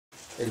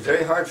It's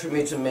very hard for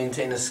me to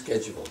maintain a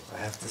schedule, I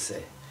have to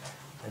say.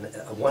 And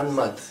 1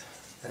 month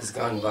has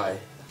gone by,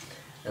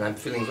 and I'm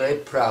feeling very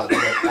proud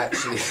that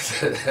actually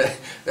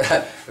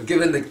that I've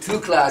given the 2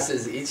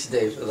 classes each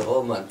day for the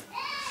whole month.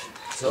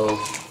 So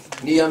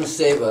Niyam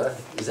Seva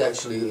is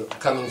actually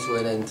coming to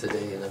an end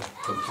today, and I'm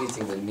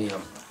completing the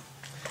Niyam.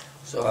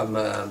 So I'm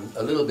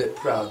a little bit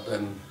proud, but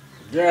I'm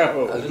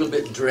a little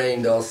bit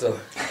drained also.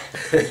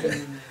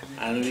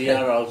 And we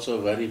are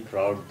also very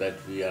proud that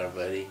we are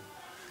very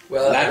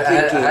well,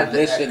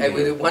 listen.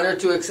 With 1 or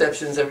 2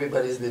 exceptions,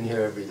 everybody's been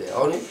here every day.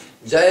 Only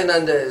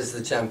Jagadananda is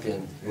the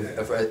champion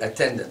for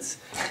attendance.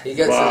 He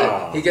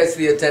gets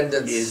the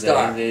attendance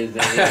star. He's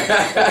like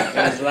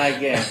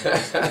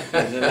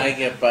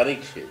a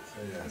parikshit.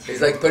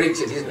 He's like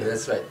parikshit, isn't he?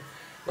 That's right.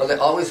 Well,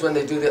 always when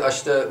they do the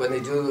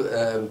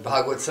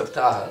Bhagavad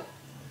Saptaha,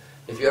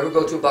 if you ever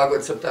go to Bhagavad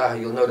Saptaha,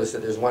 you'll notice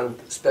that there's one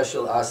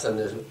special asana.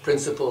 There's a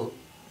principal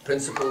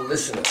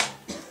listener.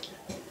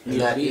 And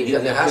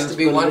there has to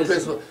be one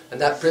principal, and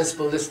that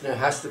principal listener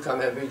has to come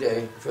every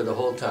day for the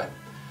whole time.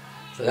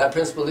 So that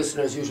principal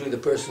listener is usually the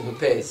person who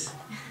pays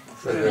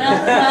for the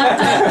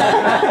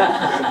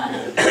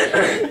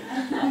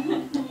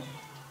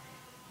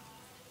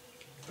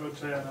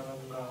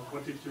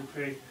what did you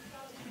pay?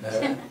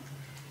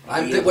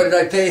 What did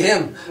I pay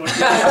him?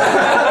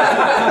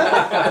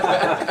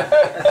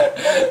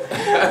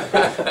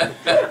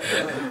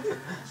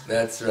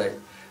 That's right.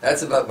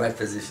 That's about my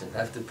position. I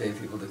have to pay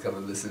people to come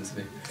and listen to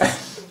me.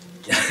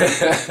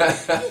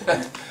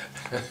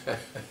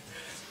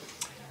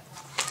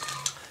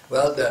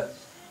 Well,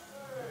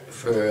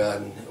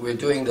 we're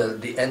doing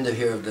the end of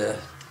here of the...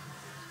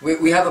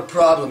 We have a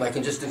problem. I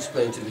can just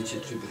explain to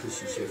Vichitri because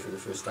she's here for the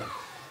first time.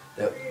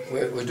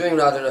 We're doing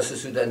Radha Rasa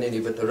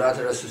Sudhanidhi, but the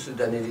Radha Rasa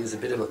Sudhanidhi is a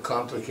bit of a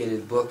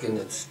complicated book in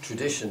its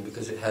tradition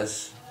because it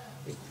has...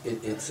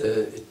 It's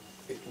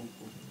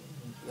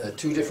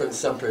 2 different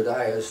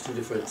sampradayas, 2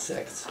 different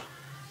sects.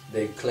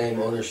 They claim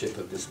ownership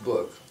of this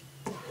book.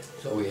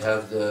 So we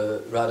have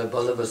the Radha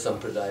Ballava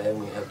Sampradaya and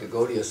we have the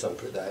Gaudiya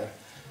Sampradaya.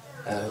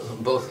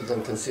 Both of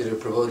them consider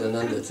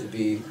Prabodhananda to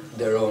be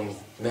their own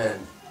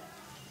man.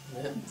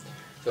 Yeah?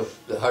 So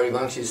the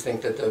Harivanshis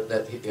think that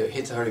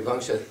Hita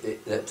Harivansha,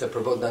 that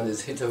Prabodhananda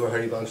is Hita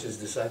Harivansha's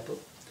disciple.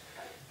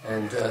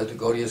 And the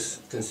Gaudiyas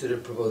consider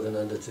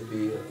Prabodhananda to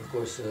be, of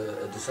course,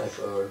 a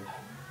disciple, or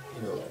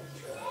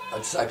a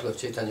disciple of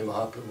Chaitanya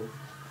Mahaprabhu.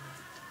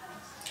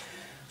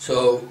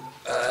 So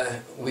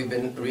we've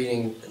been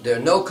reading, there are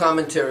no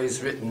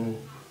commentaries written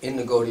in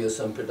the Gaudiya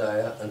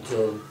Sampradaya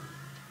until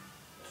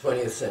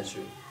 20th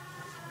century,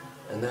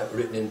 and that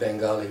written in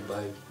Bengali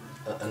by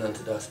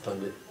Anantadas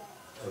Pandit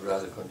of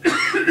Radhakund.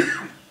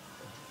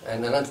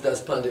 And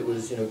Anantadas Pandit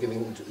was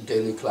giving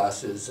daily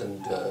classes,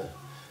 and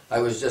I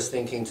was just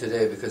thinking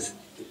today, because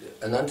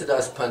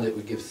Anantadas Pandit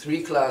would give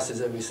 3 classes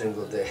every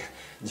single day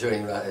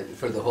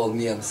for the whole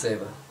Niyam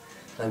Seva.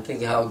 I'm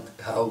thinking how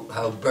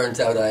burnt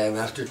out I am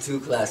after 2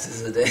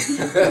 classes a day.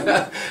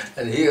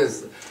 And he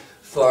was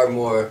far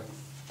more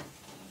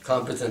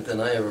competent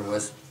than I ever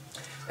was.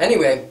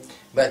 Anyway,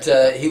 but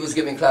he was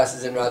giving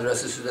classes in Radha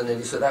Rasa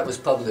Sudhanidhi, so that was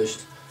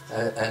published,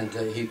 and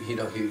he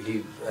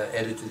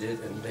edited it,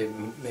 and they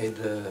made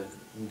the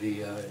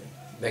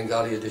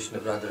Bengali edition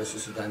of Radha Rasa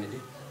Sudhanidhi.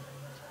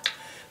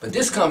 But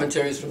this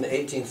commentary is from the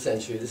 18th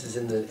century. This is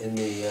in the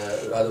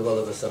Radha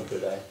Vallabha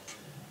Sampradaya.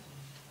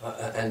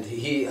 And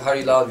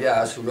Harilal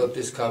Vyas, who wrote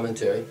this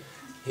commentary,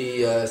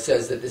 he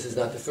says that this is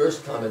not the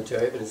first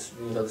commentary, but it's,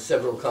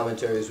 several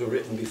commentaries were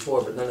written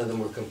before, but none of them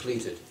were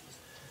completed.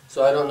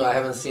 So I don't know, I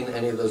haven't seen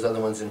any of those other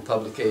ones in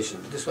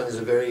publication. But this one is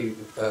a very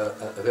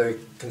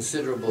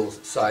considerable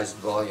sized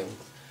volume,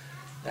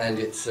 and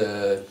it's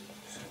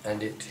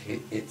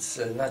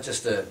not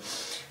just a.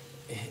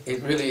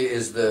 It really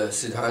is the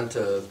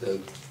Siddhanta of the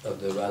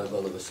Radha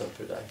Vallabha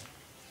Sampradaya.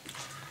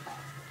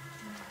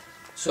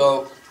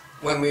 So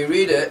when we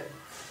read it,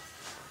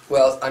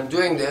 well, I'm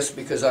doing this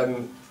because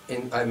I'm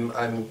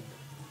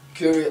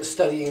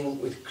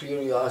studying with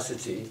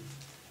curiosity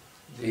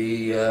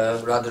the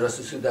Radha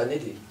Rasa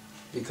Sudhanidhi,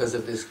 because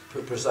of this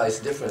precise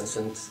difference,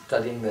 and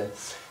studying the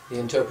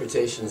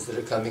interpretations that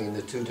are coming in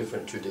the 2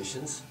 different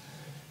traditions,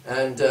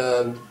 and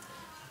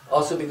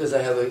also because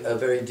I have a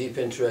very deep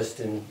interest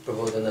in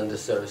Prabodhananda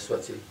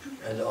Sarasvati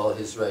and all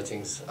his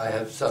writings. I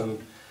have some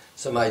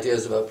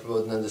ideas about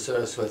Prabodhananda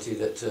Sarasvati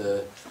that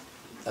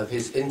of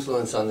his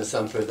influence on the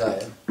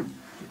Sampradaya,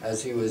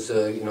 as he was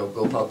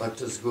Gopal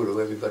Bhatta's guru,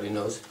 everybody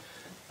knows,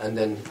 and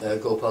then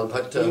Gopal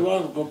Bhatta. He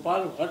was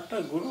Gopal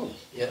Bhatta guru.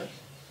 Yeah.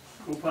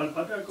 Gopal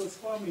Bhatta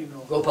Goswami,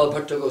 no? Gopal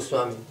Bhatta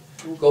Goswami.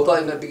 Gopal,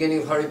 in the beginning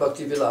of Hari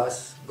Bhakti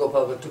Vilas,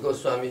 Gopal Bhatta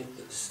Goswami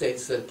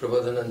states that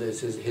Prabodhananda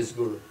is his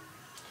guru.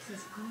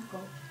 His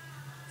uncle.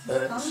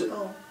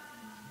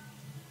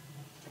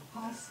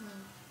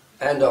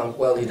 And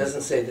well, he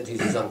doesn't say that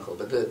he's his uncle,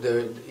 but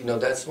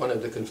that's one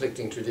of the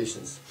conflicting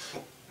traditions.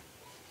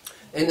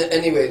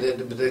 Anyway,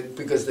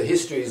 because the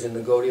histories in the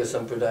Gaudiya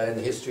Sampradaya and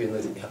the history in the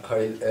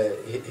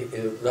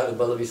Radha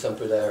Ballavi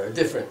Sampradaya are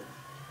different.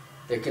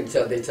 They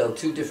tell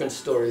 2 different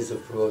stories of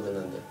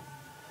Prabodhananda.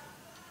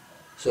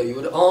 So you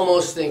would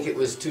almost think it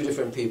was two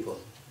different people.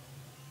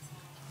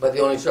 But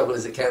the only trouble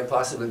is it can't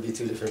possibly be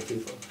two different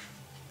people,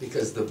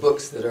 because the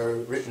books that are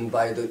written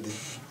by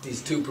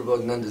these two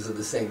Prabodhanandas are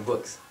the same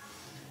books.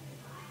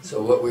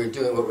 So what we're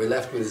doing, what we're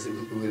left with, is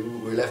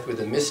we're left with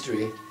a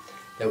mystery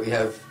that we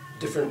have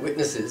different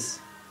witnesses,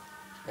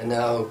 and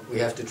now we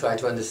have to try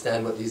to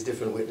understand what these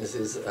different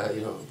witnesses,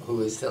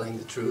 who is telling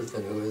the truth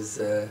and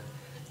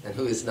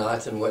who is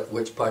not, and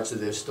which parts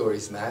of their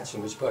stories match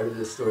and which part of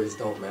their stories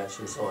don't match,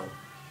 and so on.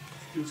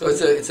 So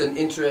it's an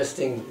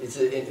interesting.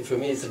 For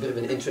me, it's a bit of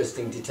an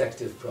interesting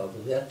detective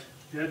problem. Yeah.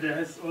 Yeah, there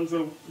is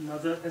also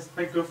another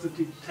aspect of the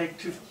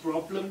detective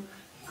problem,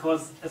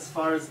 because as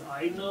far as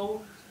I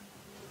know,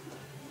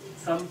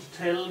 some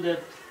tell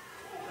that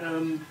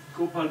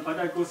Gopal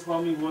Bhatta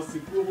Goswami was the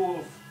guru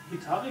of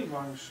Hitari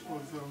Vansh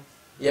also.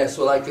 Yes,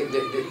 well,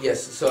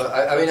 yes. So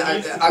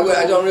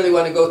I don't really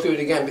want to go through it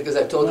again, because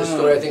I've told the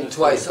story I think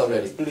twice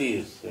already.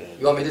 Please.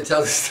 You want me to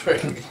tell the story?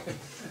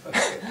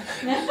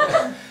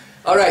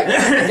 All right,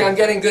 I'm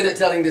getting good at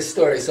telling this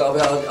story, so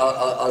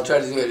I'll try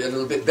to do it a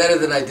little bit better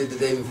than I did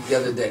the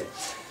other day.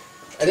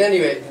 At any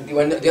rate,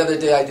 the other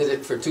day I did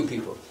it for two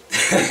people,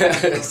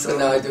 so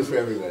now I do for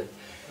everybody.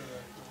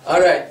 All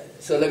right,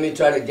 so let me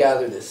try to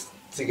gather this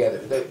together.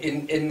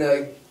 In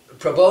the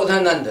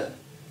Prabodhananda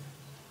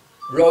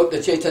wrote the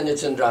Chaitanya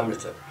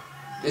Chandramrita.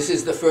 This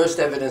is the first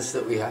evidence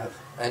that we have,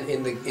 and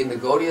in the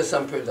Gaudiya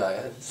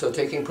Sampradaya. So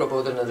taking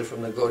Prabodhananda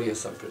from the Gaudiya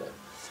Sampradaya.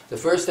 The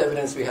first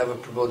evidence we have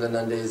of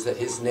Prabodhananda is that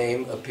his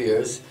name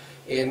appears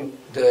in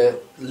the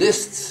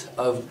lists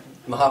of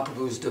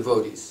Mahaprabhu's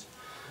devotees.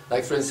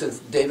 Like, for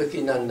instance,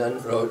 Devaki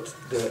Nandan wrote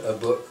a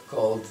book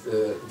called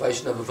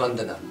Vaishnava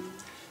Vandana.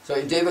 So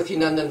in Devaki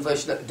Nandan's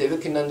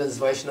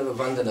Vaishnava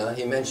Vandana,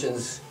 he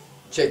mentions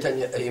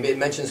Chaitanya, he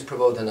mentions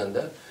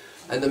Prabodhananda,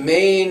 and the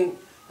main,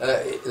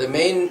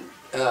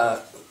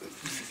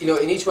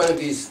 in each one of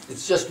these,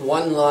 it's just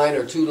one line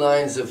or two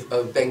lines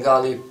of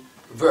Bengali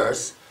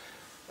verse.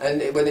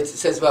 And when it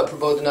says about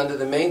Prabodhananda,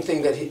 the main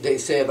thing that they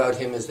say about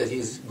him is that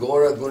he's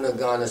Gora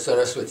Gunagana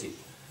Sarasvati.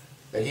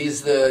 That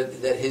his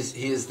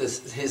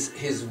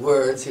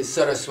words, his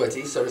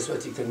Saraswati.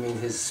 Saraswati can mean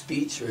his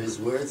speech or his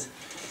words.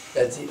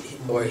 That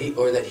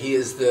he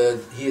is the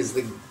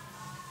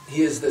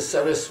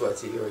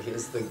Saraswati, or he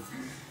is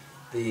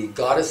the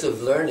goddess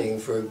of learning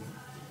for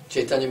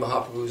Chaitanya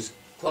Mahaprabhu's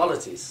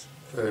qualities,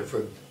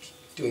 for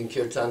doing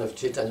kirtan of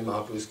Chaitanya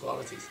Mahaprabhu's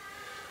qualities.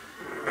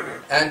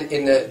 And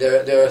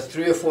there are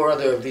three or four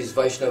other of these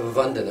Vaishnava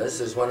Vandanas.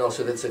 There's one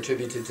also that's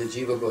attributed to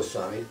Jiva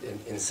Goswami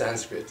in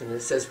Sanskrit, and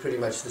it says pretty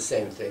much the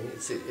same thing.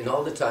 It's in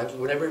all the times,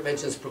 whenever it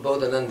mentions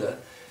Prabodhananda,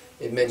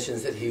 it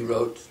mentions that he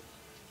wrote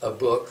a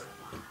book,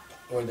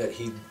 or that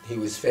he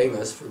was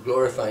famous for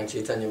glorifying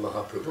Chaitanya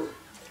Mahaprabhu.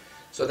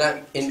 So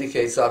that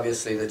indicates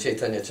obviously the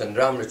Chaitanya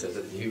Chandramrita,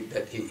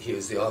 that he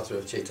was the author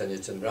of Chaitanya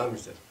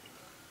Chandramrita.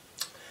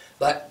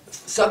 But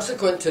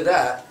subsequent to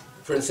that,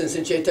 for instance,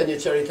 in Chaitanya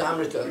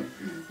Charitamrita,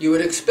 you would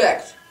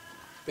expect,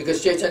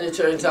 because Chaitanya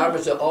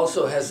Charitamrita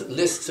also has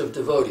lists of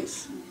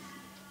devotees,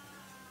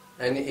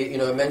 and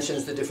it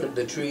mentions the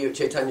tree of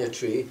Chaitanya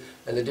tree,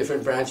 and the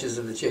different branches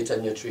of the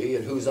Chaitanya tree,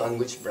 and who's on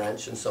which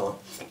branch, and so on.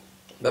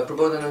 But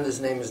Prabodhananda's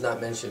name is not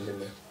mentioned in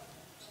there.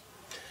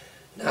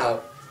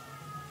 Now,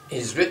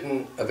 he's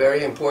written a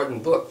very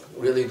important book.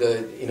 Really,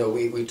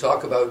 we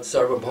talk about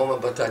Sarvabhauma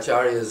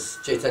Bhattacharya's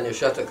Chaitanya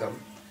Shatakam,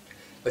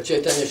 but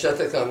Chaitanya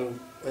Shatakam,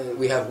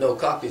 we have no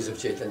copies of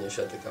Chaitanya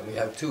Shatakam. We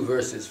have two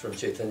verses from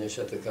Chaitanya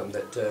Shatakam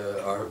that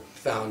are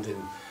found in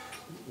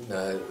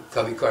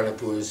Kavi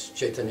Karnapur's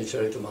Chaitanya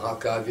Charita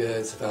Mahakavya.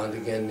 It's found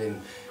again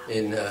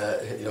in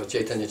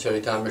Chaitanya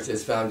Charitamrita.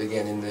 Is found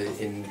again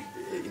in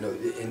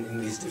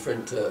these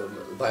different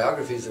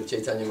biographies of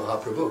Chaitanya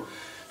Mahaprabhu.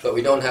 But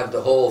we don't have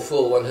the whole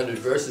full 100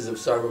 verses of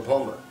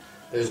Sarvabhauma.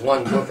 There's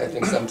one book, I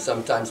think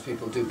sometimes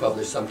people do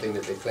publish something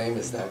that they claim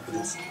is that, but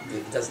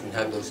it doesn't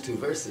have those two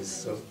verses.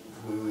 So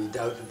we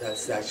doubt that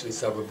that's actually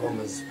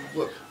Sarvabhauma's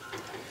book.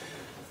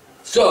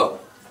 So,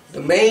 the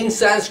main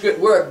Sanskrit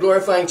work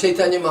glorifying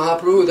Chaitanya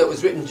Mahaprabhu that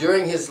was written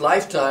during his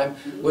lifetime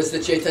was the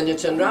Chaitanya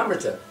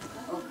Chandramrita.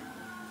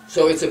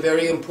 So it's a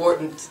very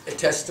important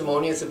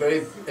testimony, it's a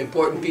very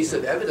important piece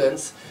of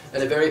evidence,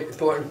 and a very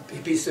important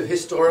piece of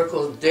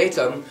historical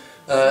datum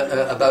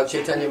about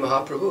Chaitanya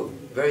Mahaprabhu.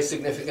 Very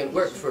significant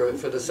work for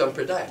the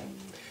Sampradaya.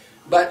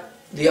 But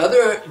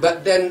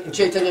then in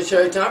Chaitanya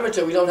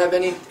Charitamrita we don't have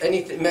any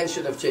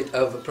mention of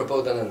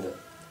Prabodhananda.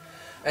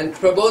 And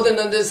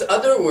Prabodhananda's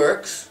other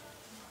works,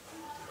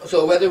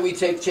 so whether we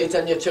take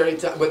Chaitanya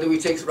Charita, whether we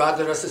take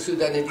Radha Rasa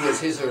Sudhanidhi as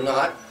his or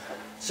not,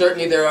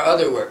 certainly there are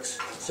other works.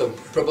 So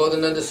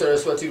Prabodhananda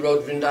Sarasvati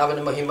wrote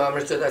Vrindavana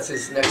Mahimamrita, that's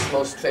his next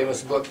most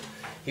famous book.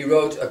 He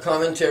wrote a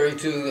commentary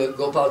to the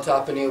Gopal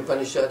Tapani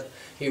Upanishad.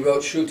 He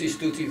wrote Shruti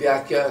Stuti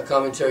Vyakya, a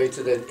commentary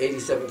to the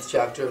 87th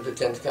chapter of the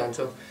 10th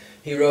canto.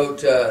 He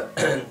wrote the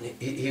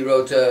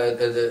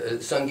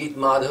Sangeet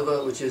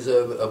Madhava, which is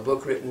a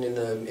book written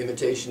in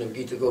imitation of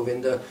Gita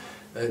Govinda.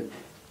 A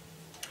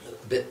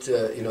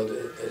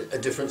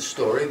different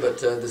story, but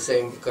the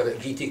same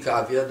Giti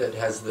Kavya that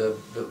has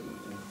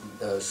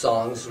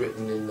songs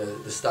written in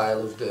the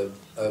style of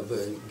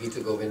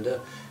Gita Govinda,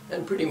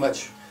 and pretty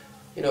much,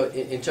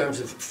 in terms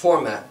of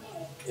format,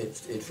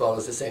 it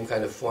follows the same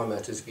kind of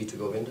format as Gita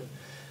Govinda.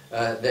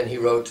 Then he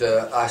wrote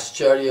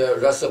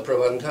Ascharya Rasa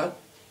Prabandha,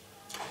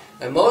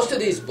 and most of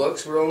these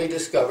books were only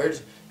discovered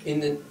in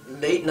the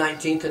late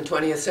 19th and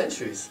 20th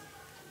centuries.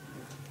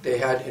 They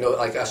had,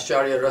 like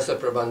Ascharya Rasa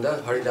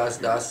Prabandha, Haridas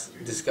Das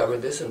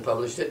discovered this and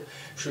published it.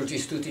 Shruti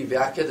Stuti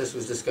Vyakya, this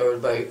was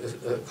discovered by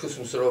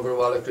Kusum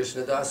Sarovarwala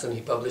Krishna Das, and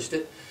he published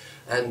it.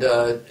 And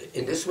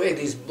in this way,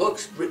 these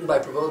books written by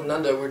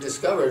Prabodhananda were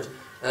discovered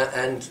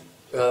and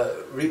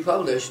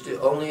republished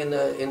only in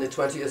the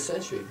 20th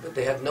century. But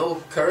they had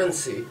no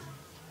currency,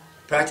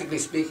 practically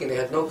speaking, they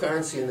had no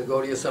currency in the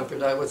Gaudiya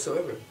Sampradaya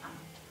whatsoever.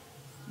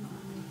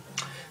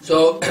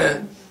 So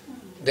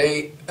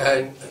they...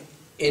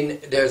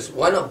 there's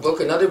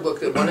another book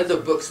that one of the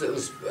books that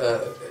was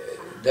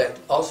that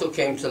also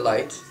came to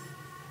light,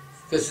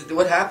 because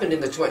what happened in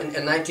the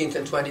 19th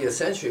and 20th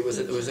century was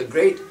that there was a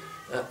great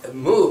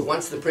move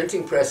once the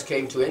printing press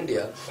came to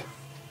India.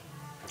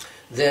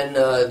 Then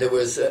there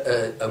was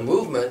a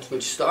movement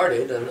which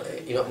started, and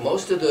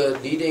most of the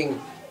leading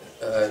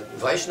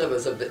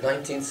Vaishnavas of the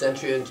 19th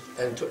century and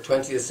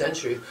 20th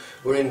century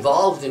were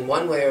involved in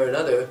one way or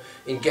another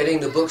in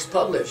getting the books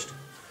published.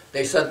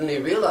 They suddenly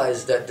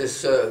realized that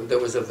there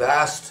was a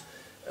vast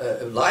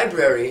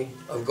library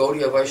of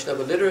Gaudiya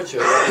Vaishnava literature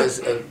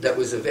that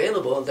was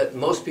available that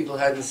most people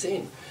hadn't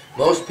seen.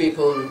 Most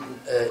people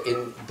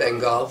in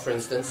Bengal, for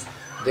instance,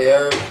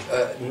 their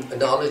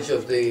knowledge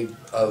of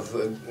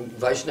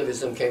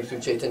Vaishnavism came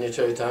through Chaitanya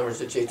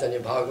Charitamrita, Chaitanya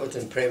Bhagavat,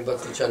 and Prem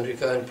Bhakti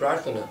Chandrika and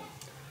Prarthana.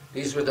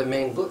 These were the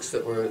main books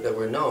that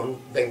were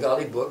known,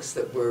 Bengali books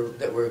that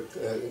were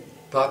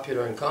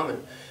popular and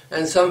common.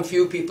 And some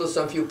few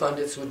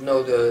pundits would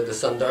know the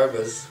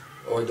Sandarbhas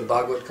or the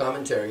Bhagavad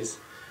commentaries,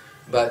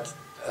 but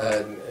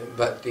a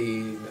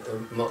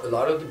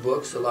lot of the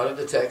books, a lot of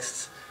the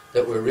texts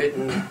that were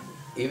written,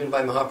 even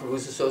by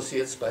Mahaprabhu's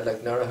associates, by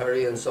like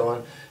Narahari and so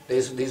on,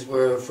 these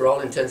were, for all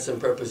intents and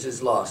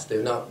purposes, lost.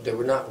 They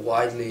were not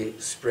widely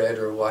spread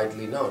or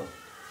widely known.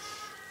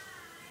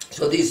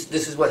 So this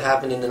is what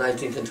happened in the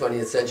 19th and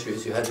 20th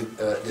centuries. You had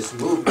this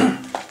movement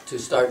to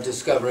start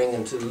discovering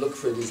and to look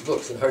for these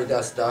books. And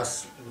Haridas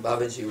Das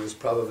Babaji was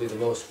probably the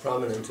most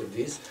prominent of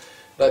these.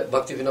 But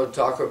Bhaktivinoda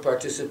Thakur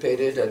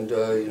participated, and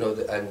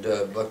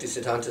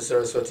Bhaktisiddhanta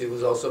Sarasvati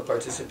was also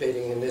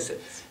participating in this.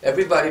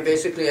 Everybody,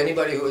 basically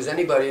anybody who was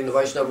anybody in the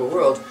Vaishnava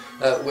world,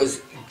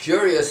 was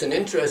curious and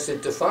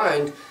interested to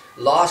find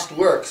lost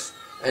works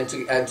and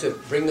to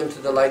bring them to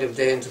the light of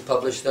day and to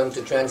publish them,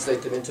 to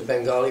translate them into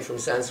Bengali from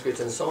Sanskrit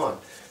and so on.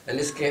 And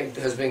this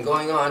has been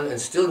going on, and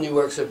still new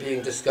works are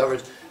being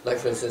discovered, like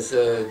for instance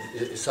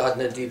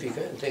Sadhana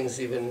Deepika and things.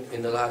 Even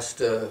in the last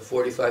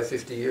 45,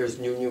 50 years,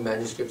 new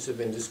manuscripts have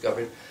been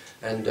discovered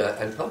and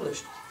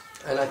published.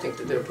 And I think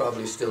that there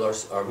probably still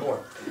are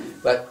more.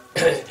 But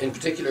in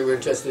particular we're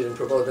interested in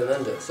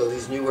Prabodhananda. So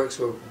these new works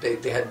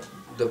they had,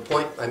 the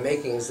point I'm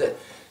making is that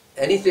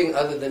anything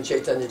other than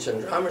Chaitanya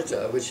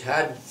Chandramrita, which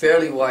had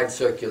fairly wide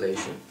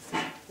circulation,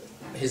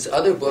 his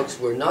other books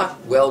were not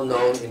well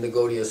known in the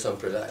Gaudiya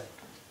Sampradaya.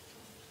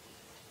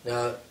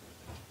 Now,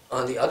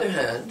 on the other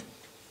hand,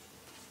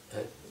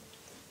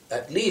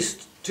 at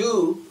least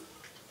two,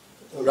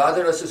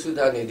 Radha Rasa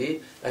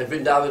Sudhanidhi and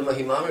Vrindavan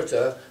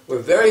Mahimamrita, were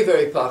very,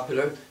 very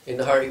popular in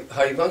the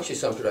Harivamshi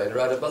Sampradaya, the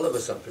Radha Vallabha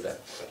Sampradaya.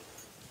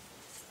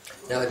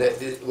 Now,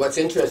 what's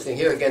interesting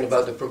here again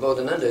about the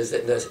Prabodhananda is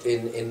that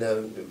in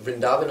the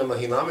Vrindavana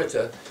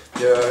Mahimamrita,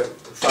 there are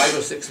 5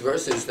 or 6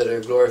 verses that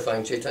are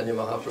glorifying Chaitanya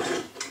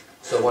Mahaprabhu.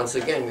 So once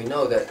again, we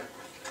know that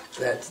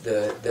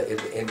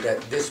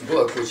this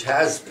book, which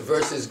has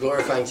verses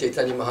glorifying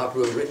Chaitanya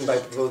Mahaprabhu written by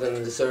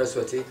Prabodhananda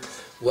Saraswati,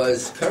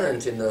 was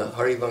current in the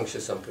Harivangsha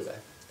Sampradaya,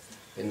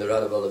 in the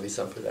Radha Vallavi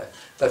Sampradaya.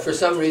 But for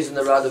some reason,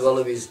 the Radha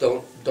Vallavis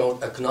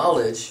don't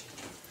acknowledge.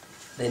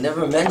 They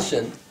never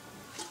mention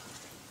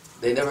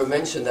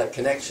that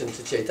connection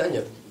to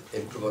Chaitanya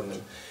in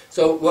Prabodhananda.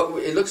 So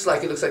what it looks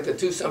like the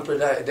two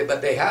Sampradaya,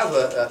 but they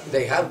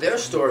have their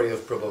story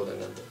of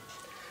Prabodhananda.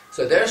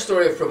 So their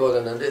story of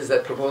Prabodhananda is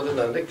that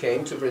Prabodhananda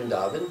came to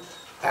Vrindavan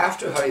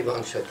after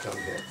Harivansh had come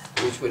here,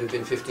 which would have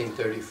been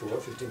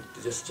 1534,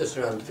 just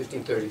around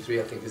 1533,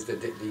 I think is the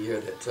year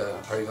that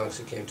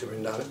Harivansha came to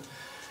Vrindavan.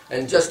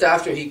 And just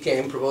after he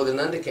came,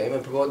 Prabodhananda came,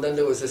 and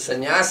Prabodhananda was a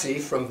sannyasi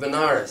from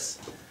Benares.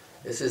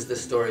 This is the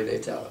story they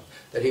tell,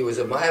 that he was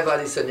a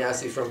Mayavadi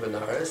sannyasi from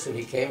Benares, and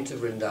he came to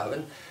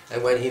Vrindavan,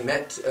 and when he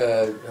met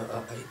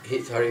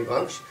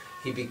Harivansh,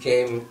 he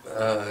became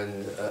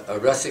a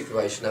Rasik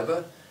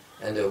Vaishnava,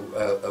 and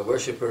a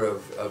worshipper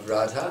of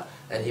Radha,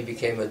 and he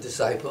became a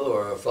disciple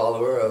or a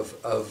follower of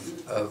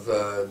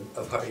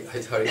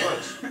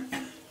Harivansh.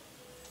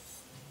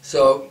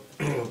 So,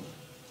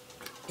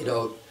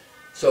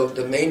 so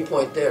the main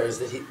point there is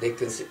that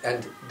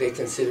they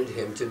considered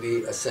him to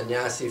be a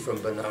sannyasi from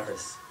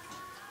Benares.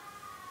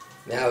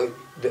 Now,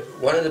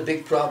 one of the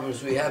big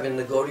problems we have in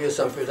the Gaudiya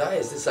Sampradaya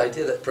is this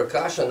idea that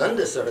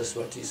Prakashananda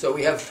Saraswati. So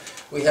we have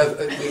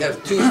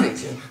two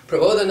things here.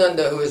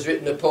 Prabodhananda, who has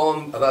written a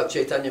poem about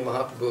Chaitanya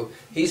Mahaprabhu,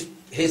 he's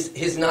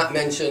not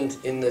mentioned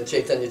in the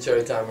Chaitanya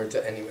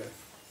Charitamrita anywhere.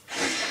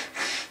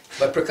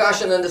 But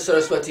Prakashananda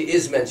Saraswati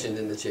is mentioned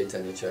in the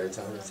Chaitanya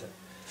Charitamrita.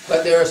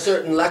 But there are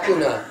certain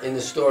lacuna in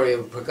the story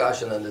of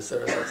Prakashananda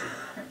Saraswati.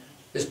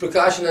 This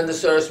Prakashananda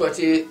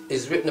Saraswati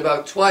is written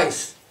about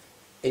twice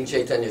in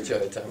Chaitanya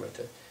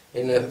Charitamrita.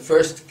 In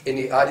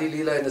the Adi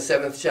Lila in the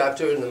 7th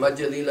chapter, in the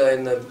Madhya Lila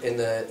in the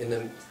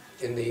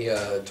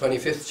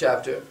 25th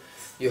chapter,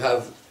 you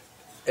have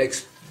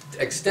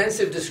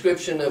extensive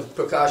description of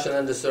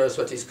Prakashananda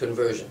Saraswati's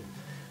conversion.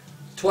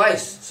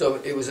 Twice, so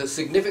it was a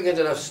significant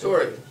enough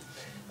story.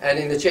 And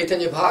in the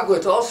Chaitanya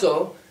Bhagavat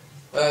also,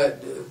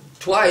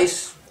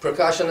 twice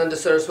Prakashananda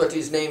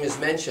Saraswati's name is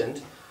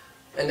mentioned.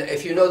 And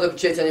if you know the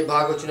Chaitanya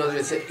Bhagavat, you know that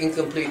it's an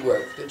incomplete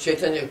work. The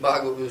Chaitanya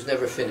Bhagavat was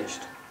never finished.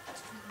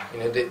 You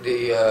know, the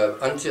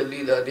Antya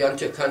Lila, the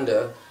Antya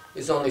Kanda,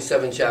 is only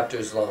 7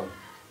 chapters long.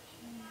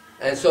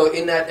 And so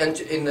in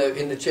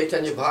the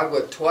Chaitanya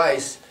Bhagavat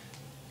twice,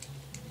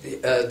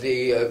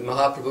 the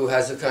Mahaprabhu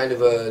has a kind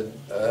of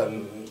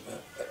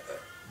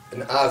an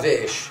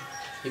avesh.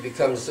 He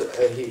becomes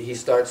he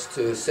starts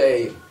to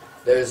say,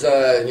 there's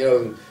a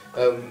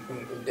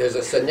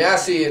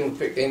sannyasi in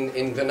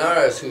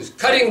Benares who's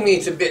cutting me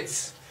to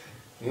bits.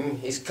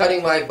 He's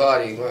cutting my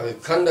body.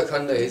 Kanda,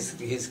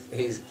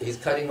 he's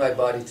cutting my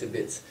body to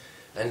bits.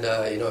 And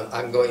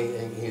I'm going.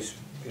 And he's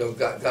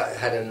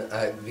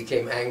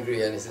became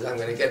angry, and he says, I'm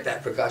going to get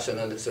that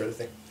Prakashananda sort of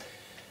thing.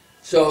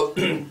 So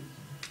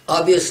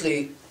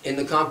obviously, in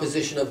the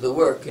composition of the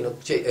work,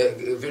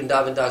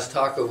 Vrindavan Das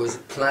Thakur was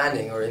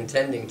planning or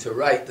intending to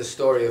write the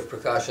story of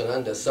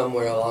Prakashananda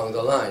somewhere along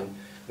the line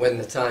when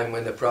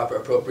the proper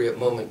appropriate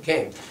moment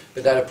came.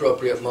 But that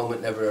appropriate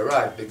moment never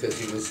arrived because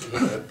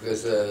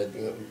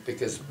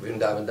because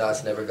Vrindavan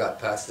Das never got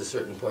past a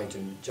certain point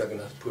in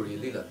Jagannath Puri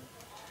Lila.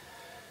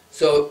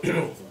 So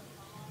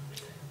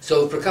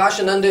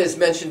Prakashananda is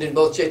mentioned in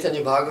both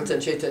Chaitanya Bhagavat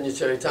and Chaitanya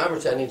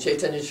Charitamrita, and in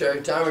Chaitanya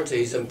Charitamrita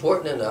he's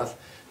important enough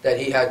that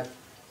he had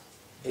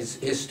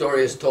his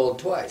story is told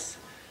twice.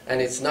 And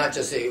it's not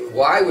just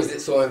why was it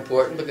so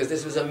important? Because he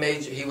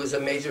was a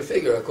major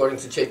figure. According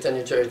to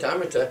Chaitanya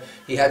Charitamrita,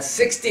 he had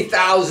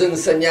 60,000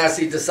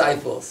 sannyasi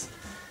disciples,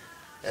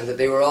 and that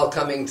they were all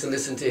coming to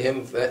listen to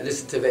him,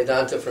 listen to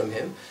Vedanta from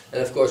him.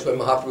 And of course, when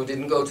Mahaprabhu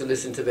didn't go to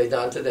listen to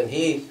Vedanta, then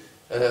he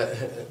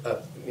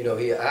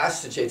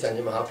asked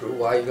Chaitanya Mahaprabhu,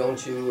 why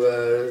don't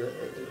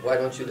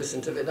you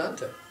listen to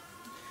Vedanta?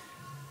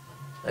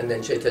 And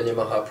then Chaitanya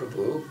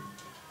Mahaprabhu,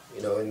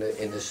 he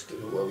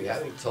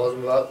told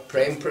him about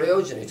Prem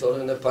Prayojan. He told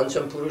him that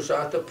Pancham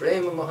Purushartha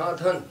Prema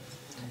Mahadhan.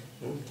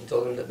 He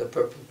told him that the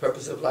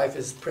purpose of life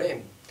is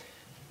Prem,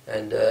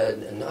 and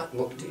not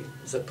Mukti.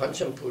 It's a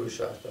Pancham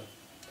Purushartha.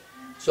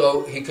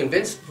 So he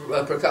convinced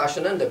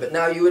Prakashananda. But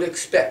now you would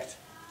expect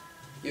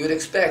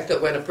that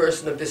when a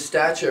person of this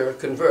stature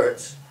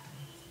converts,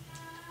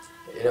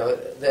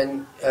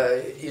 then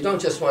you don't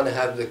just want to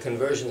have the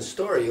conversion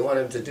story. You want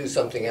him to do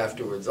something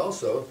afterwards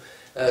also.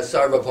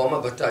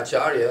 Sarvabhauma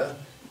Bhattacharya,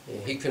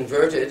 he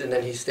converted and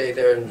then he stayed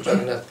there in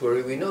Jagannath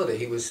Puri. We know that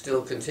he was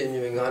still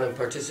continuing on and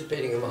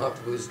participating in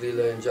Mahaprabhu's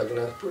Leela in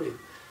Jagannath Puri.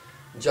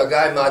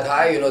 Jagai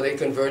Madhai, they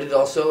converted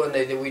also, and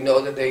we know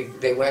that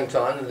they went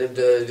on and lived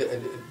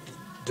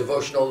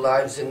devotional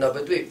lives in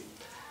Navadvip.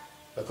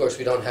 Of course,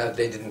 they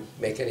didn't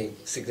make any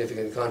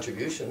significant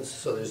contributions,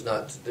 so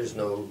there's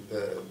no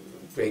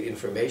great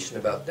information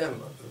about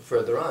them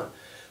further on.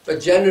 But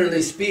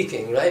generally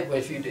speaking, right,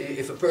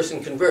 if a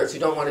person converts, you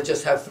don't want to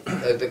just have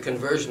the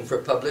conversion for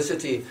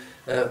publicity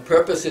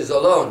purposes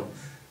alone.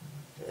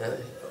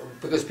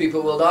 Because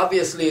people will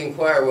obviously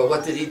inquire, well,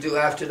 what did he do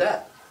after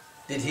that?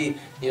 Did he,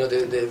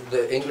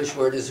 the English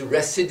word is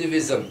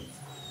recidivism.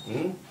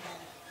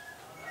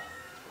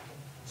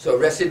 So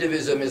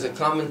recidivism is a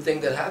common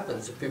thing that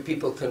happens. If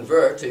people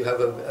convert, you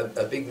have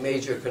a big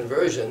major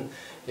conversion,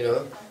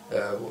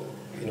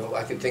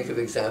 I can think of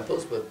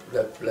examples, but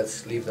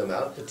let's leave them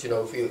out. But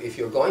if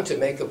you're going to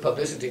make a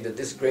publicity that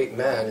this great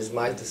man is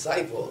my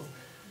disciple,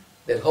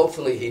 then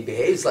hopefully he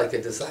behaves like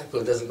a disciple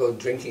and doesn't go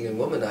drinking and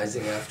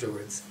womanizing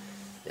afterwards.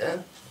 Yeah.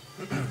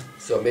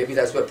 So maybe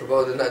that's what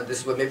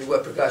Prabodhananda. Maybe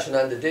what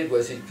Prakashananda did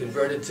was he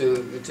converted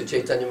to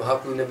Chaitanya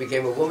Mahaprabhu and then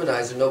became a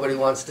womanizer. Nobody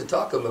wants to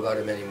talk about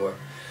him anymore.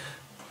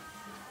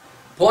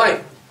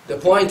 The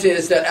point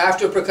is that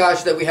after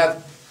that we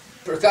have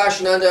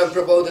Prakashananda and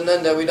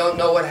Prabodhananda, we don't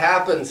know what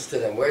happens to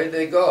them. Where did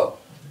they go?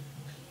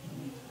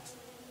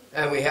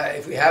 And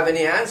if we have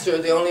any answer,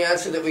 the only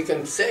answer that we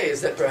can say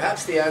is that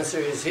perhaps the answer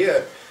is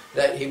here,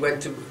 that he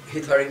went to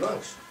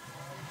Hitharivansh.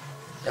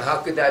 Now how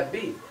could that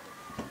be?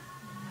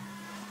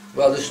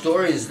 Well, the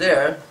story is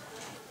there.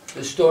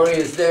 The story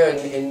is there,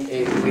 and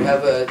we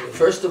have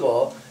first of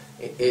all,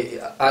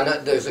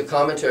 there's a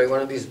commentary,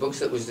 one of these books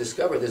that was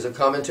discovered, there's a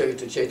commentary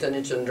to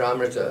Chaitanya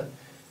Chandramrita,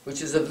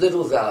 which is of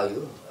little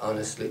value,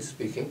 honestly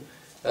speaking,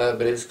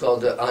 but it's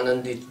called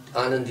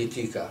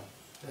Ananditika.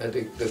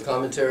 The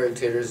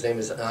commentator's name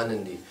is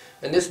Anandi.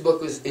 And this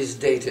book is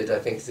dated, I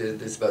think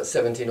it's about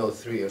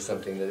 1703 or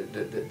something,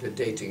 the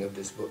dating of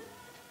this book.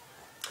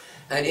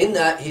 And in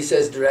that he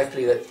says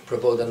directly that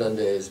Prabodhananda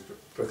is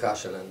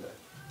Prakashananda.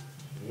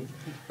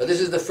 But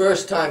this is the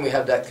first time we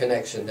have that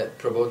connection, that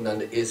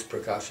Prabodhananda is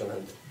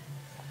Prakashananda.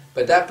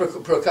 But that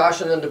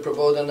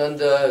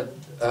Prabodhananda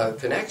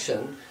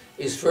connection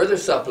is further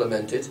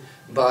supplemented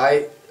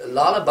by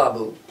Lala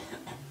Babu.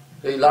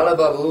 The Lala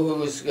Babu,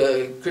 who is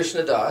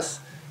Krishna Das,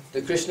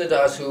 the Krishna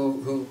Das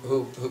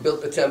who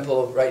built the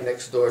temple right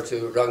next door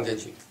to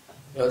Rangaji.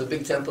 You know, the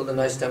big temple, the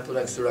nice temple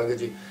next to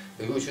Rangaji,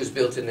 which was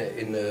built in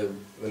the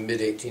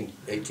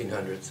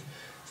mid-1800s.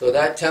 So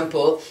that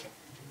temple,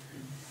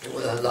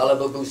 Lala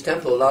Babu's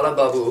temple, Lala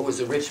Babu was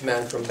a rich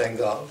man from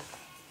Bengal.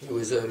 He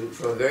was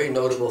from a very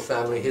notable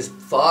family. His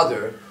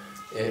father,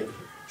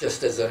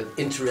 just as an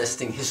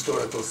interesting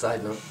historical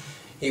side note,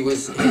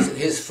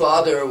 his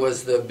father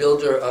was the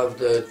builder of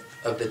the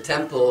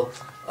temple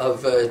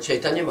of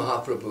Chaitanya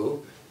Mahaprabhu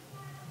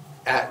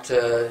at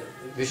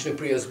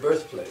Vishnupriya's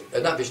birthplace.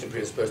 Not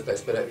Vishnupriya's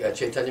birthplace, but at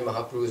Chaitanya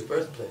Mahaprabhu's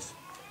birthplace.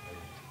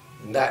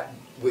 And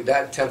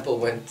that temple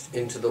went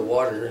into the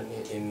water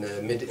in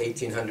the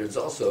mid-1800s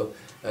also,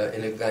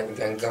 in a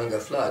Ganga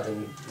flood,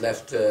 and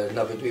left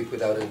Navadvip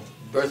without a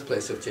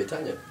birthplace of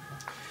Chaitanya.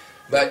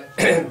 But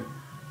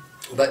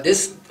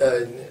this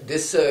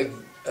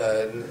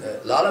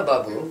Lala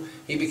Babu,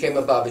 he became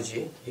a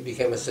Babaji. He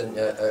became a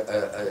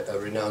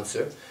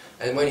renouncer.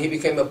 And when he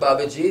became a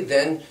Babaji,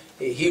 then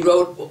he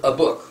wrote a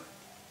book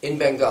in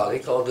Bengali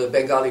called the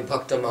Bengali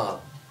Bhaktamal.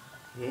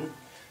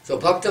 So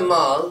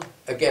Bhaktamal,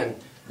 again,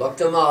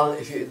 Bhaktamal,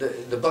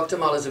 the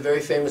Bhaktamal is a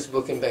very famous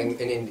book in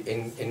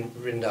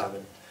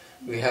Vrindavan.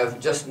 We have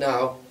just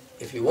now,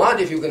 if you want,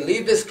 if you can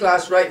leave this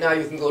class right now,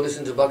 you can go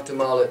listen to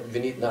Bhaktamal at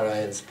Vinit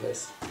Narayan's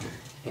place.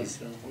 He's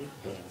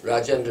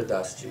Rajendra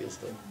Das ji is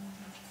there.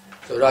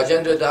 So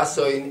Rajendra Das,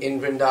 so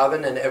in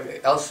Vrindavan and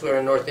elsewhere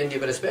in North India,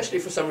 but especially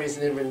for some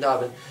reason in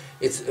Vrindavan,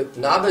 it's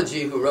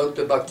Nabaji who wrote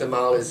the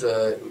Bhaktamal was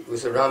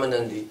a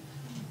Ramanandi.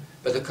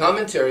 But the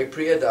commentary,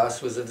 Priya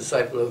Das, was a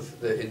disciple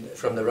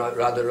from the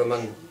Radha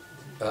Raman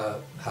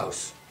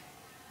house.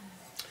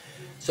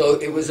 So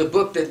it was a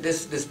book that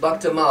this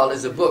Bhaktamal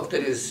is a book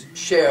that is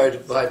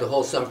shared by the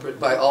whole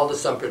by all the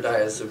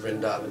sampradayas of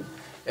Vrindavan.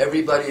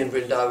 Everybody in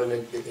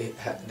Vrindavan,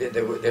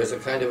 there's a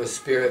kind of a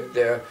spirit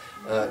there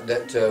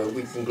that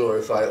we can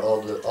glorify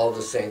all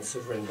the saints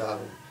of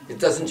Vrindavan. It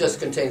doesn't just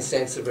contain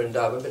saints of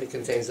Vrindavan, but it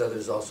contains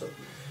others also.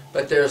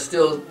 But there are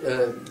still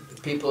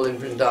people in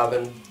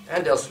Vrindavan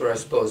and elsewhere, I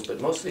suppose, but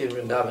mostly in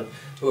Vrindavan,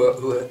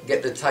 who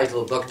get the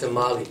title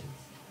Bhaktamali.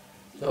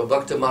 So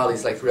Bhaktamali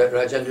is like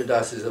Rajendra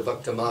Das is a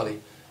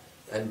Bhaktamali,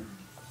 and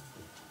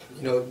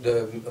you know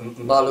the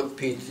Maluk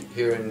Peeth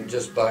here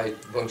just by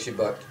Vangshi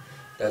Bhakt.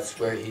 That's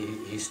where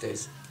he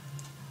stays.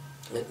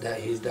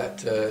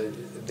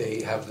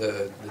 They have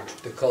the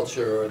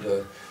culture or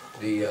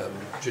the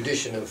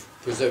tradition of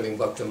preserving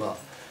Bhaktamal.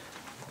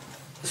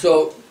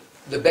 So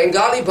the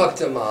Bengali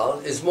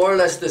Bhaktamal is more or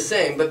less the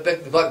same, but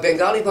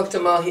Bengali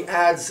Bhaktamal, he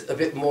adds a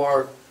bit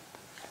more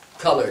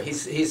color.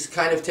 He's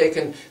kind of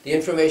taken the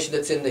information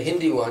that's in the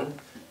Hindi one,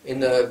 in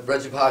the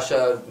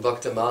Brajabhasha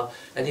Bhaktamal,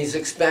 and he's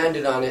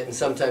expanded on it and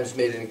sometimes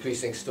made an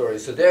increasing story.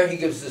 So there he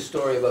gives the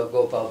story about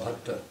Gopal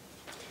Bhatta.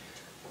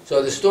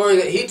 So the story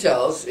that he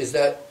tells is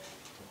that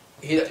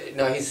he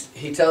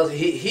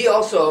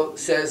also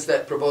says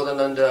that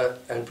Prabodhananda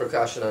and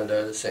Prakashananda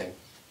are the same.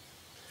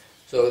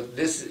 So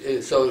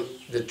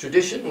the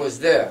tradition was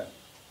there,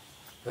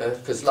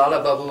 because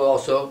Lala Babu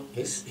also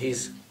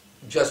he's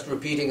just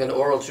repeating an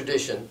oral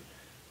tradition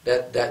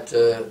that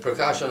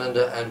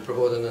Prakashananda and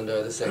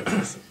Prabodhananda are the same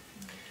person.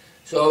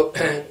 So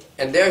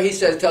and there he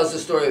tells the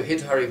story of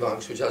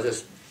Hitaharivansh, which I'll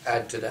just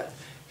add to that.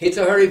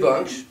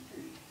 Hitaharivansh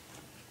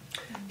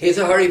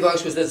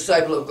was the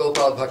disciple of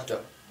Gopal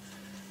Bhatta.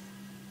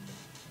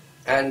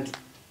 And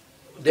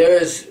there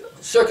is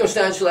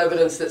circumstantial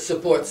evidence that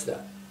supports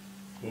that.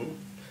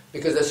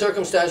 Because the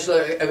circumstantial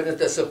evidence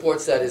that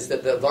supports that is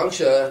that the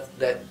Vangsha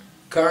that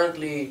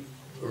currently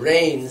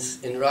reigns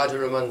in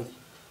Radharaman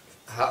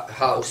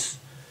house,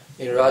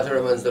 in the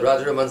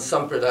Radharaman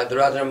Sampradaya, the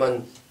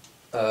Radharaman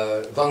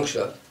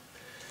Vangsha,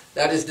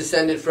 that is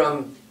descended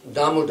from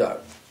Damodar.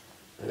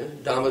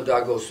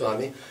 Damodar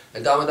Goswami,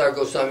 and Damodar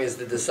Goswami is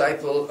the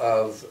disciple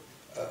of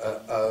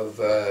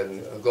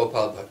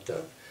Gopal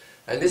Bhatta,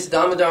 and this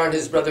Damodar and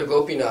his brother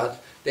Gopinath,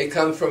 they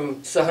come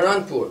from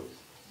Saharanpur,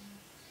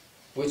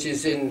 which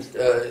is in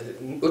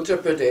Uttar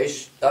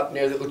Pradesh, up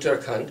near the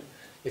Uttarakhand.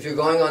 If you're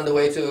going on the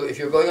way to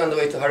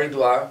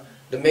Haridwar,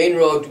 the main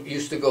road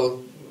used to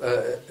go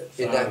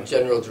in that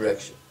general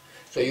direction.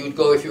 So you would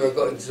go if you were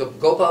going. So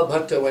Gopal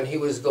Bhatta, when he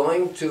was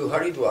going to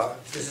Haridwar,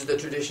 this is the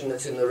tradition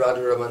that's in the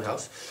Radharaman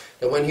house,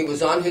 that when he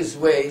was on his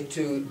way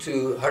to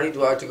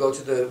Haridwar to go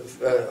to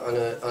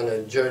on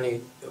a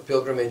journey, a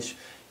pilgrimage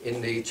in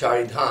the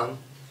Charidham,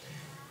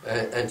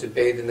 and to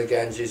bathe in the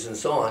Ganges and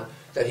so on,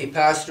 that he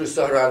passed through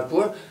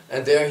Saharanpur,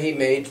 and there he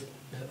made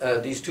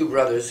these two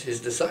brothers his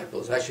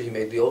disciples. Actually, he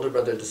made the older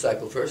brother a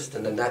disciple first,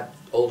 and then that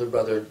older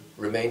brother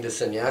remained a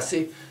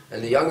sannyasi,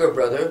 and the younger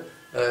brother,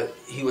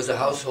 he was a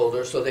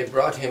householder, so they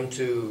brought him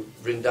to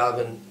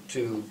Vrindavan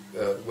to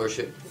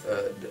worship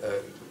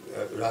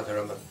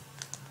Radharama.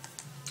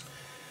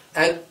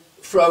 And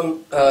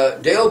from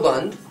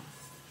Deoband,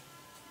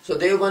 so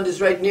Deoband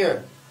is right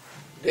near.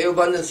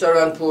 Deoband and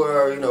Saranpur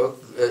are,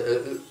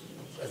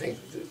 I think,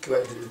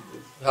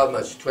 how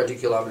much? 20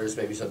 kilometers,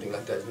 maybe something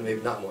like that,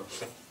 maybe not more.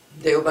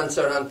 Deoband,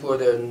 Saranpur,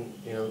 they're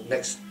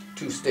next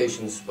two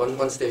stations,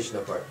 one station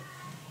apart.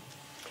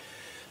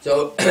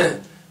 So,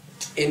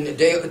 in the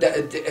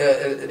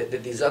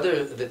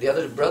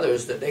other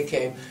brothers that they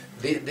came,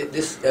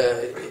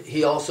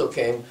 he also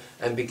came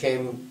and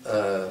became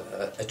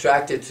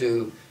attracted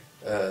to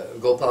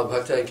Gopal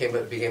Bhatta and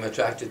became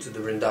attracted to the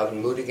Vrindavan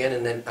mood again,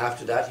 and then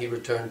after that he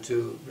returned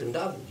to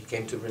Vrindavan. He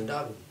came to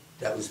Vrindavan.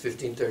 That was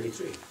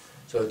 1533.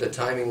 So the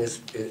timing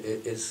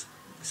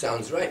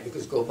sounds right,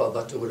 because Gopal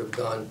Bhatta would have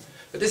gone.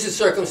 But this is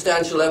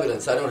circumstantial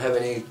evidence. I don't have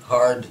any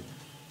hard,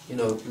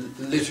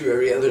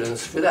 literary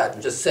evidence for that.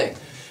 I'm just saying.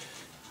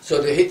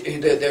 So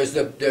there's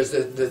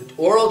the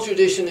oral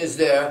tradition is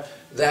there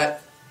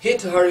that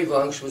Hit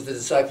Harivansh was the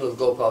disciple of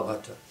Gopal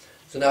Bhatta.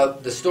 So now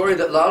the story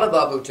that Lala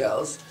Babu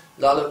tells,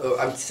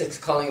 I'm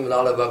calling him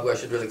Lala Babu, I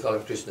should really call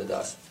him Krishna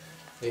Das.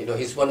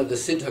 He's one of the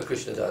Siddha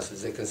Krishna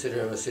Dasas. They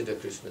consider him a Siddha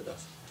Krishna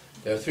Das.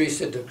 There are 3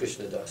 Siddha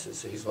Krishna Dasas,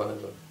 so he's one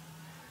of them.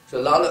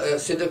 So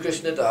Siddha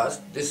Krishna Das,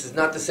 this is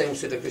not the same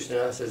Siddha Krishna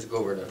Das as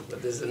Govardhan,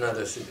 but this is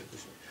another Siddha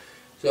Krishna.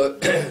 So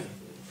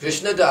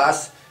Krishna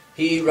Das,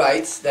 he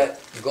writes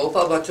that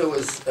Gopal Bhatta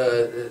was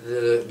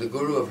the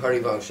guru of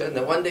Harivangsha, and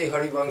then one day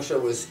Harivangsha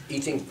was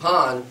eating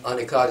pan on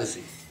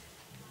Ekadasi.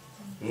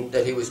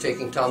 That he was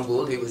taking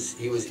tambul,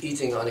 he was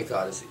eating on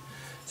Ekadasi.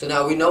 So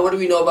now what do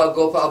we know about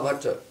Gopal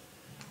Bhatta?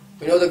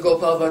 We know that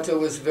Gopal Bhatta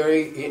was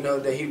very,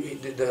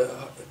 the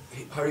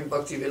Hari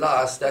Bhakti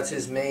Vilas, that's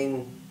his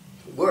main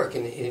work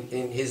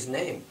in his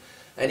name.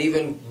 And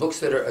even books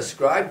that are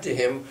ascribed to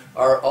him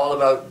are all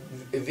about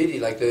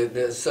Vidhi, like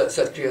the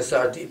Satkriya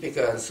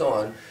Sardipika and so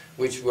on,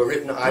 which were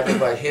written either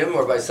by him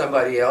or by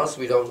somebody else,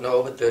 we don't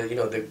know, but they're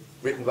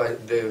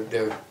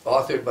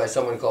authored by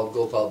someone called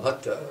Gopal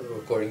Bhatta,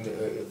 according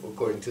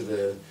to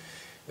the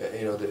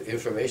the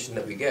information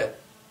that we get.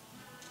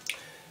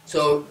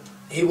 So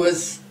he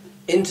was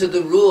into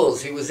the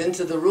rules. He was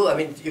into the rule. I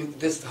mean,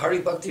 this Hari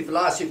Bhakti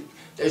Vilas.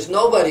 There's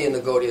nobody in the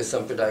Gaudiya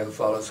Sampradaya who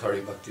follows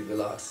Hari Bhakti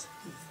Vilas,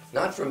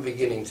 not from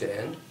beginning to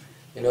end.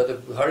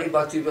 The Hari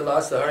Bhakti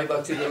Vilas.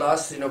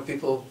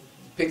 People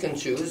pick and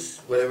choose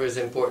whatever is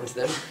important to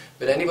them.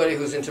 But anybody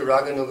who's into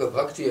Raganuga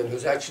Bhakti and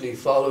who's actually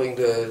following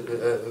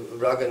the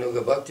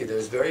Raganuga Bhakti,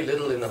 there's very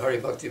little in the Hari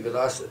Bhakti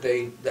Vilas that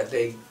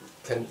they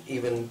can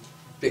even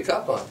pick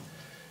up on,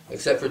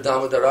 except for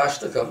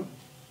Damodarashtakam.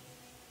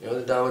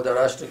 The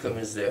Damodarashtakam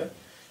is there,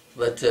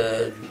 but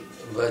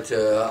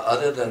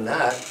other than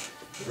that,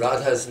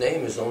 Radha's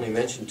name is only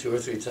mentioned 2 or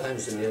 3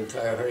 times in the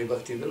entire Hari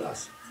Bhakti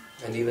Vilas,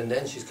 and even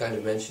then she's kind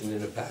of mentioned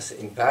in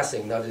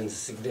passing, not in a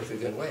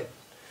significant way.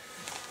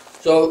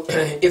 So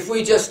if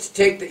we just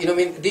take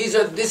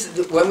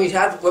when we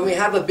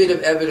have a bit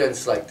of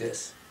evidence like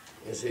this,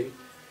 you see,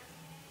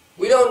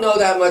 we don't know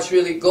that much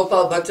really.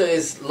 Gopal Bhatta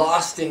is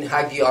lost in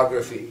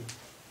hagiography.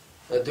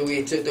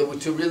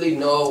 To really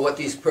know what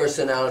these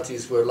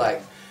personalities were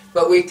like.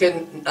 But we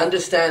can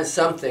understand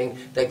something,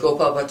 that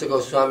Gopal Bhatta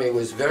Goswami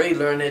was very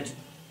learned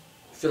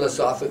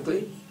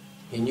philosophically.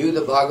 He knew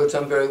the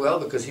Bhagavatam very well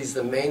because he's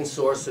the main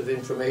source of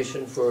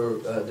information for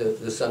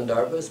the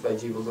Sandarbhas by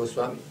Jiva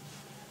Goswami.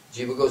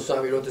 Jiva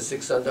Goswami wrote the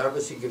 6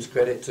 Sandarbhas. He gives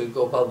credit to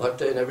Gopal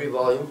Bhatta in every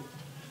volume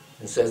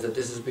and says that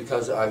this is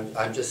because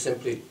I'm just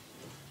simply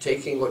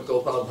taking what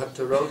Gopal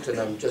Bhatta wrote and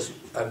I'm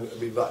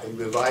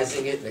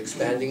revising it and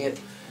expanding it.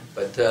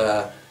 But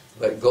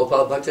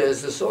Gopal Bhatta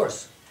is the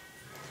source,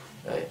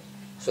 right?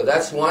 So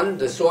that's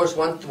the source.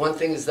 One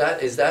thing is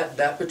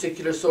that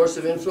particular source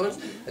of influence,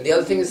 and the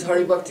other thing is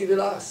Hari Bhakti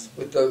Vilas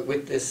with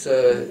this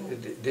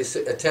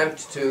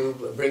attempt to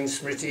bring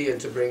Smriti and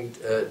to bring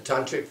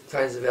tantric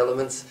kinds of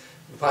elements,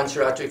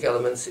 pancharatric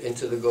elements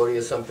into the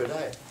Gaudiya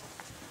Sampradaya.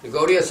 The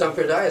Gaudiya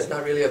Sampradaya is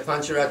not really a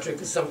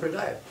pancharatrika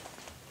Sampradaya.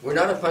 We're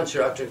not a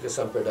pancharatrika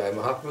Sampradaya.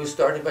 Mahaprabhu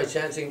started by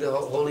chanting the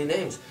holy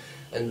names.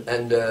 And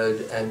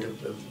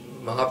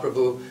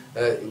Mahaprabhu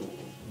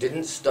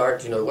didn't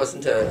start, it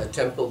wasn't a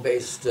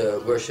temple-based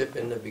worship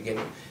in the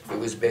beginning. It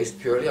was based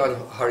purely on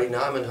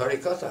Harinam and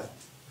Harikatha.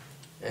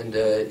 And,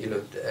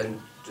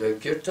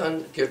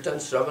 Kirtan,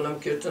 Sravanam,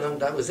 Kirtanam,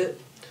 that was it.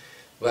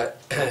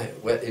 But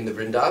in the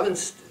Vrindavan,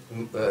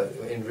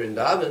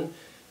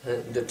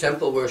 the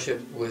temple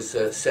worship was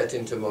set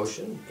into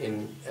motion,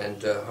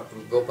 and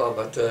Gopal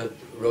Bhatta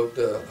wrote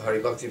the Hari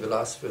Bhakti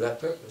Vilas for that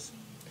purpose.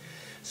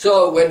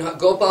 So when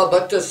Gopal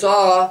Bhatta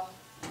saw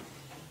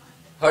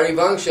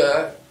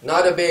Harivangsha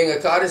not obeying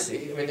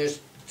Ekadasi, there's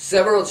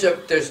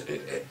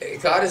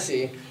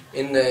Ekadasi,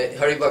 in the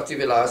Hari Bhakti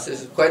Vilas.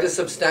 There's quite a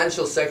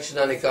substantial section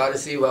on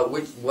Ekadasi about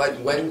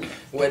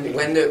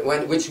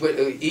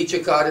each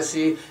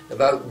Ekadasi,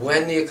 about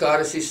when the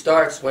Ekadasi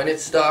starts, when it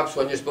stops,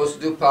 when you're supposed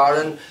to do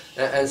Paran,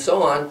 and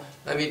so on.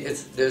 I mean,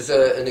 there's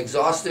an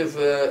exhaustive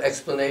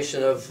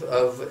explanation of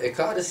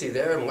Ekadasi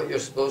there, and what you're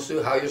supposed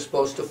to, how you're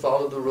supposed to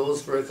follow the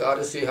rules for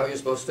Ekadasi, how you're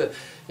supposed to,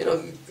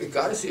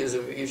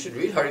 Ekadasi you should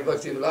read Hari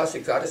Bhakti Vilas.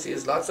 Ekadasi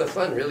is lots of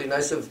fun, really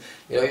nice.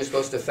 You're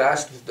supposed to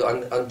fast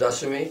on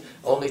Dashami,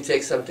 only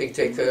take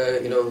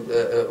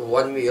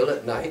one meal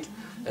at night,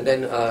 and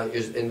then on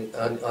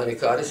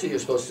Ekadasi you're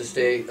supposed to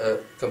stay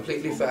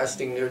completely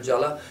fasting near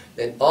Jala.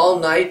 Then all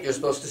night you're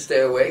supposed to stay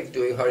awake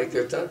doing Hari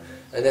Kirtan.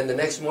 And then the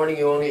next morning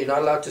you're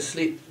not allowed to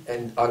sleep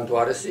on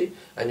Dwadasi,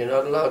 and you're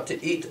not allowed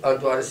to eat on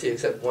Dwadasi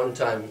except one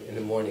time in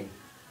the morning.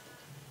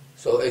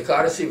 So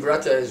Ekadasi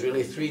Vrata is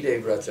really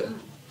 3-day Vrata.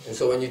 And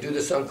so when you do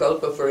the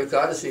Sankalpa for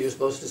Ekadasi, you're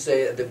supposed to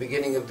say at the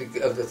beginning of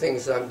the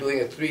things, I'm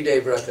doing a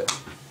 3-day Vrata.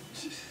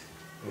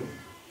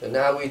 And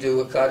now we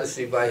do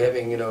Ekadasi by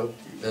having, a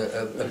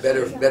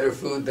better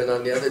food than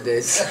on the other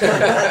days.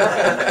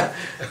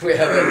 we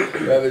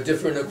have a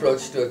different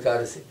approach to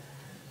Ekadasi.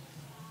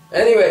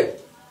 Anyway,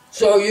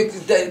 so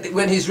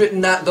when he's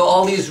written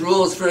all these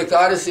rules for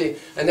Ekadasi,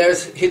 and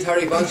there's Hit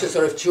Harivansha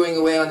sort of chewing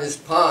away on his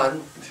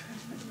pan,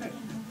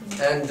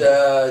 and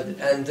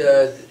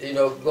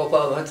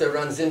Gopal Bhatta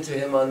runs into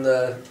him in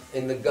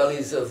the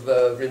gullies of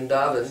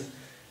Vrindavan,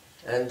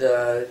 and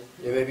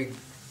maybe,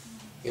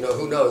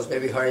 who knows,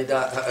 maybe Hit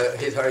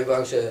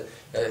Harivansha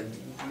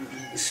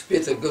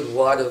spit a good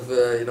wad of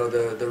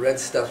the red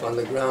stuff on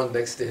the ground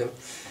next to him.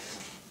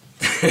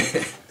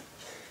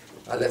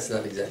 Let's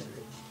not exaggerate.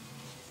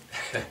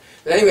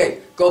 But anyway,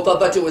 Gopal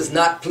Bhatta was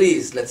not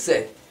pleased, let's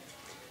say.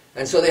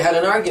 And so they had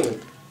an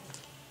argument.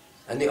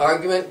 And the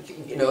argument,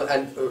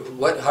 and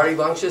what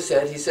Harivansha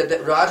said, he said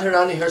that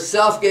Radharani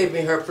herself gave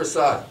me her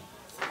prasad.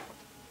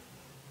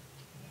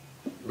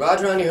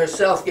 Radharani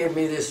herself gave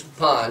me this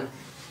pan.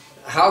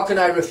 How can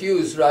I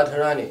refuse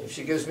Radharani? If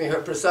she gives me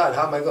her prasad,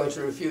 how am I going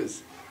to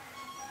refuse?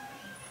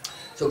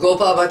 So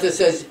Gopal Bhatta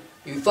says,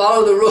 you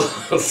follow the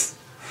rules.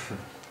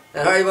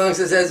 And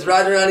Harivansha says,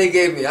 Radharani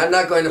gave me, I'm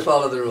not going to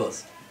follow the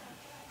rules.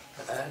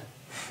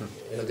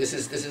 This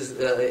is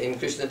in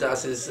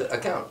Krishnadas's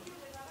account.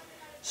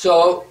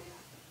 So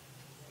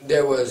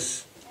there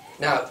was,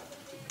 now,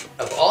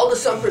 of all the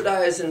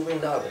sampradayas in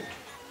Vrindavan,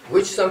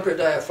 which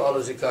sampradaya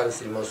follows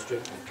Ekadasi most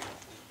strictly?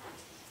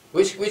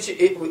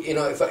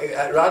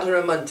 At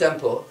Radharaman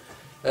temple,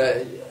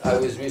 I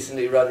was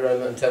recently at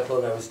Radharaman temple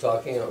and I was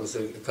talking, and it was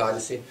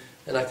Ekadasi,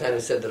 and I kind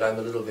of said that I'm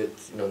a little bit,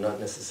 not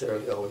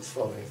necessarily always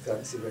following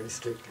Ekadasi very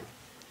strictly.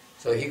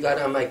 So he got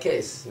on my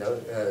case,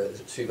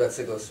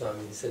 Srivatsa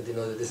Goswami. He said,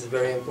 that this is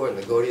very important.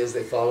 The Gaudiyas,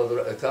 they follow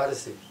the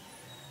Ekadasi.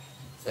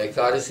 The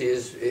Ekadasi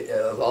is,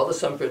 of all the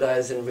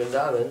sampradayas in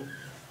Vrindavan,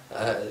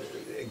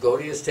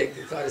 Gaudiyas take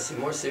Ekadasi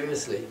more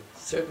seriously,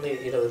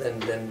 certainly, than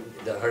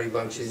the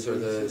Harivanshis or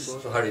the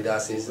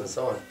Haridasis and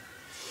so on.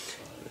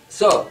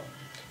 So,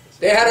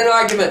 they had an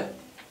argument.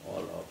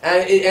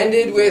 And it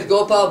ended with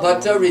Gopal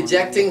Bhatta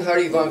rejecting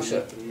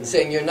Harivansha and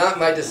saying, you're not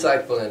my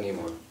disciple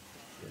anymore.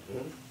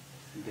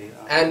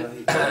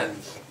 And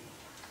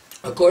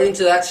according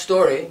to that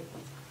story,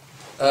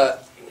 Hita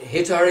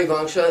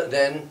Harivansha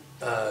then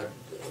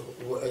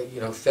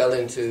fell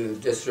into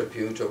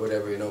disrepute or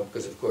whatever,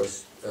 because of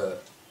course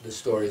the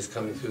story is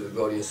coming through the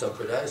Gaudiya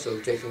Sampradaya, so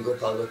taking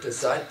Gopal Bhatta's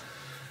side.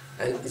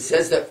 And it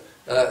says that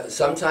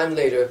sometime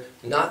later,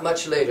 not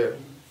much later,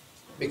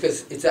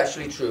 because it's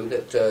actually true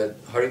that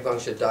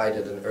Harivansha died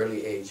at an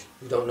early age.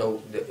 We don't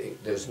know,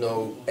 there's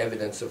no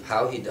evidence of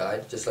how he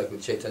died, just like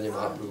with Chaitanya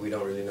Mahaprabhu, we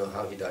don't really know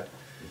how he died.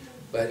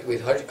 But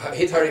with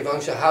Hit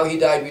Harivansha, how he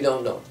died, we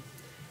don't know.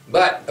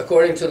 But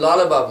according to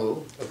Lala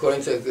Babu,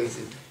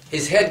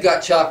 his head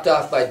got chopped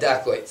off by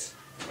dacoits.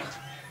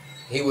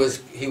 He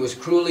was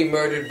cruelly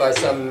murdered by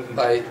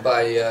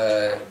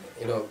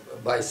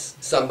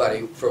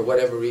somebody for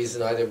whatever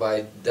reason, either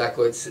by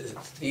dacoits,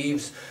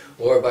 thieves,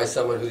 or by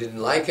someone who didn't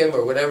like him,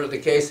 or whatever the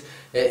case.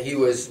 He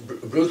was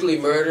brutally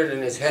murdered,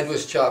 and his head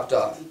was chopped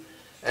off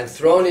and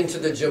thrown into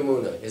the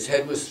Jamuna. His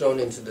head was thrown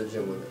into the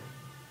Jamuna.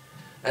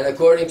 And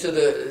according to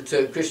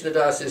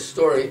Krishnadas's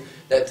story,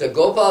 that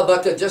Gopal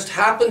Bhatta just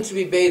happened to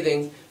be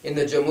bathing in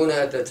the Jamuna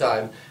at the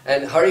time,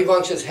 and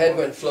Harivansha's head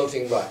went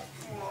floating by.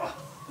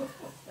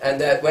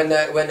 And that when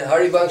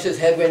Harivansha's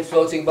head went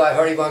floating by,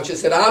 Harivansha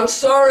said, "I'm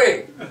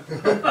sorry."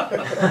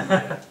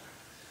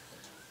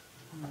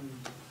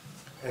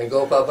 And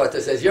Gopal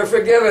Bhatta says, "You're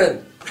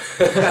forgiven."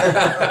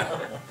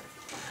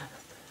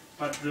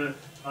 But the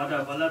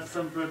Radha Vallabh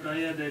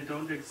Sampradaya, they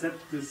don't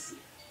accept this.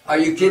 Are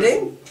you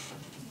kidding?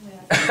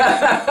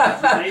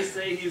 They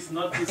say he's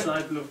not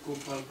disciple of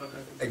Gopal Bhatta.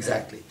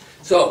 Exactly.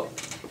 So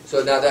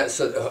now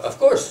of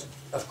course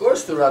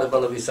the Radha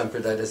Vallabhi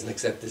Sampradaya doesn't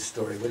accept this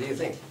story. What do you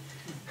think?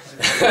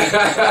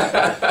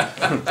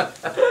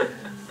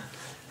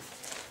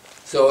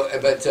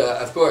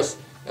 Of course,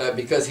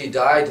 because he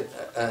died,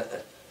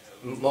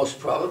 most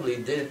probably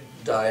did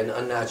die an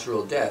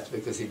unnatural death,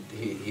 because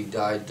he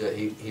died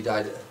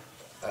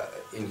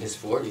in his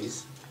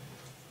 40s.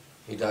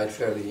 He died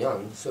fairly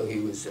young, so he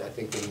was, I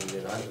think, in I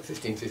don't know,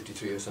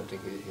 1553 or something.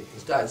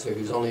 He died, so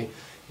he was only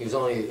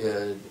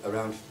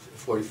around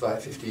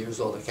 45, 50 years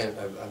old. I can't.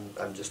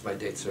 I'm just, my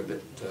dates are a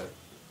bit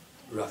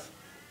rough.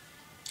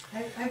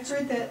 I've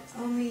heard that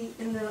only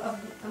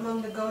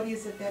among the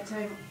Gaudiyas at that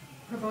time,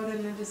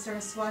 Prabodhananda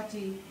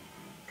Sarasvati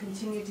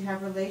continued to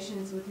have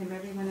relations with him.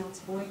 Everyone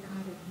else boycotted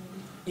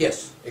him.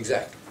 Yes,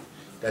 exactly.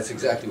 That's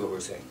exactly what we're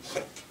saying.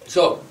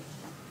 So,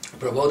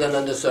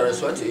 Prabodhananda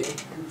Saraswati,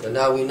 and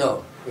now we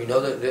know. We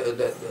know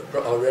that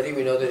already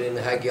we know that in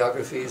the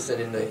hagiographies and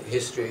in the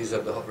histories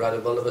of the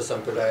Radha Vallabha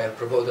Sampradaya,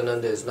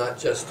 Prabodhananda is not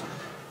just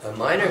a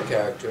minor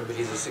character, but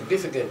he's a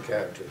significant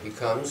character. He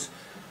comes,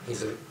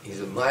 he's a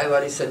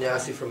Mayavadi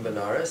sannyasi from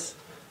Benares,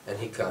 and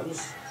he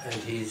comes, and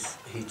he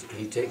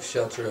takes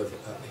shelter of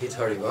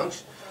Hithari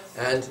Vansh,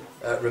 and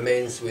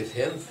remains with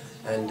him,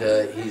 and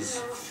he's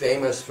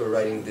famous for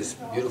writing this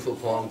beautiful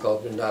poem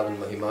called Vrindavan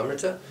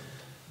Mahimamrita,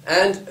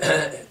 and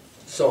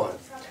so on.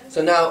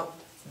 So now,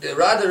 the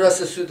Radha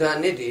Rasa Sudha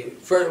Nidhi,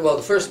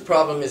 the first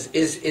problem is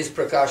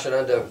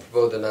Prakashananda and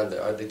Prabodhananda,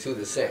 are the two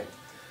the same?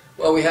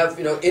 Well, we have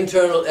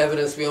internal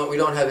evidence, we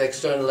don't have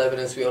external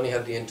evidence, we only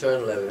have the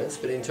internal evidence,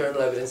 but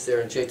internal evidence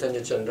there in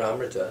Chaitanya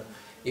Chandramrita.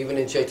 Even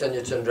in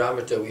Chaitanya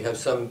Chandramrita we have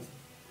some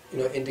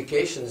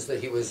indications that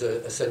he was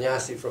a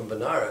sannyasi from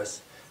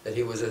Benares, that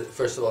he was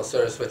first of all,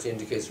 Saraswati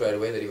indicates right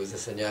away that he was a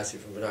sannyasi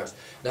from Benares.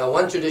 Now,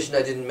 one tradition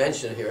I didn't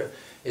mention here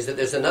is that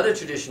there's another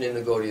tradition in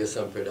the Gaudiya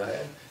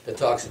Sampradaya that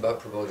talks about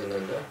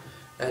Prabodhananda,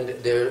 and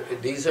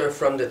these are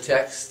from the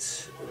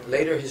texts,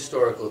 later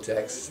historical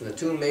texts, and the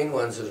two main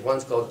ones,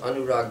 one's called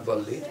Anurag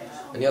Valli,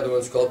 and the other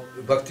one's called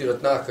Bhakti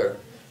Ratnakar.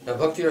 Now,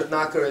 Bhakti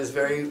Ratnakar is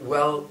very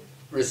well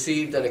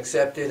received and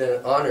accepted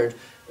and honored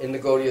in the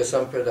Gaudiya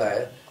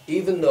Sampradaya,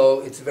 even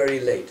though it's very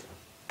late.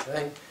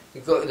 Right?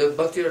 The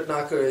Bhakti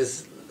Ratnakar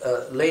is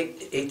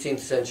late 18th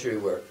century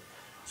work.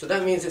 So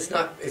that means it's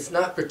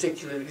not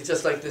particularly,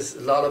 just like this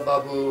Lala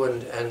Babu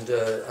and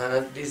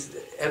these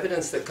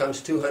evidence that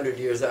comes 200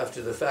 years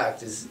after the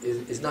fact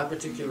is not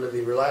particularly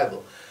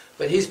reliable.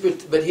 But he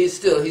tells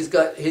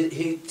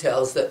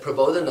that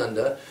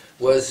Prabodhananda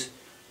was,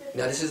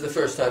 now this is the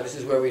first time, this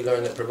is where we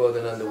learn that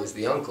Prabodhananda was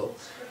the uncle,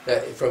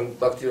 from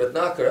Bhakti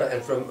Ratnakara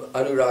and from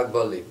Anurag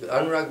Valli.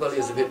 Anurag Valli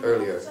is a bit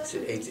earlier, it's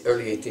in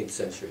early 18th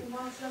century.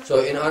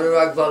 So in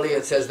Anurag Valli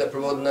it says that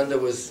Prabodhananda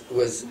was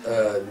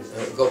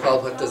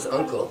Gopal Bhatta's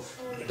uncle,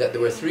 that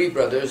there were three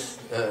brothers,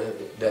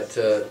 that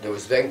there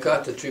was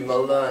Venkat, the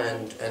Trimalla,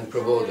 and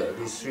Prabodha.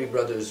 These three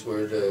brothers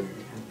were the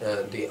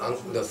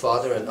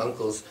father and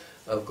uncles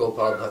of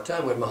Gopal Bhatta.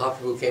 And when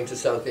Mahaprabhu came to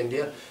South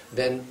India,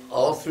 then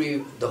all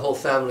three, the whole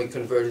family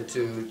converted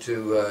to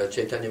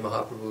Chaitanya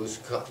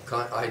Mahaprabhu's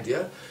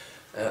idea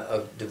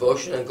of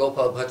devotion, and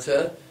Gopal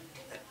Bhatta.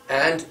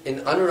 And in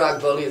Anurag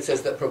Valli it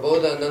says that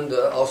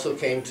Prabodhananda also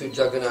came to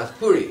Jagannath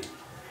Puri.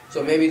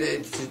 So maybe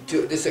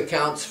this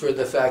accounts for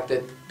the fact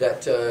that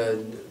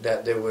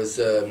there was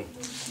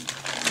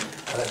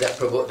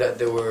that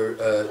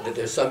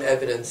there's some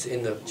evidence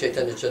in the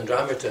Chaitanya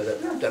Chandramrita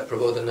that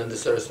Prabodhananda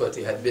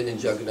Saraswati had been in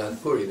Jagannath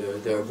Puri.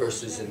 There are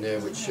verses in there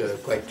which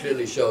quite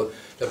clearly show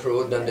that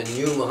Prabodhananda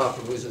knew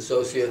Mahaprabhu's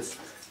associates,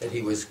 that he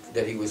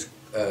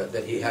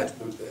had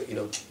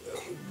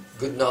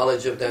good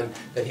knowledge of them,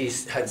 that he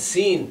had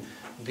seen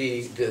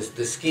the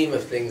scheme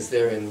of things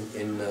there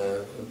in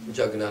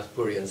Jagannath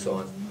Puri and so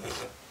on.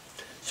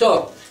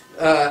 So,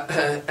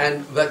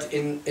 but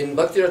in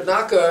Bhakti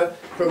Ratnakar,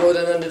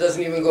 Prabodhananda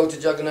doesn't even go to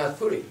Jagannath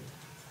Puri.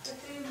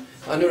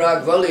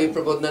 Anurag Valli,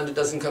 Prabodhananda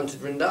doesn't come to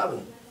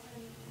Vrindavan.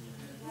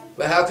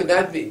 But how could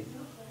that be?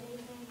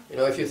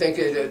 If you think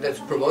that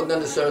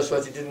Prabodhananda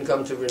Saraswati didn't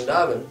come to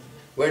Vrindavan,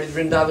 where did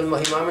Vrindavan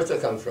Mahimamrita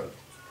come from?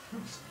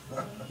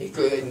 The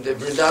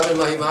Vrindavan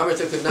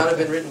Mahimamrita could not have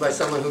been written by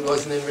someone who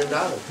wasn't in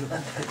Vrindavan.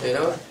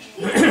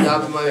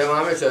 Vrindavan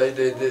Mahimamrita,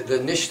 the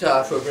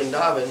Nishtha for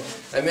Vrindavan,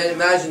 I mean,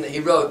 imagine that he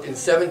wrote in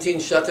 17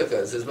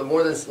 Shatakas, there's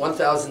more than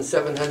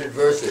 1,700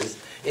 verses.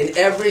 In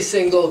every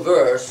single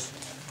verse,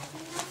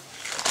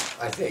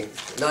 I think,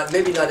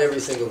 maybe not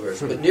every single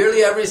verse, but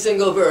nearly every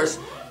single verse,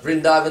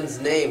 Vrindavan's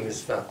name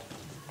is found.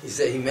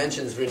 He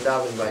mentions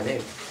Vrindavan by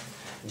name.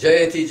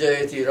 Jayati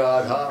Jayati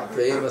Radha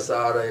Prema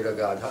Sarai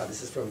Ragadha.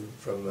 This is from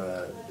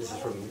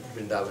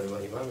Vrindavan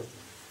Mahimamrita.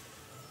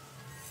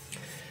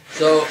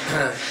 So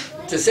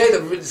to say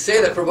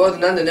that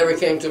Prabodhananda never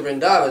came to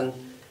Vrindavan,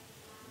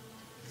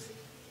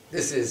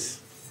 this is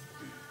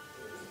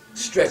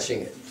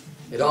stretching it.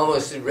 It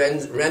almost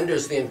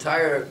renders the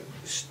entire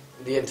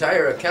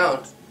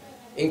account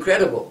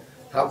incredible.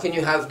 How can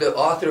you have the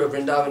author of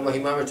Vrindavan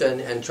Mahimamrita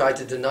and try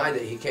to deny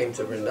that he came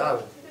to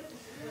Vrindavan?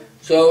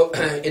 So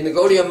in the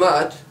Gaudiya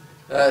Math,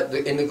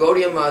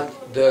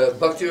 the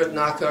Bhakti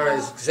Ratnakara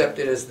is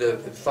accepted as the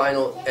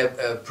final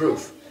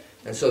proof,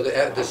 and so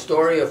the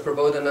story of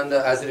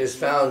Prabodhananda, as it is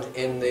found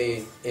in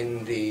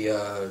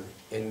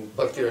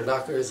Bhakti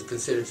Ratnakara, is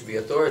considered to be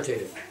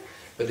authoritative.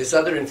 But this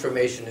other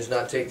information is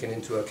not taken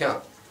into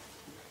account.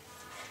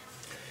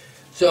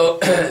 So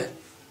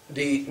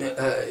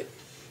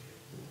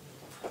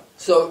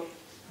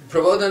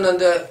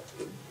Prabodhananda,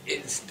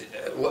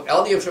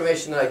 all the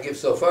information that I give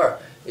so far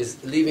is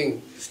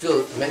leaving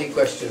still many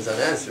questions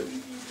unanswered.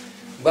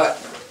 But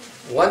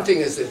one thing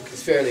is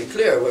fairly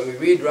clear: when we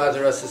read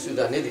Radha Rasa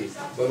Sudhanidhi,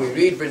 when we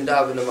read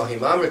Vrindavana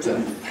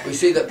Mahimamrita, we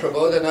see that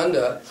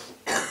Prabodhananda,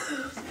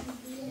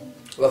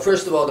 well,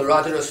 first of all, the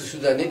Radha Rasa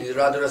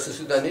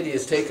Sudhanidhi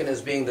is taken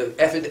as being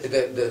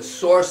the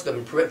source, the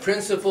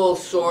principal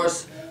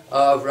source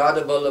of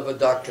Radha Vallabha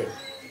doctrine.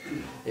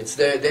 It's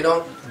there. They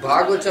don't,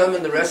 Bhagavatam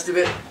and the rest of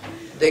it,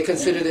 they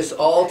consider this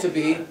all to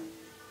be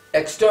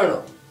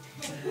external.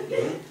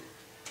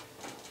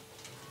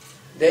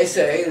 They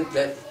say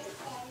that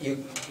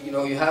you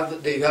have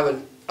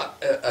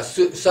a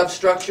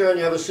substructure and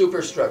you have a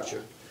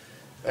superstructure,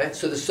 right?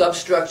 So the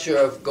substructure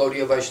of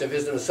Gaudiya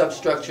Vaishnavism, the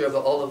substructure of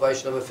all the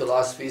Vaishnava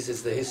philosophies,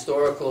 is the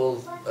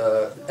historical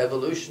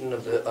evolution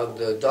of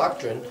the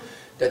doctrine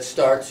that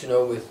starts,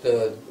 with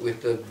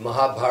the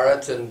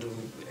Mahabharata and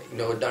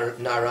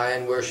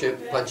Narayan worship,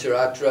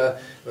 Pancharatra,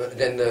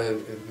 then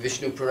the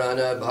Vishnu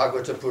Purana,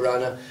 Bhagavata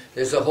Purana.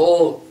 There's a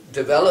whole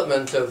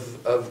development of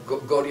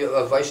Gaudiya,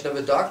 of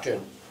Vaishnava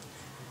doctrine.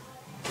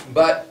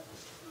 But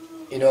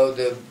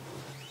the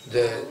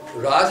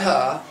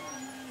Radha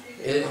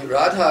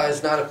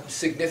is not a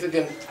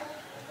significant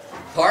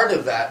part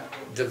of that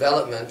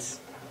development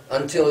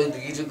until the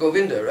Gita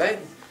Govinda, right?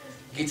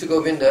 Gita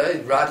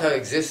Govinda, Radha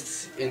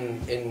exists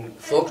in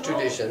folk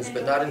traditions,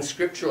 but not in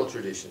scriptural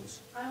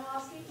traditions.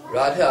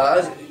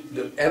 Radha,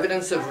 the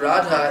evidence of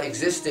Radha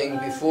existing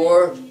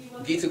before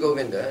Gita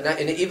Govinda,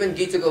 and even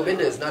Gita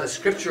Govinda is not a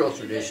scriptural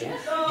tradition.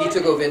 Gita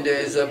Govinda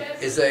is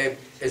a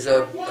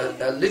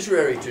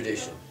literary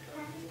tradition,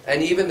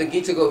 and even the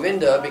Gita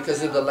Govinda,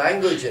 because of the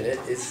language in it,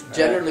 it's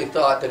generally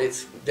thought that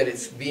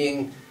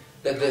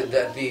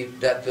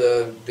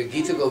the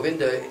Gita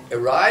Govinda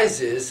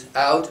arises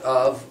out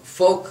of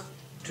folk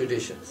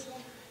traditions.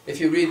 If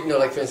you read,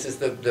 like for instance,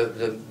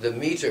 the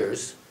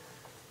meters.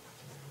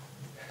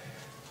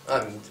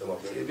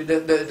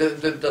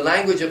 The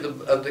language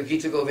of the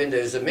Gita Govinda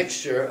is a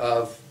mixture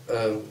of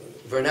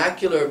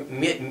vernacular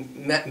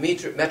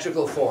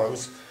metrical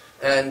forms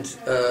and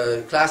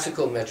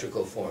classical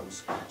metrical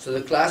forms. So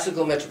the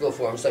classical metrical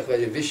forms, like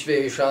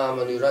Vishvesham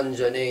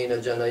Anuranjanena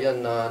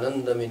Janayana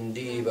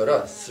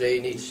Nandamindivara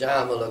Sreni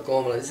Shamala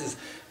Komala, this is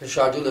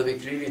Shardula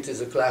Vikriti,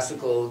 is a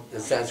classical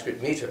Sanskrit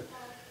meter.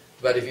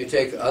 But if you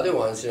take other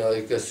ones,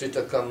 like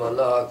Srita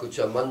Kamala,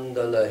 Kucha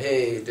Mandala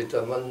He,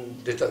 Dita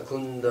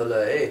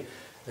Kundala He,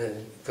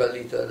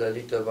 Kalita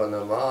Lalita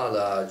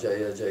Vanamala,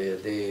 Jaya Jaya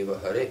Deva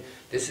Hare.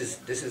 This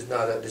is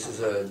not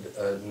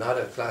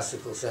a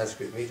classical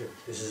Sanskrit meter.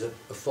 This is a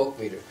folk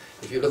meter.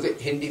 If you look at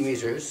Hindi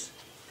meters,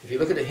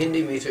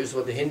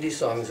 what the Hindi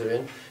songs are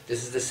in,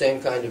 this is the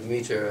same kind of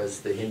meter as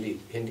the Hindi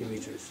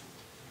meters.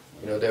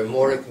 They're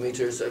Mauric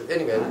meters.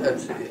 Anyway,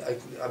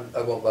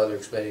 I won't bother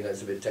explaining that.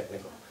 It's a bit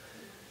technical.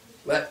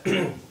 But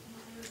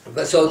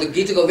so the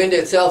Gita Govinda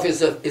itself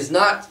is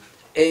not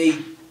a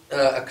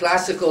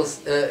classical,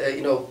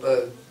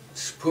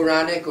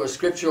 Puranic or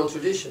scriptural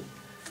tradition,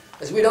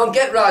 as we don't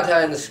get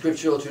Radha in the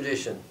scriptural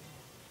tradition.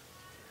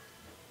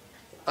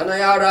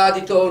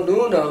 Anayaradito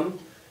nunam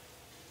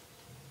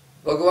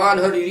Bhagavan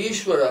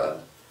Haririshwara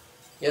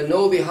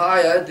Yano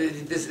Vihaya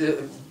this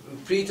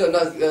Prita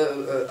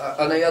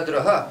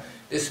Anayadraha.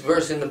 This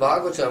verse in the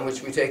Bhagavatam,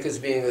 which we take as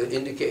being an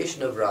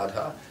indication of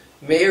Radha,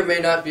 may or may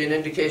not be an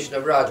indication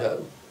of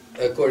Radha,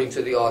 according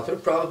to the author.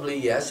 Probably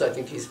yes. I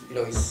think he's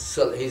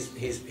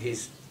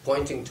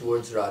pointing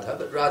towards Radha,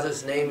 but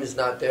Radha's name is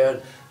not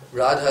there.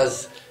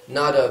 Radha's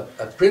not a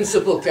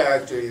principal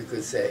character, you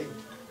could say.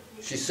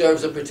 She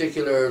serves a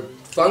particular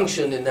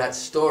function in that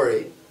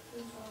story,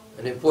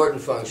 an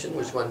important function,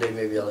 which one day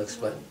maybe I'll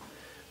explain.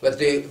 But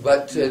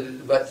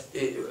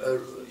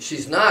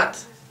she's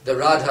not the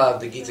Radha of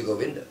the Gita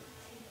Govinda.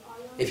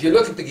 If you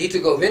look at the Gita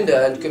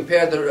Govinda and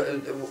compare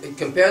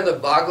the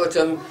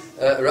Bhagavatam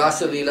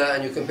Rasa Lila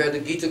and you compare the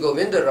Gita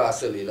Govinda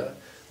Rasa Lila,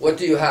 what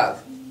do you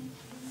have?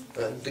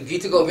 The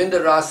Gita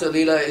Govinda Rasa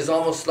Lila is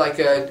almost like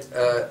a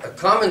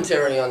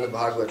commentary on the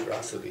Bhagavata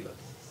Rasa Lila.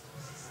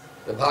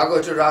 The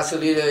Bhagavata Rasa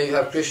Lila, you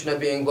have Krishna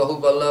being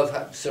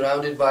Bahuballav,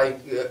 surrounded by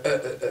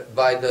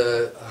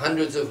the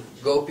hundreds of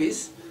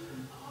gopis,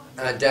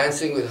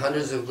 dancing with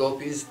hundreds of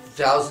gopis,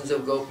 thousands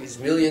of gopis,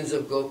 millions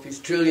of gopis,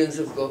 trillions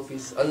of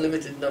gopis,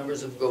 unlimited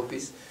numbers of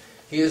gopis.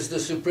 He is the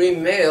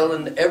supreme male,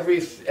 and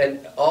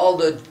all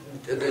the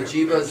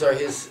jivas are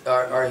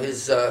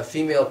his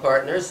female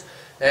partners.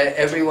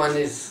 Everyone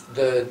is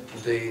the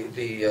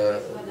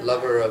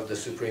lover of the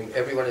supreme.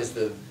 Everyone is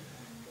the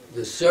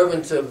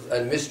servant of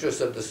and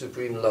mistress of the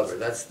supreme lover.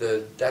 That's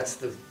the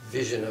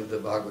vision of the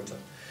Bhagavatam.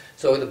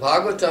 So the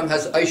Bhagavatam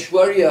has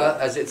Aishwarya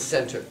as its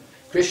center.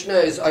 Krishna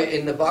is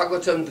in the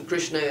Bhagavatam.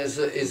 Krishna is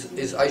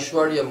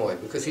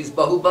Aishwaryamoy because he's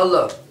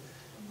Bahuballav.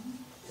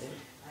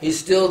 He's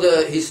still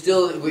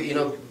Sadhu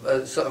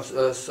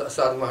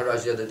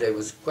Maharaj the other day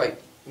was quite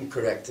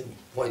incorrect in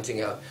pointing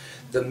out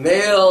the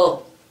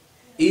male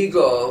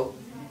ego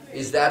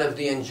is that of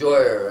the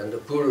enjoyer and the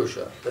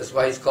Purusha. That's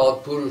why he's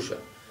called Purusha.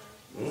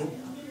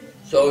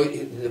 So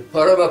the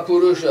Parama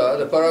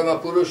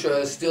Purusha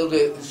is still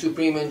the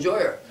supreme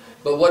enjoyer.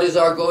 But what is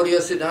our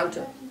Gaudiya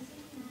Siddhanta?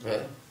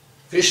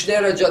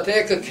 Krishnera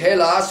Jateka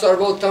Khela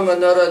Sarvottama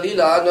Nara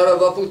Lila Nara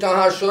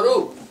Vaputaha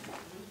Swarup.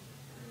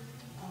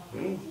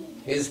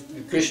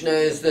 Krishna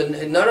is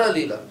the Nara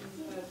Lila.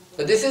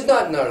 But this is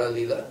not Nara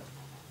Lila.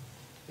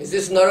 Is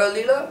this Nara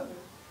Lila?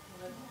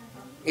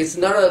 It's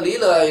Nara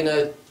Lila in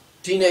a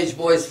teenage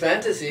boy's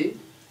fantasy.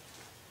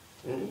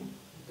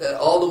 That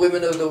all the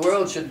women of the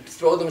world should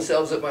throw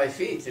themselves at my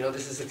feet. You know,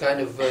 this is a kind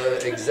of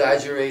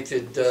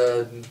exaggerated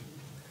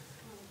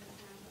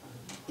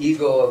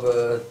ego of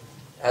an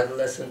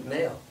adolescent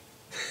male.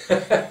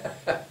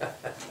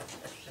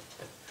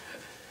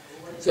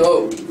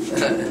 So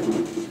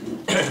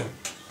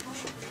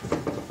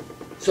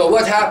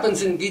what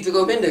happens in Gita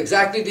Govinda?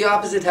 Exactly the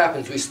opposite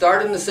happens. We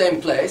start in the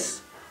same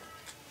place.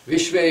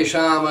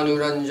 Vishvesham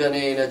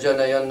anuranjanena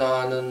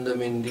janayanananda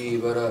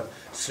mindivara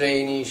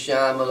sreni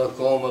shyamala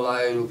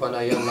komalai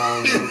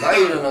rupanayanam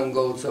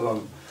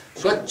kairanangotsavam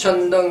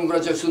swachandam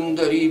vraja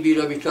sundari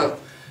viravita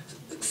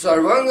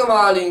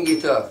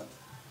sarvangamalingita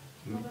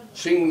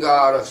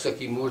shringara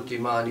saki murti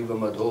maniva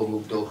madho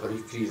mugdo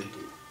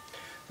harikirti.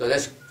 So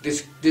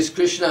this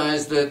Krishna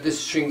is this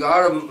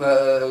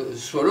Shringara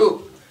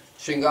Swarup,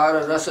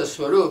 Shringara Rasa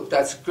Swarup,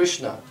 that's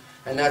Krishna,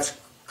 and that's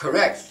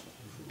correct.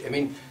 I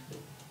mean,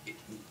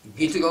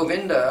 Gita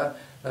Govinda,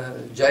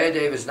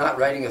 Jayadev is not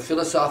writing a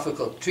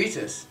philosophical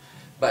treatise,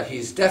 but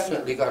he's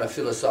definitely got a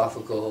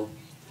philosophical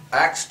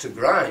axe to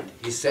grind.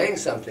 He's saying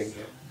something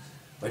here.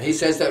 When he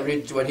says that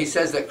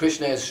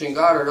Krishna is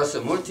Shringara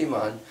Rasa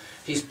Murtiman,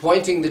 he's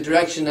pointing the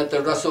direction that the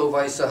Raso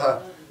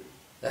Vaisaha,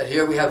 that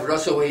here we have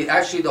Rasa.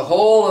 Actually, the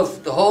whole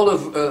of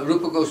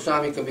Rupa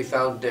Goswami can be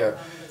found there.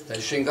 That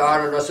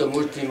Shringara Rasa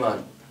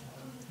Murtiman.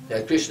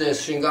 That Krishna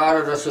is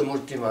Shringara Rasa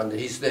Murtiman.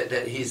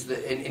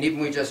 And even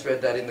we just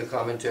read that in the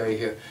commentary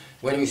here.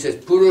 When he says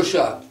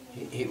Purusha,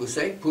 he will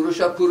say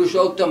Purusha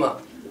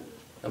Purushottama.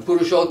 And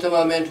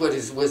Purushottama meant what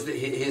his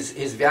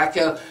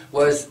Vyakya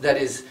was that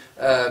it is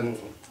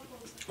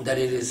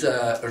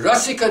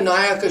Rasika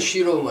Nayaka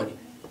Shiromani.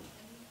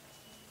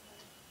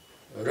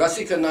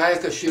 Rasika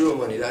Nayaka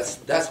Shiromani.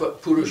 That's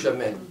what Purusha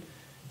meant.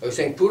 I was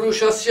saying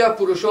Purushasya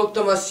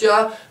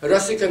Purushottamasya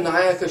Rasika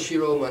Nayaka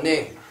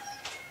Shiromane.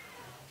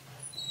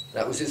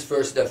 That was his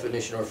first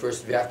definition, or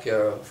first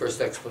Vyakya, first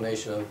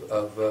explanation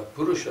of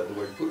Purusha, the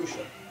word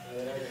Purusha.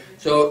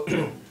 So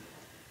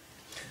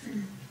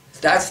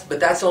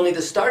that's only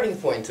the starting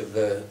point of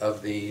the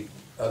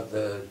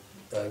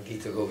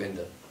Gita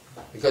Govinda.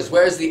 Because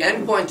where's the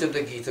end point of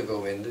the Gita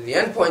Govinda? The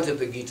end point of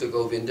the Gita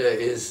Govinda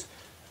is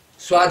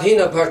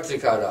Swadhina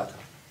Bhartrika Radha.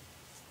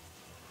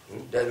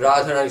 That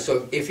Radharani.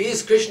 So if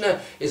Krishna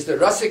is the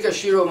Rasika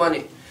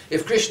Shiromani,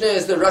 if Krishna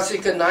is the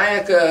Rasika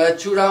Nayaka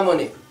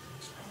Churamani,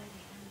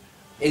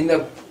 in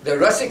the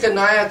Rasika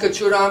Nayaka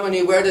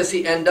Churamani, where does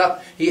he end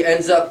up? He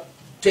ends up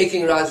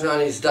taking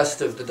Radharani's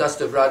the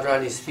dust of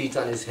Radharani's feet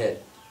on his head.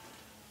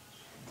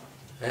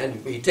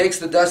 And he takes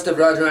the dust of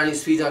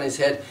Radharani's feet on his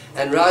head,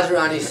 and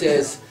Radharani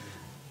says,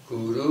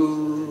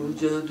 Kuru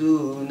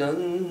Jadu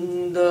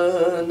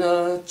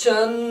Nandana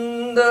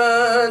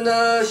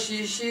Chandana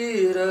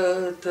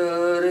Shishira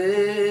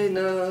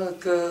Tarena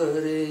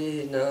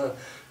Karena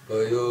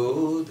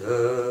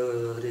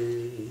Payodhare.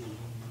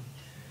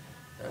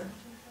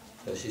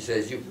 So she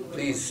says, you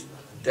please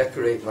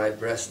decorate my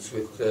breasts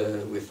with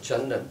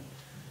chandan.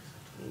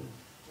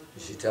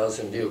 She tells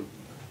him,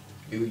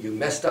 you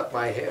messed up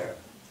my hair.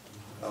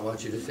 I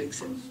want you to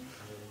fix it.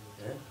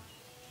 Yeah?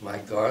 My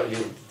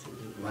garland,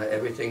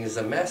 everything is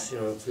a mess.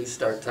 Please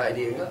start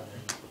tidying up.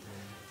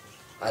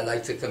 I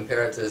like to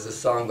compare it to a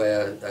song by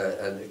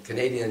a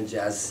Canadian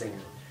jazz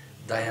singer,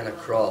 Diana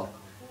Krall.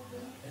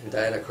 And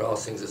Diana Krall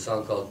sings a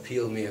song called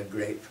 "Peel Me a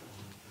Grape."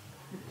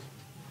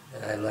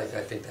 And I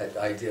think that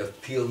idea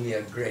of "peel me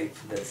a grape."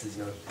 That's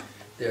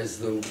there's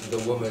the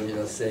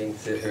woman saying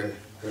to her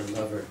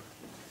lover,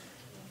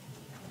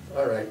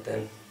 "All right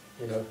then,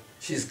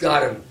 she's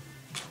got him.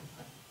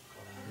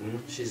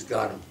 She's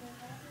got him."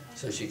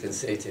 So she can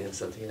say to him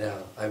something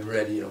now. I'm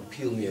ready.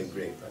 Peel me a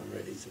grape. I'm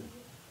ready to.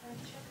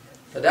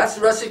 So that's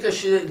Rasika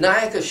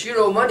Nayaka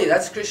Shiromani.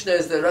 That's Krishna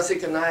as the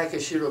Rasika Nayaka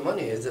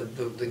Shiromani.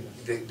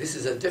 This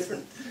is a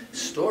different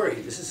story.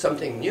 This is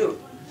something new.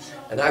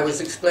 And I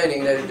was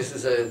explaining that this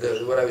is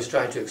what I was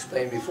trying to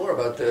explain before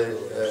about the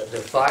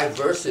 5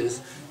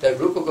 verses that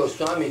Rupa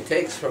Goswami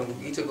takes from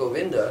Gita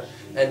Govinda.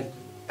 And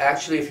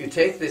actually, if you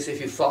take this,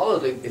 if you follow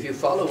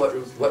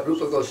what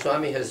Rupa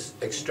Goswami has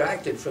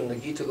extracted from the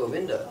Gita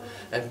Govinda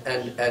and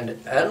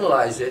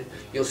analyze it,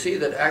 you'll see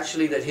that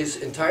actually that his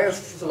entire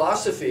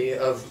philosophy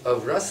of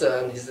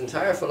rasa and his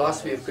entire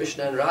philosophy of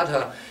Krishna and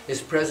Radha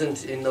is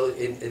present in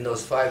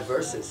those 5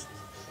 verses.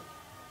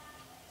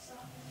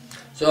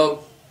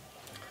 So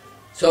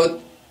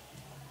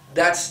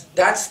that's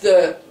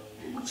the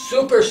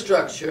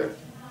superstructure,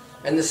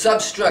 and the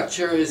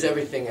substructure is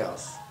everything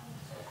else.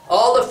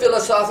 All the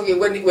philosophical,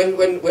 when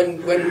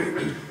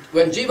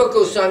Jiva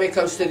Goswami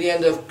comes to the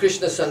end of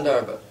Krishna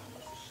Sandarbha,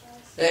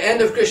 the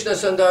end of Krishna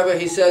Sandarbha,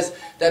 he says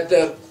that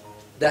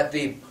that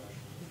the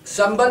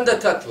Sambandha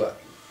Tattva,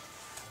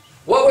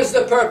 what was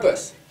the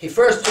purpose? He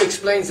first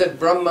explains that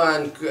Brahma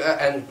and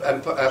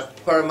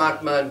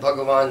Paramatma and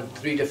Bhagavan,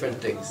 three different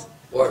things,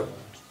 or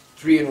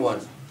three in one.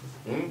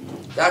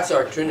 That's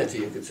our Trinity,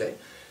 you could say.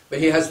 But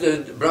he has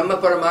the Brahma,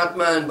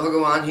 Paramatma and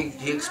Bhagavan,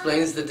 he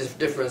explains the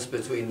difference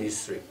between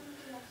these three.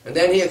 And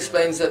then he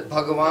explains that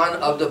Bhagavan,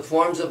 of the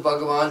forms of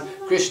Bhagavan,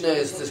 Krishna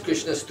is this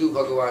Krishna Stu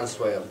Bhagavan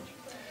Swayam.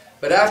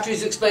 But after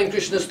he's explained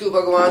Krishna Stu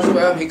Bhagavan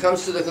Swayam, he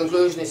comes to the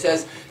conclusion, he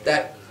says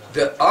that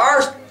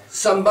our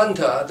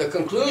Sambandha, the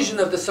conclusion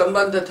of the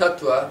Sambandha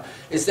Tattva,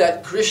 is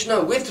that Krishna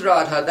with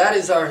Radha, that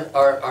is our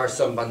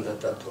Sambandha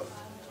Tattva.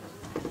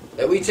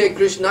 That we take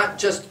Krishna,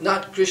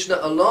 not Krishna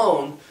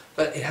alone,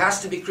 but it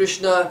has to be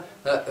Krishna,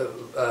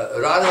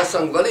 Radha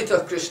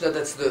Sangvalita Krishna,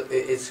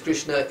 it's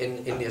Krishna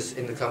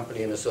in the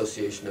company and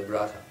association of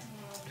Radha.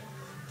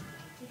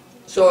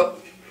 So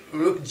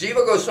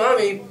Jiva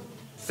Goswami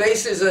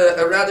faces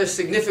a rather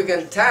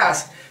significant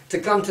task to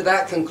come to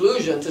that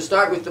conclusion, to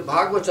start with the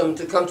Bhagavatam,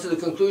 to come to the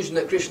conclusion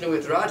that Krishna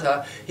with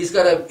Radha, he's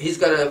got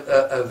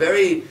a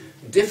very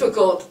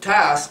difficult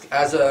task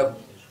as an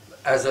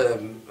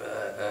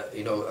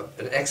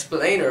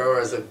explainer, or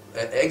as an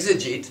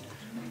exegete,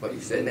 what you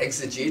say, an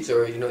exegete,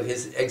 or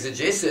his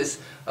exegesis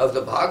of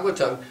the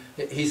Bhagavatam.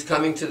 He's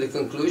coming to the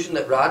conclusion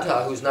that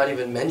Radha, who's not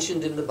even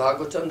mentioned in the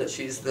Bhagavatam, that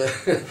she's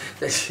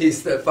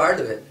the part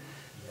of it.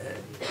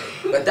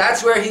 But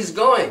that's where he's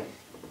going.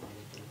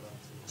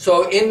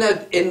 So in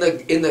the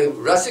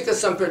Rasika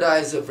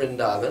Sampradayas of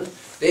Vrindavan,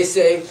 they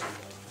say,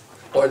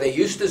 or they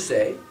used to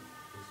say,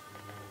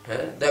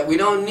 that we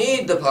don't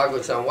need the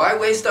Bhagavatam. Why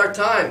waste our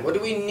time? What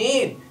do we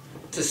need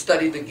to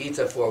study the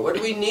Gita for? What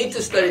do we need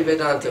to study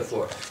Vedanta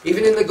for?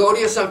 Even in the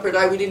Gaudiya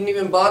Sampradaya, we didn't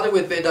even bother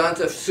with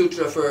Vedanta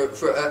Sutra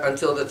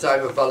until the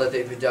time of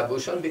Baladev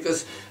Vidyabhushan,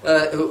 because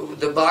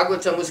the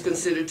Bhagavatam was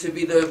considered to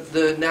be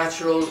the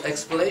natural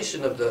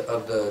explanation of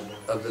the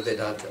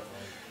Vedanta.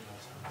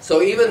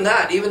 So even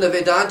the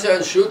Vedanta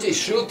and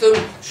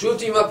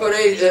Shrutim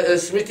apare,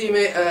 Smritim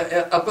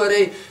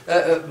apare,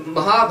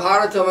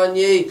 Mahabharatam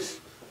anye,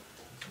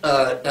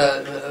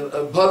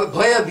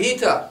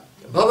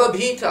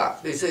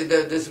 Bhavabhita. They say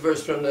this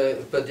verse from the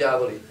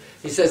Padyavali.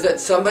 He says that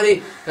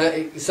somebody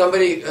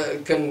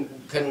can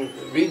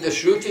read the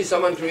Shruti,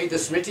 someone can read the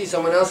Smriti,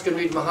 someone else can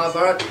read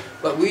Mahabharata,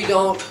 but we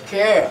don't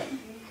care.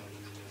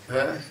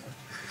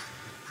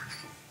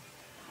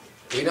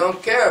 We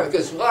don't care,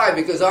 because why?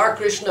 Because our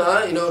Krishna,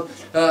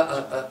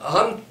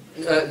 aham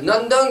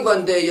nandang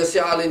vande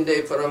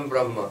yasyalinde param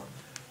brahma.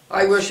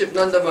 I worship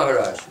Nanda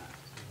Maharaj.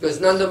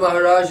 Because Nanda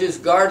Maharaj's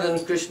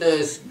garden, Krishna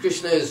is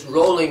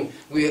rolling.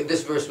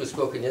 This verse was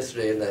spoken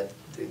yesterday in that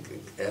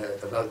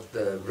about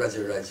the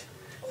Vrajaraj.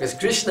 Because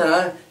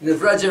Krishna, in the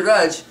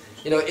Vrajaraj,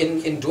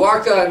 in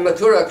Dwarka and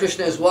Mathura,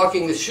 Krishna is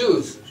walking with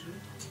shoes.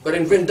 But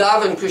in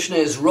Vrindavan, Krishna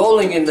is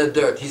rolling in the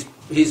dirt. He's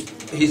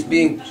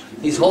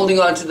holding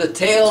on to the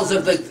tails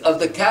of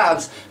the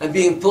calves and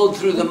being pulled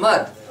through the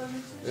mud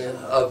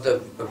of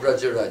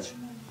Vrajaraj.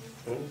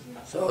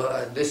 So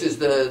this is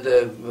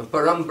the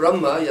Param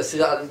Brahma,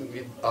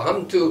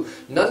 aham tu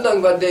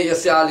nandang vande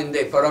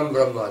yasyalinde Param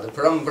Brahma. The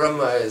Param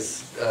Brahma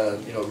is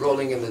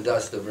rolling in the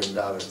dust of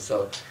Vrindavan.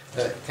 So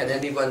can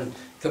anyone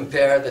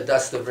compare the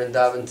dust of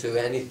Vrindavan to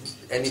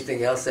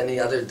anything else, any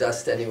other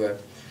dust anywhere?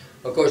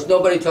 Of course,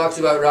 nobody talks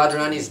about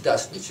Radharani's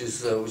dust, which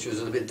was a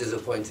little bit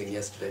disappointing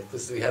yesterday,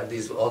 because we have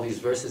all these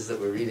verses that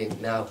we're reading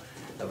now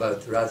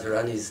about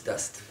Radharani's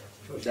dust.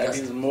 That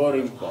is more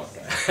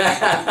important.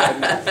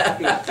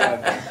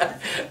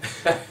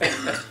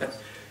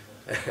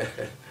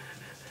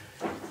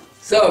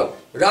 So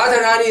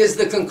Radharani is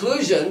the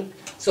conclusion.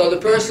 So the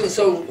person.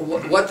 So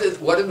what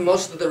did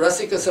most of the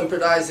Rasika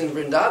Sampradayas in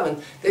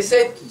Vrindavan? They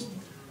say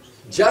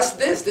just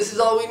this. This is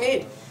all we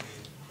need.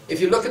 If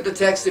you look at the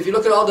text, if you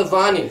look at all the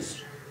Vanis.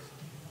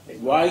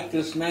 Why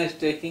Krishna is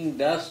taking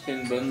dust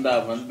in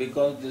Vrindavan?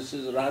 Because this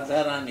is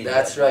Radharani.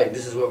 That's right.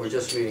 This is what we're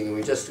just reading.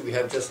 We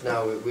have just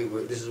now.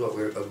 This is what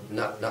we're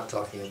not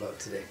talking about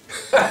today.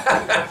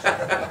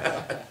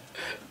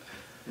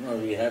 No,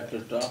 we have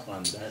to talk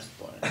on that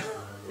point.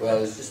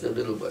 Well, it's just a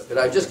little bit. But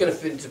I'm just going to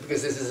finish,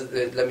 because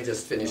let me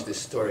just finish this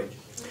story.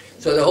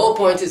 So the whole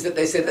point is that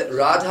they say that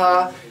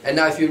Radha, and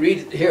now if you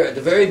read here at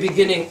the very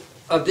beginning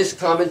of this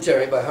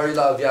commentary by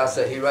Harilal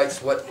Vyasa, he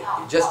writes what,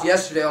 just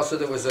yesterday also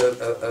there was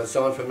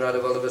someone from Radha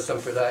Vallabha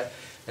Sampradaya,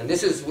 and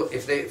this is,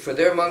 for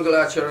their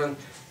Mangalacharan,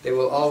 they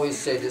will always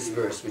say this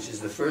verse, which is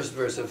the first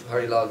verse of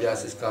Harilal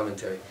Vyasa's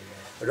commentary.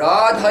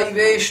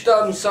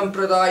 Radhaiveshtam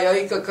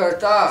Sampradayaika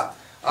Karta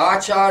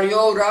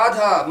Acharyo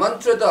Radha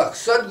Mantradak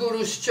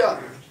Sadguruscha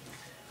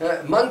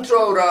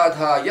Mantro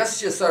Radha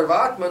Yasya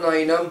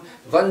Sarvatmanainam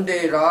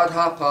Vande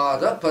Radha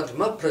Pada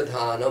Padma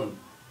Pradhanam.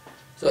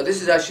 So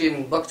this is actually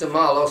in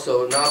Bhaktamal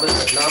also.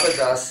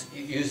 Navadas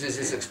uses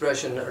this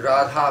expression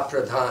Radha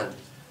Pradhan.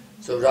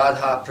 So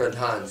Radha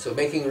Pradhan. So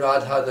making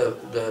Radha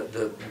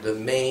the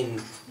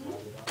main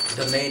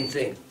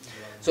thing.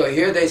 So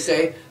here they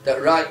say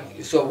that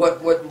so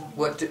what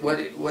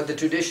the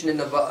tradition in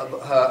the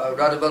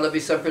Radha Vallabhi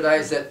Sampradaya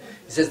is that it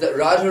says that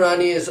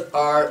Radharani is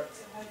our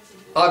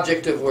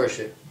object of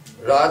worship.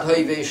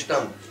 Radhai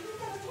Vaishtam.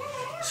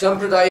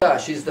 Sampradaya,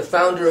 she's the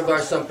founder of our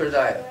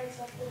Sampradaya.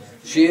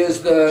 She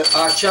is the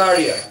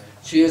Acharya.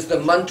 She is the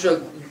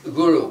mantra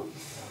guru.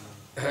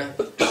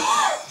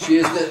 She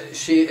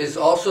is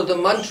also the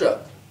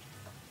mantra.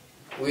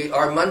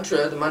 Our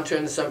mantra, the mantra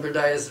in the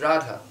Sampradaya is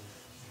Radha.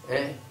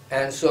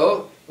 And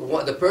so,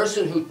 the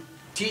person who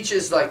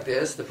teaches like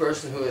this, the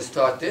person who has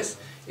taught this,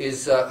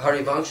 is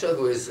Harivangsha,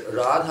 who is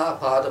Radha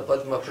Pada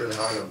Padma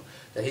Pradhanam.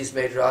 That he's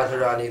made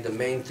Radharani the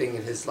main thing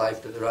in his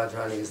life, that the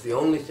Radharani is the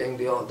only thing,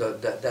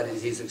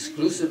 he's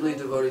exclusively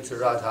devoted to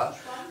Radha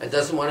and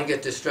doesn't want to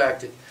get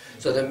distracted.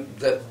 So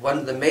one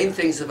of the main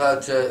things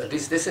about at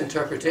least this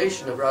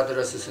interpretation of Radha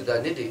Rasa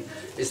Sudhanidhi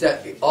is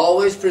that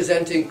always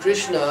presenting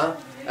Krishna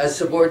as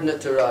subordinate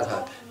to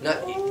Radha.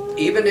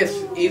 Even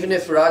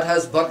if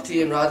Radha's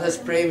bhakti and Radha's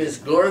prem is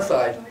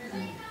glorified,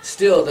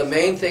 still the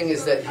main thing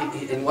is that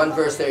in one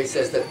verse there he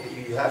says that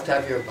you have to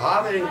have your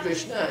bhava in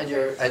Krishna and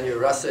your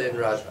rasa in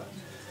Radha.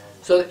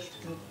 So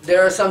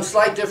there are some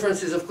slight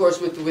differences, of course,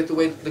 with the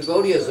way the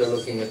Gaudiyas are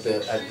looking at the.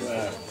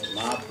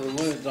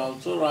 Mahaprabhu is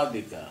also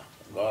Radhika,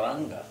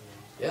 Gauranga.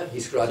 Yeah,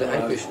 he's Radha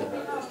and Krishna.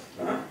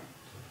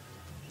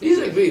 These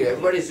are agreed.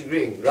 Everybody's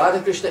agreeing.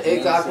 Radha Krishna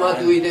Eka Atma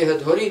Dui Deha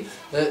Dhori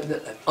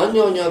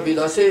Anyonya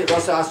Bilase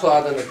Rasa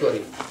Aswadana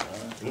Kori.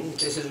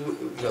 This is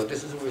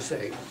what we're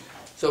saying.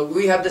 So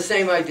we have the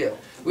same idea.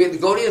 The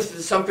Gaudiya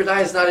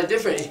Sampradaya is not a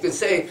different. You could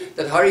say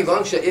that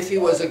Harivangsha, if he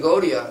was a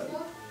Gaudiya,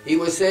 he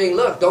was saying,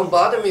 look, don't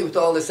bother me with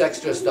all this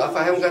extra stuff.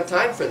 I haven't got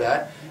time for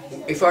that.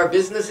 If our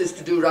business is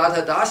to do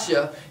Radha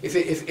Dasya,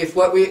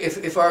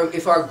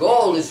 if our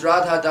goal is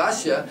Radha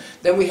Dasya,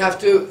 then we have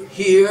to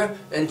hear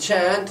and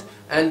chant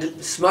and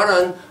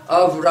smaran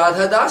of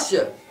Radha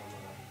Dasya.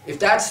 If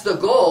that's the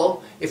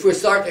goal, if we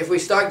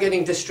start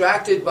getting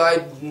distracted by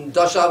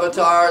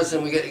Dashavatars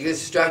and we get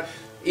distracted,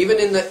 even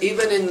in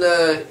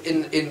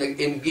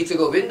Gita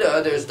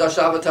Govinda, there's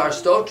Dashavatar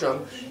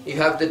Stotram. You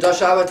have the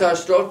Dashavatar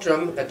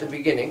Stotram at the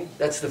beginning.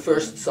 That's the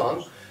first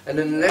song, and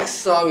then the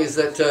next song is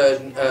the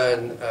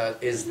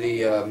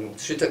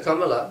Shrita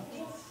Kamala.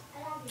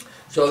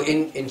 So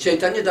in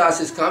Chaitanya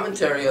Das's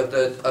commentary of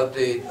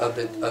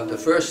the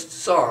first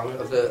song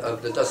of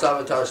the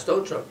Dasavatar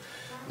Stotram,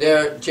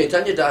 there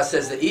Chaitanya Das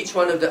says that each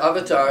one of the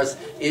avatars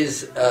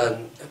is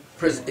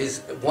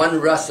one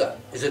rasa,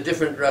 is a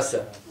different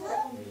rasa.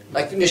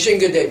 Like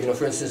Nishingadev,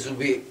 for instance, would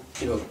be,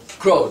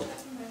 crowed.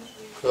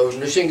 So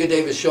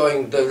Nishingadev is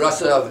showing the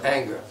rasa of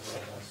anger.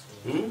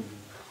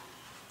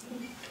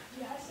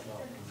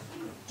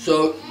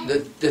 So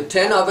the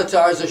 10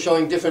 avatars are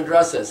showing different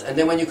rasas. And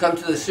then when you come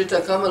to the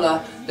Srita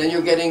Kamala, then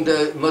you're getting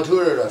the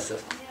Madhura rasa.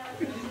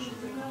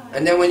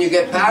 And then when you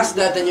get past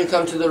that, then you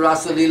come to the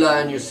Rasa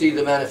Lila and you see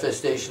the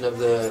manifestation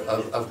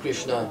of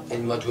Krishna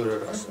in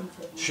Madhura rasa.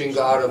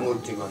 Shringara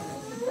Murtiman.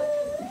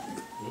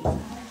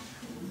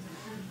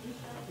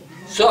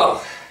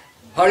 So,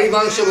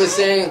 Harivangsha was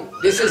saying,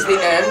 this is the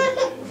end,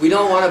 we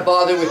don't want to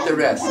bother with the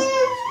rest.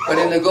 But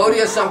in the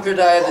Gaudiya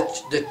Sampradaya,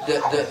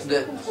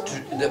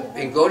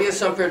 in Gaudiya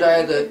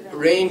Sampradaya, the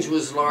range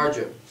was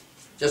larger.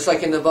 Just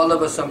like in the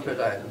Vallabha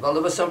Sampradaya. The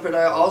Vallabha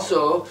Sampradaya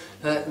also,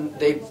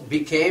 they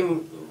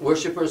became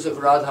worshippers of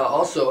Radha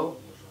also.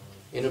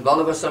 In the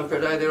Vallabha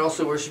Sampradaya, they're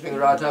also worshipping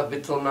Radha,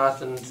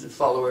 Vittalnath and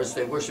followers,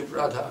 they worship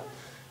Radha.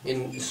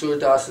 In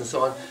Surdas and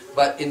so on,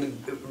 but in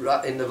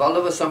the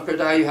Vallabha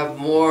Sampradaya you have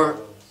more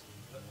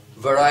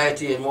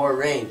variety and more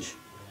range,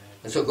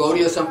 and so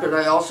Gaudiya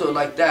Sampradaya also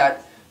like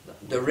that.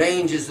 The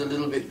range is a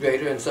little bit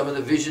greater, and some of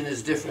the vision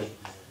is different.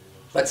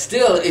 But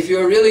still, if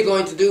you're really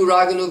going to do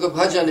Raganuga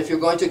Bhajan, if you're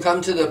going to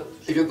come to the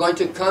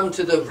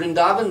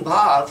Vrindavan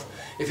Bhav,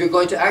 if you're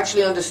going to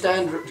actually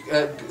understand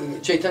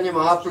Chaitanya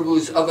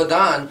Mahaprabhu's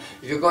avadan,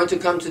 if you're going to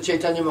come to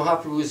Chaitanya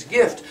Mahaprabhu's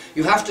gift,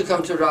 you have to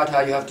come to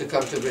Radha, you have to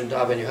come to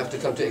Vrindavan, you have to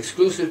come to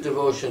exclusive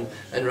devotion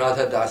and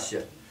Radha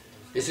Dasya.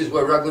 This is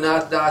where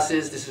Raghunath Das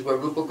is, this is where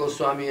Rupa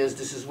Goswami is,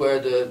 this is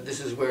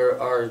where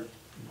our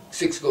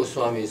 6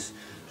 Goswamis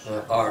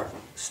are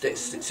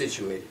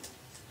situated.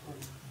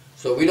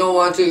 So we don't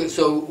want to,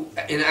 so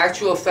in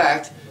actual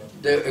fact,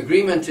 the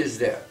agreement is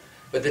there.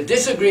 But the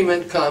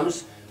disagreement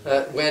comes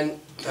when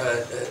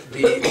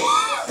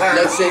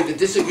let's say the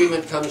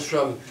disagreement comes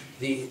from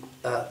the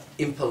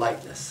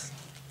impoliteness,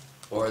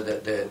 or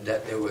that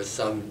there was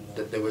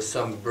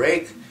some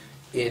break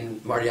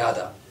in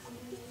Maryada,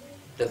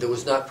 that there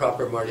was not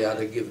proper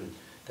Maryada given,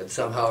 that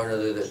somehow or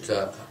another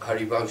that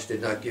Harivansh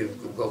did not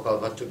give Gopal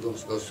Bhatta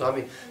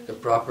Goswami the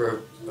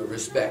proper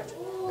respect,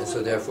 and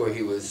so therefore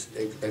he was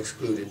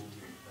excluded.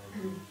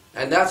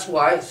 And that's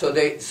why. So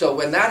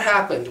when that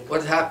happened,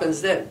 what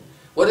happens then?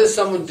 What does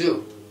someone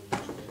do?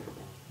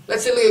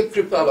 Let's say look at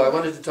Kripala. I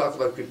wanted to talk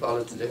about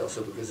Kripala today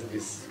also because of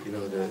his,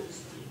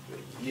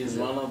 He is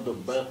one of the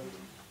best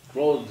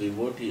close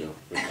devotee of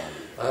Kripala.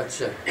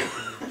 Achha.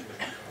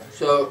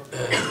 So,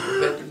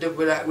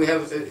 but we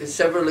have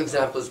several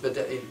examples, but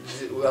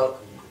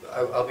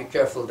I'll be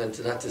careful then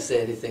not to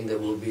say anything that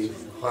will be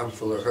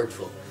harmful or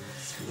hurtful.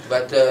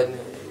 But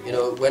you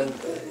know, when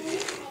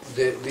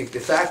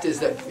the fact is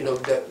that, you know,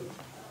 that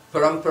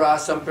parampara,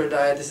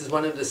 sampradaya, this is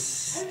one of the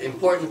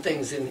important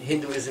things in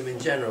Hinduism in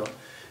general.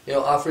 You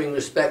know, offering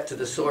respect to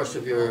the source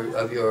of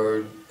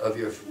your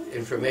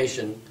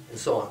information and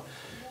so on.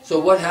 So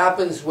what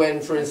happens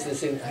when, for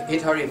instance, in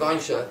Hithari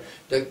Vangsha,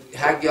 the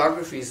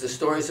hagiographies, the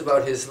stories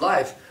about his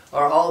life,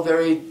 are all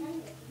very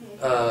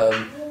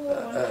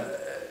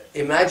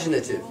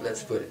imaginative,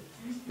 let's put it.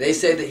 They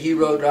say that he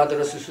wrote Radha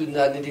Rasa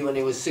Sudhanidhi when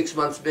he was 6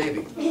 months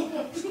baby.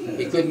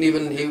 He couldn't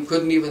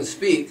even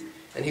speak,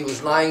 and he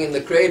was lying in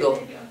the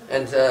cradle,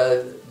 and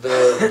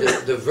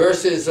the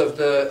verses of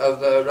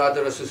the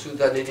Radha Rasa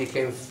Sudhanidhi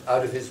came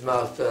out of his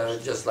mouth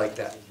just like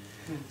that.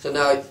 So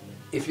now,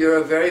 if you're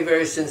a very,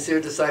 very sincere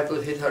disciple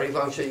of Hithari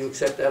Vangsha, you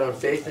accept that on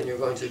faith, and you're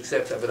going to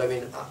accept that. But I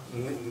mean,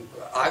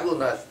 I will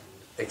not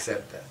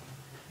accept that.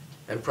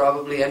 And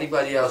probably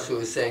anybody else who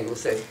is saying will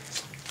say,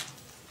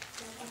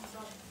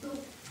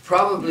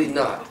 probably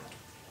not.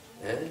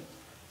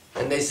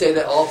 And they say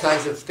that all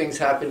kinds of things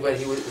happened when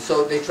he was...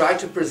 So they tried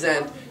to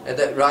present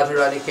that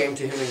Radharani came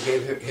to him and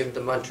gave him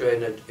the mantra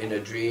in a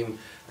dream,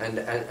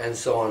 and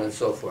so on and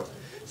so forth.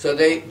 So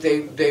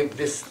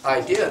this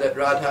idea that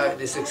Radha,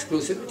 this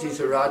exclusivity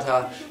to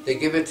Radha, they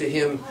give it to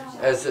him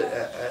as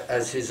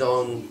his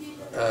own,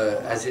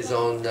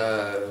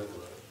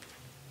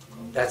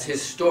 that's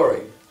his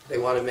story. They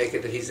want to make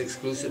it that he's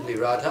exclusively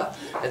Radha,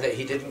 and that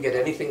he didn't get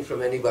anything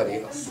from anybody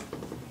else.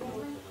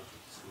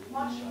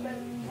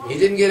 He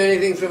didn't get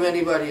anything from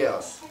anybody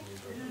else.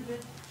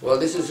 Well,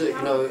 this is,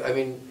 you know, I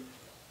mean,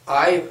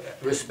 I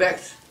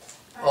respect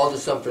all the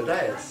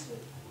sampradayas,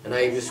 and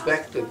I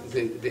respect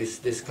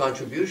this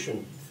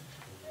contribution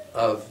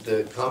of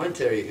the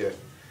commentary here.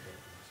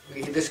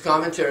 This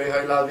commentary,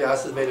 Harilal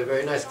Vyasa has made a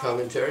very nice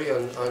commentary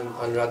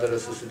on Radha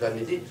Rasa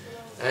Sudhanidhi,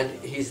 and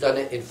he's done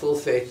it in full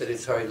faith that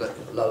it's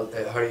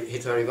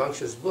Hithari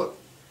Vangsha's book.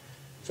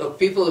 So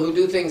people who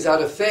do things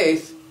out of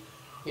faith,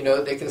 you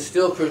know, they can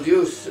still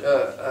produce, you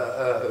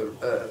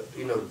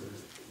know,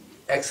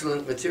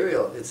 excellent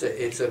material.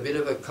 It's a bit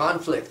of a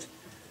conflict.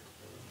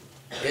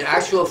 In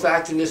actual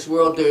fact, in this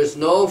world, there is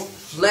no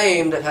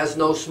flame that has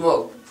no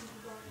smoke.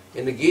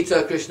 In the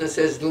Gita, Krishna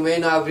says,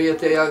 "Dhumena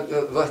vriyateya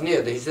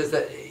vahniya." He says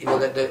that, you know,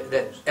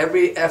 that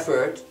every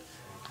effort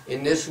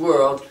in this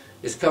world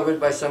is covered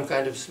by some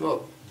kind of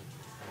smoke.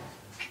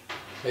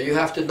 Now you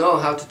have to know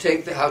how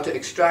to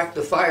extract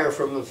the fire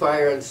from the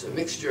fire and a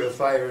mixture of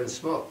fire and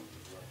smoke.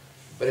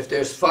 But if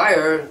there's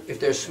fire, if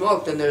there's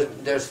smoke, then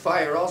there's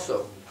fire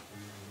also.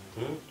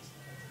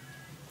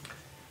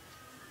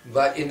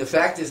 But the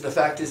fact is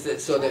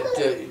that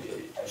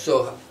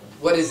so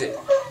what is it?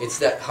 It's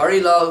that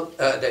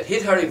that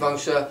Hithari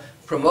Vangsha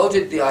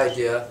promoted the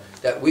idea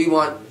that we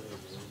want,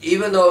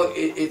 even though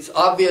it's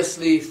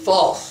obviously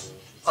false,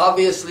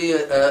 obviously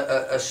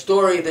a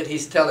story that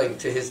he's telling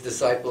to his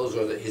disciples,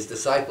 or that his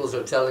disciples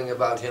are telling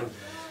about him,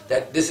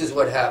 that this is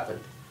what happened.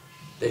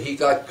 That he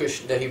got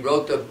Krishna, that he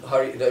wrote the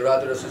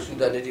Radha Rasa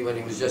Sudhanidhi when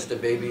he was just a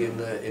baby in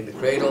the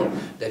cradle.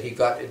 That he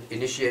got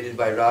initiated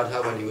by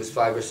Radha when he was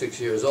 5 or 6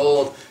 years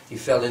old. He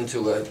fell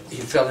into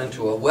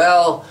a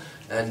well,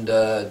 and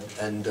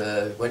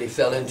when he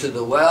fell into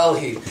the well,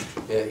 he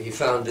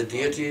found the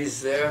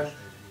deities there,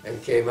 and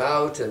came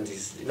out, and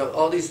he's, you know,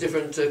 all these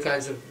different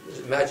kinds of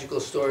magical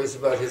stories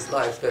about his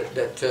life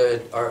that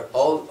are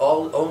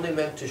all only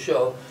meant to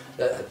show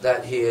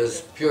that he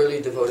is purely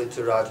devoted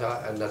to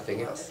Radha and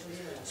nothing else.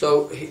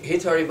 So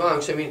Hithari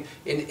Vangsha, I mean,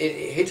 in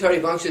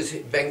Hithari Vangsha's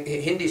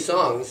Hindi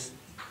songs,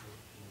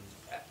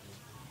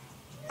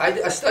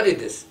 I studied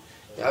this.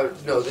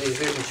 He's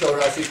written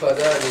Chaurasi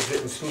Pada, and he's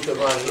written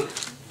Sutavani,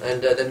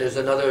 and then there's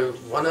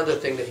one other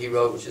thing that he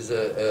wrote, which is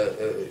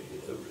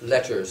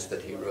letters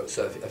that he wrote.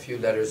 So a few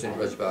letters in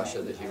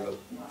Rajbhasha that he wrote,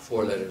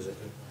 4 letters, I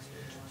think.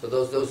 So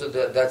those are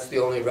that's the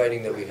only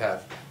writing that we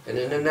have. And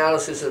an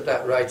analysis of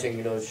that writing,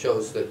 you know,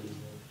 shows that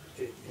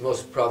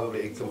most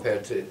probably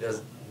compared to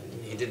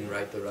he didn't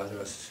write the Radha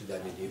Rasa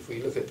Sudhanidhi. If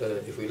we look at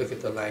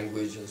the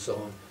language and so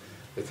on,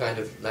 the kind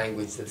of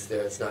language that's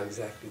there, it's not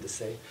exactly the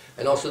same.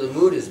 And also the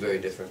mood is very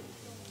different.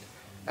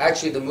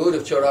 Actually, the mood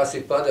of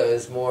Chaurasi Pada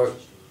is more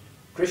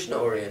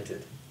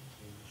Krishna-oriented.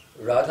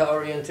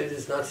 Radha-oriented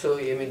is not so.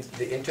 I mean,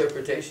 the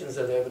interpretations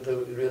are there, but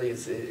really,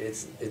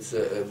 it's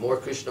more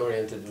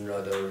Krishna-oriented than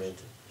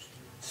Radha-oriented.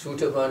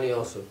 Sutavani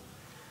also.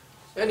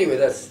 Anyway,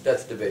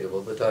 that's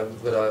debatable, but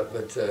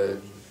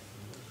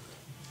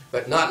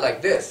not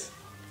like this.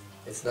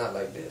 It's not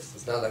like this.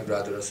 It's not like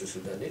Radha Rasa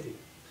Sudhanidhi.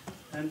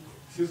 And,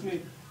 excuse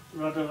me,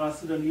 Radha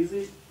Rasa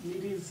Sudhanidhi,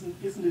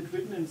 isn't it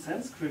written in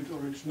Sanskrit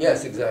originally?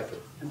 Yes, exactly.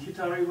 And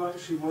Hithari Vangsha,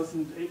 she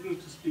wasn't able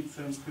to speak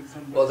Sanskrit.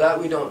 Well, that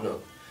we don't know.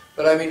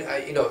 But I mean,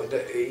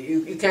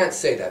 you can't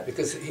say that,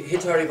 because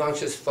Hithari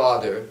Vangsha's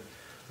father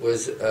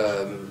was...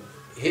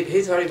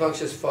 Hithari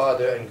Vangsha's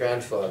father and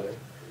grandfather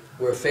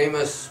were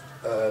famous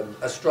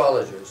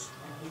astrologers.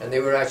 And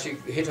they were actually...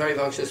 Hithari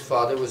Vangsha's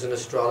father was an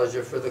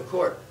astrologer for the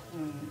court.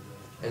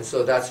 And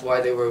so that's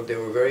why they were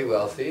very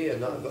wealthy,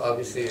 and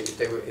obviously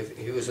if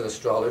he was an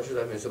astrologer,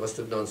 that means they must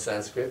have known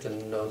Sanskrit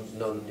and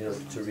known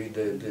to read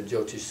the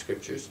Jyotish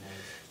scriptures.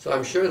 So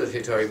I'm sure that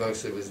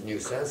Harivansha was knew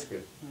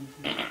Sanskrit,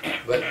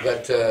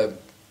 but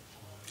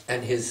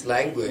and his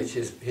language,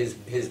 his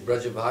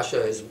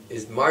Brajabhasha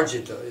is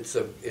marjita.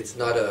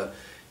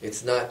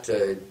 It's not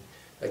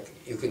like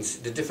you can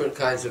see the different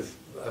kinds of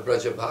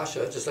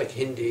Brajabhasha, just like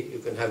Hindi. You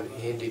can have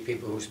Hindi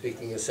people who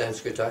speaking a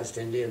Sanskritized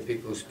Hindi and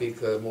people who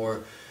speak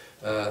more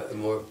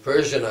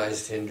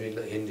Persianized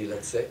Hindi,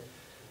 let's say,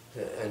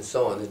 and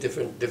so on. The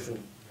different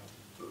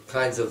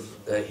kinds of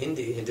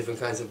Hindi and different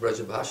kinds of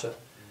Brajabhasha.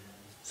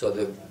 So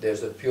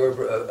there's a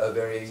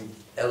very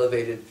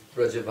elevated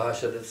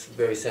Brajabhasha that's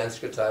very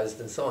Sanskritized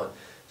and so on.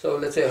 So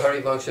let's say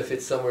Harivansha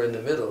fits somewhere in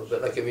the middle.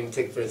 But like, I mean,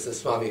 take for instance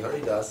Swami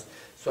Haridas.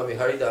 Swami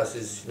Haridas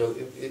is,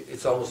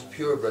 it's almost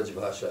pure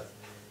Brajabhasha.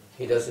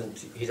 He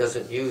doesn't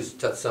use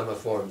tatsama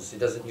forms. He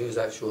doesn't use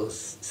actual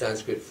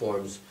Sanskrit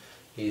forms.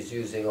 He's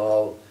using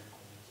all,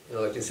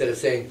 like instead of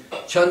saying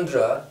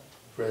Chandra,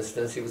 for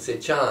instance, he would say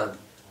Chand,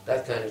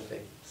 that kind of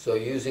thing. So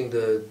using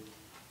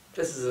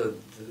that's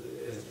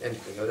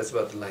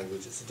about the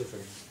language. It's a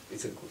different.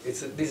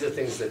 These are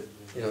things that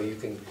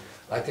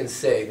I can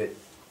say, but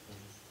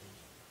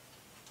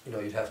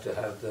you'd have to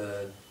have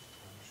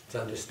to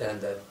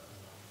understand that.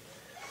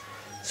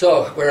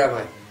 So where am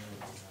I?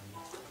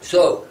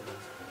 So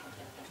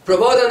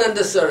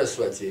Prabodhananda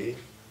Saraswati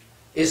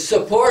is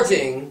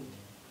supporting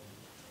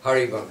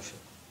Harivansha.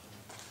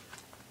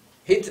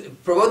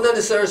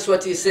 Prabodhananda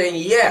Saraswati is saying,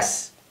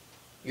 yes,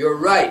 you're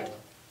right.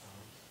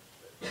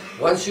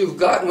 When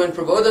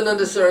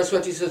Prabodhananda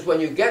Saraswati says,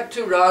 when you get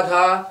to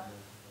Radha,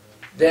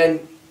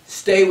 then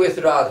stay with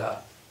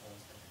Radha.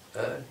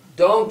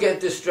 Don't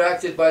get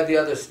distracted by the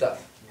other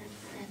stuff.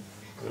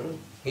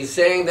 He's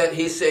saying that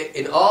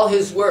in all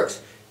his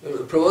works,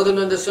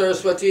 Prabodhananda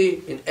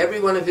Saraswati, in every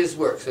one of his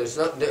works, there's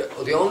not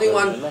the only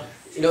one.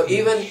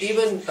 Even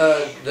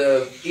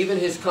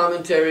his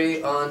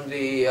commentary on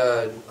the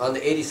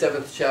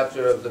 87th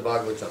chapter of the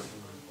Bhagavatam,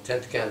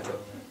 10th canto,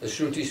 the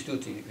Shruti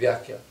Stuti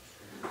Vyakya.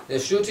 The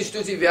Shruti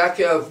Stuti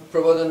Vyakya of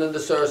Prabodhananda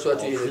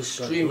Saraswati is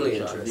extremely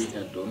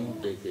interesting.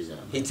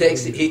 He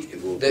takes the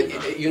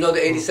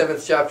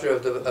 87th chapter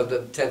of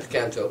the 10th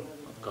canto.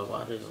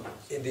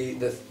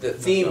 The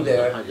theme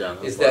there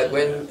is that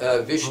when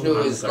Vishnu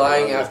is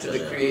lying after the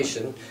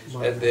creation,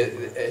 and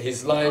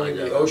he's lying in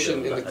the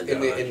ocean, in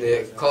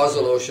the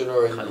causal ocean,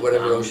 or in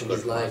whatever ocean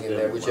he's lying in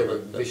there, whichever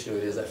Vishnu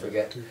it is, I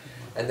forget.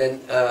 And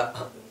then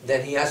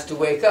he has to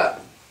wake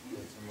up,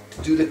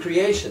 do the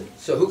creation.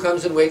 So who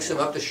comes and wakes him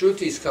up? The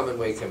Shrutis come and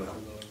wake him up.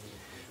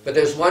 But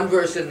there's one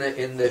verse in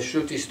the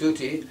Shruti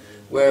Stuti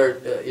where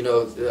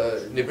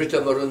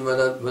Nibrita Marun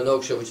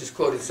Manoksha, which is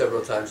quoted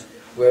several times,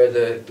 where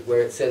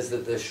it says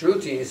that the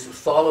Shrutis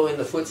follow in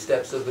the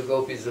footsteps of the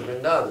gopis of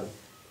Vrindavan.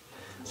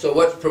 So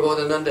what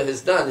Prabodhananda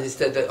has done, he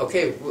said that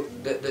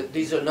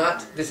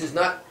this is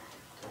not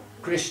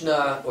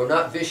Krishna or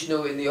not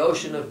Vishnu in the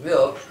ocean of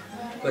milk,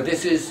 but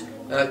this is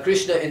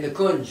Krishna in the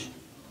Kunj.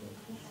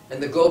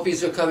 And the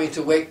gopis are coming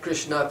to wake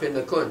Krishna up in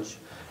the Kunj.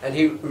 And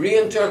he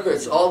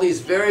reinterprets all these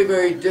very,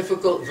 very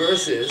difficult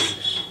verses.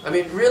 I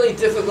mean, really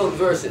difficult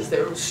verses.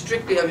 They're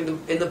strictly, in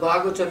the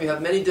Bhagavatam you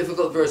have many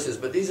difficult verses,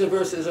 but these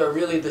verses are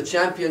really the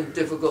champion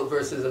difficult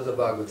verses of the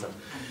Bhagavatam.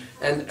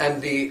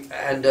 And they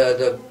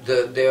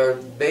are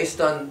based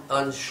on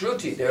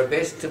Shruti. They are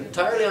based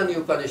entirely on the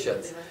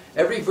Upanishads.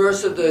 Every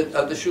verse of the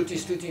Shruti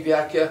Stuti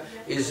Vyakya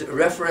is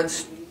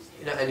referenced,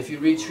 and if you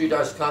read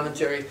Sridhar's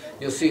commentary,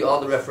 you'll see all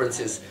the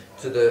references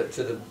to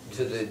the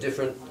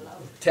different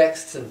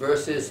texts and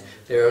verses.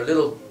 There are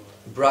little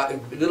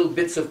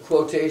bits of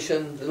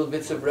quotation, little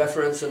bits of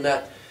reference, and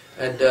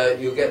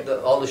you get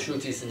all the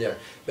Shrutis in there.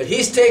 But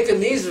he's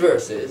taken these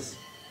verses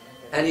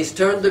and he's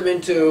turned them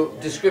into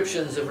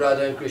descriptions of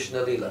Radha and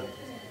Krishna Lila.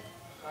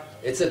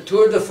 It's a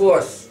tour de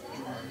force,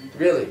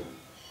 really.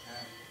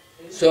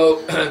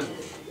 So, and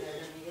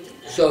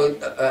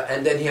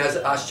then he has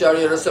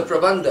Ashcharya Rasa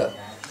Prabandha.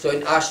 So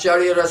in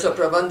Ashcharya Rasa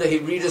Prabandha, he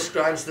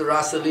redescribes the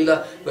Rasa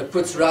Lila, but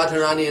puts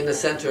Radharani in the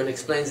center and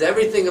explains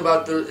everything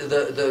about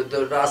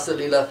the Rasa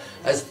Lila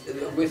as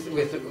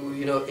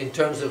in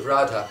terms of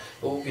Radha.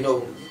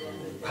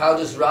 How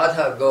does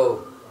Radha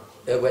go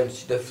when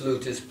the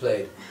flute is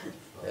played?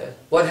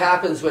 What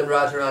happens when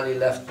Radharani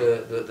left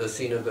the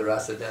scene of the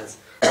Rasa dance?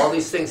 All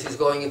these things he's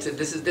going into.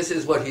 This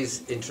is what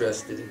he's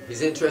interested in.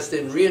 He's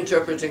interested in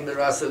reinterpreting the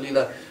Rasa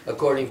Lila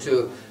according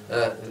to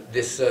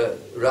this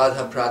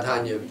Radha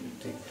Pradhanya.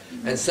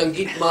 And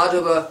Sangeet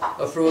Madhava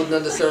of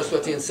Prabodhananda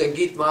Saraswati, and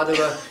Sangeet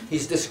Madhava,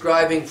 he's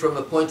describing from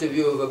a point of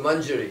view of a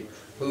Manjari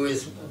who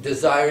is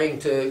desiring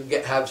to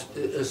have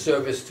a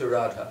service to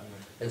Radha.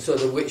 And so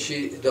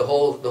the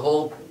whole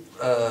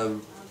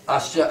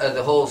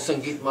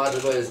Sangeet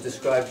Madhava is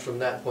described from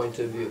that point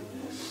of view.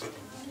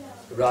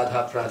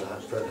 Radha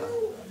Pradha.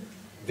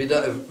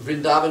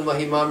 Vrindavan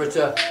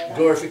Mahimamrita,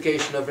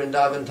 glorification of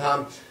Vrindavan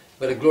Dham,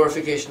 but a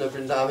glorification of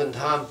Vrindavan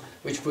Dham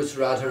which puts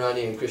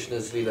Radharani and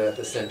Krishna's Leela at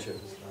the center.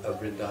 of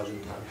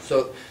Vrindavan town.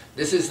 So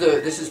this is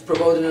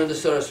Prabodhananda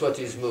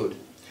Saraswati's mood.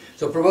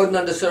 So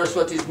Prabodhananda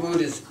Saraswati's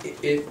mood is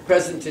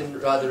present in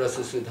Radha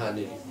Rasa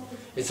Sudhanidhi.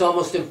 It's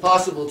almost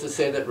impossible to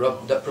say that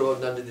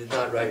Prabodhananda did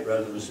not write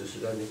Radha Rasa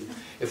Sudhanidhi.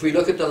 If we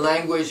look at the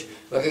language,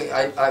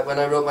 when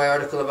I wrote my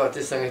article about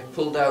this thing, I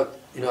pulled out,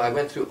 I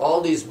went through all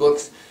these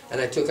books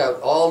and I took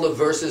out all the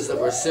verses that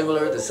were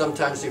similar. That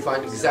sometimes you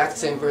find exact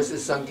same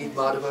verses, Sangeet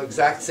Madhava,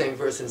 exact same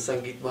verse in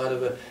Sangeet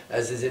Madhava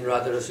as is in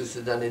Radha Rasa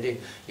Sudhanidhi.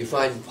 You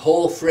find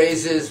whole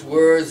phrases,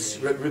 words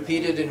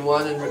repeated in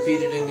one and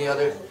repeated in the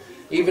other.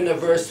 Even a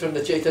verse from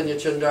the Chaitanya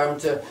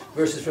Chandramrita,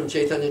 verses from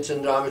Chaitanya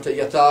Chandramrita,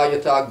 Yata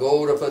Yata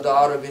Gaura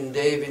Padara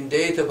Vinde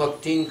Vindeta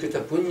Bhaktin Krita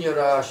Punya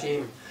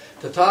Rashim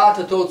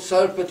Tata Tatot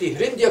Sarpati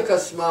Hridya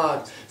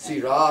Kasmat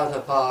Si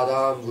Radha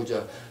Padam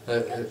Bhuja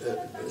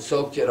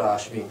Sokya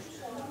Rashmi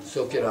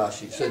Sokya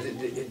Rashi. So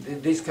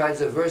these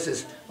kinds of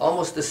verses,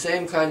 almost the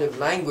same kind of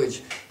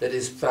language that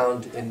is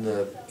found in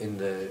the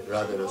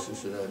Radha Rasa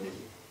Sudhanidhi.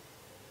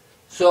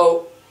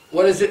 So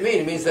what does it mean?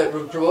 It means that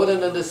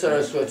Prabodhananda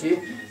Saraswati,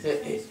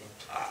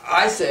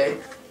 I say,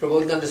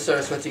 Prabodhananda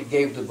Saraswati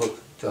gave the book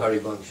to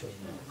Harivansha.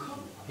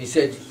 He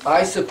said,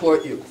 I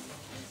support you.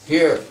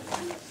 Here.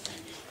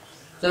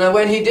 So now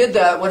when he did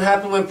that, what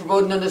happened when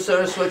Prabodhananda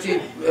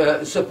Saraswati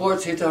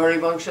supports Hita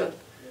Harivansha?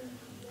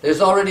 There's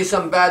already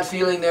some bad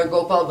feeling there.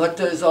 Gopal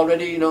Bhatta is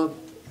already,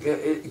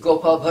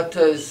 Gopal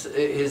Bhatta is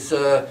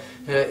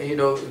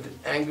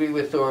angry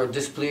with or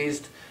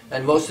displeased.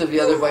 And most of the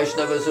other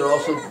Vaishnavas are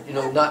also,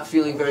 not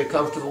feeling very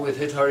comfortable with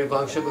Hita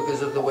Harivansha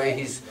because of the way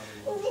he's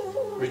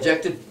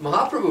rejected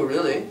Mahaprabhu,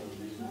 really.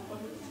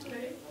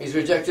 He's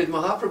rejected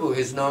Mahaprabhu.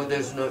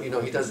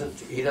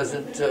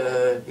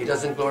 He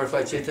doesn't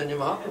glorify Chaitanya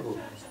Mahaprabhu.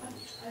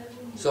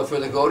 So for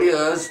the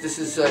Gaudiyas, this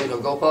is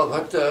Gopal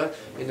Bhatta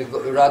in the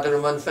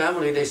Radharaman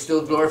family. They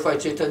still glorify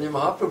Chaitanya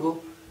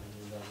Mahaprabhu.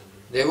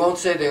 They won't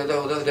say they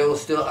will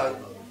still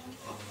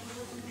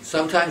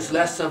sometimes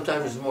less,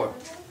 sometimes more.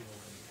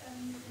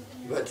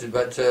 But they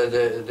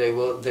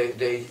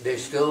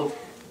still,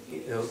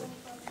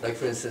 like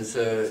for instance,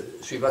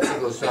 Srivatsa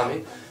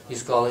Goswami,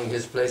 he's calling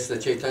his place the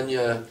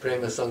Chaitanya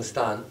Prema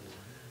Sangstan.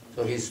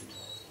 So he's,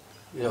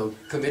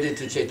 committed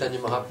to Chaitanya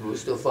Mahaprabhu,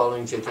 still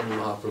following Chaitanya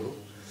Mahaprabhu.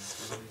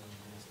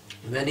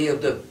 Many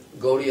of the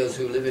Gaudiyas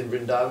who live in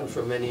Vrindavan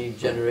for many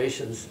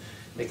generations,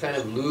 they kind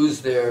of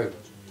lose their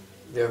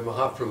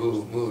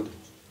Mahaprabhu mood.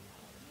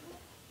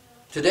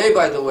 Today,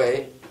 by the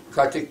way,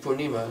 Kartik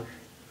Purnima,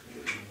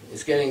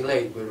 it's getting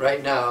late, but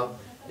right now,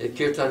 the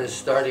kirtan is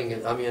starting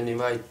at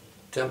Amiyanimai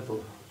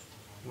temple.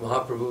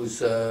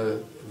 Mahaprabhu's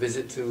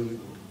visit to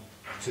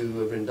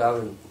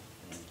Vrindavan.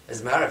 As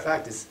a matter of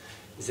fact, is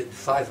it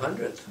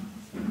 500th?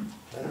 I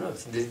don't know.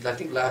 I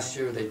think last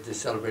year they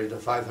celebrated the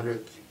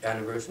 500th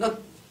anniversary. No,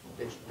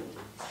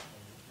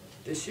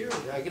 this year?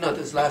 No,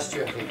 this last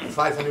year. I think the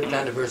 500th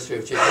anniversary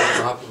of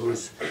Chaitanya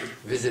Mahaprabhu's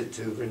visit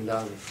to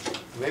Vrindavan.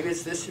 Maybe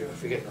it's this year. I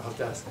forget. I'll have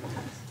to ask.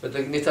 But the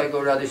Nitai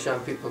Gaur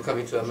Radhesham people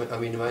coming to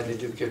Aminimai, they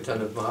do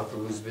kirtan of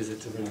Mahaprabhu's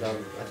visit to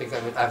Vrindavan. I think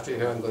after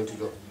here I'm going to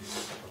go.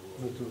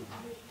 Me too.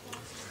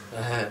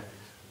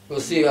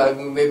 We'll see.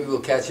 Maybe we'll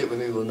catch it,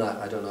 maybe we'll not.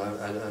 I don't know.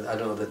 I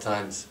don't know the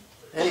times.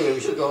 Anyway, we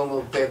should go and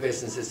we'll pay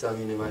obeisances to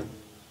Aminimai.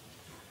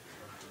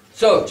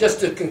 So, just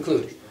to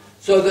conclude.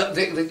 So,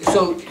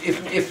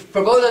 if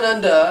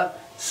Prabodhananda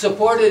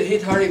supported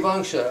Hita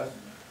Harivansha,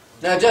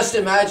 now just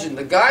imagine,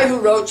 the guy who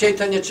wrote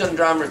Chaitanya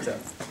Chandramrita,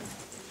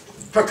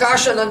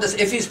 Prakashananda,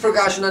 if he's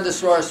Prakashananda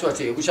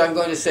Saraswati, which I'm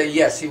going to say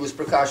yes, he was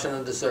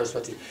Prakashananda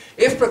Saraswati.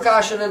 If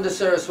Prakashananda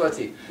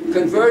Saraswati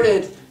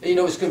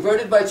was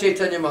converted by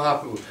Chaitanya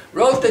Mahaprabhu,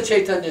 wrote the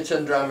Chaitanya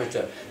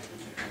Chandramrita,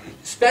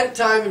 spent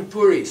time in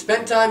Puri,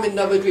 spent time in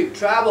Navadvip,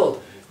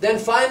 traveled, then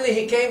finally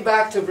he came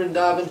back to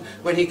Vrindavan.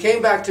 When he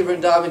came back to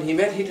Vrindavan, he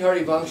met Hita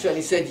Harivansha and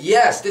he said,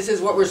 yes, this is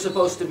what we're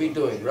supposed to be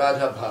doing,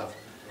 Radha Bhav.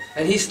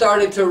 And he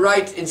started to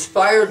write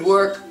inspired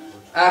work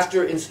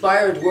after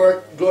inspired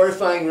work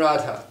glorifying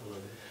Radha.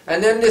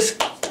 And then this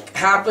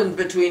happened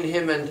between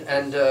him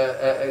and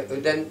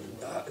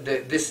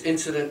this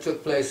incident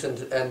took place and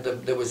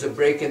there was a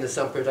break in the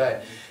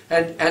Sampradaya.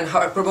 And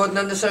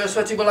Prabodhananda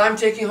Saraswati, well, I'm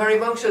taking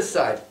Harivansha's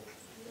side.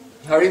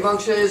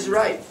 Harivansha is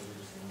right.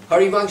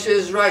 Harivansha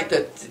is right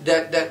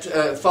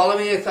that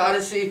following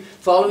Ekadasi,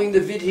 following the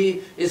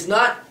Vidhi is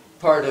not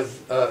part of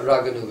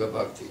Raganuga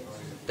Bhakti.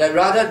 That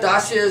Radha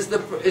Dasya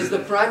is the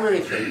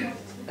primary thing.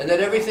 And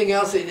that everything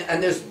else,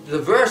 and there's the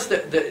verse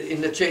that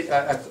in the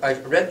I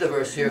read the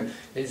verse here.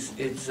 It's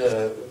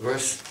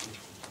verse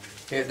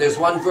here. There's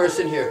one verse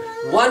in here.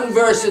 One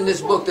verse in this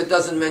book that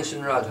doesn't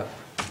mention Radha.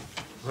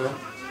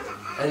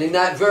 And in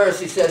that verse,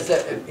 he says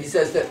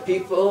that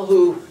people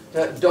who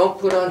don't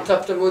put on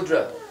tapta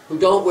mudra, who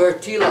don't wear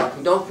tilak,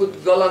 who don't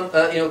put galam,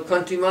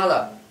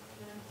 kantimala.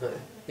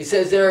 He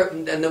says there,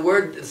 and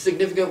the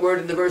significant word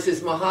in the verse is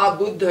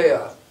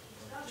mahabuddhaya.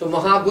 So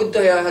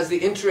mahabuddhaya has the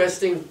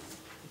interesting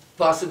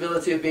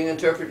possibility of being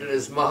interpreted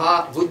as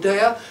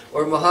maha-buddhaya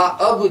or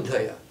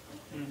maha-abuddhaya.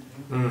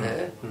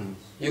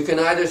 You can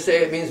either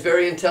say it means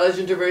very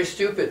intelligent or very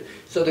stupid.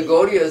 So the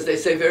Gaudiyas, they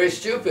say very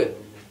stupid.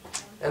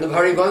 And the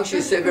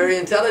Harivamshis say very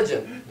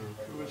intelligent.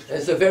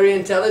 And so very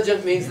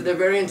intelligent means that they're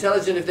very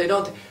intelligent if they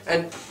don't.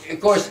 And of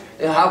course,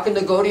 how can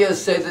the Gaudiyas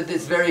say that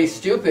it's very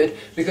stupid?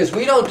 Because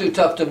we don't do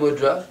Tapta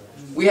Mudra.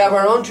 We have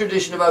our own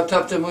tradition about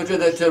Tapta Mudra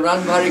that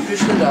Ranabhari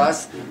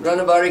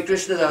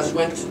Krishnadas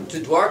went to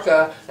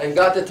Dwarka and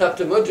got the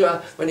Tapta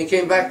Mudra. When he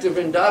came back to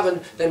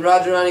Vrindavan, then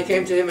Radharani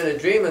came to him in a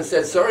dream and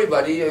said, sorry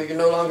buddy, you're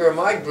no longer in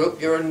my group,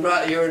 you're in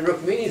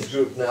Rukmini's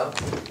group now.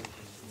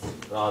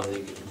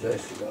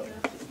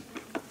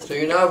 So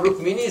you're now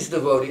Rukmini's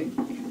devotee.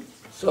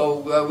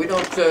 So we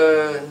don't,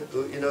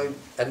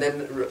 and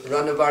then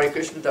Ranabhari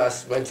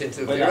Krishnadas went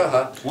into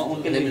Viraha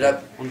and ended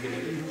up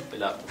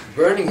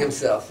burning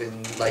himself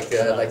in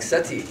like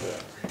Sati.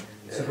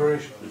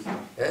 Separation.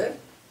 Eh?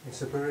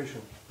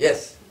 Separation.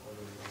 Yes.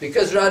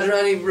 Because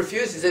Radharani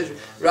refused. He said,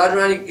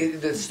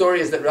 the story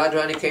is that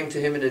Radharani came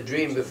to him in a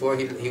dream before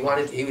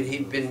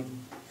he'd been,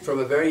 from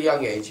a very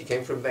young age, he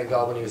came from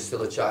Bengal when he was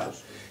still a child.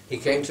 He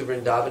came to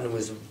Vrindavan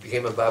and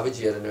became a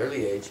Babaji at an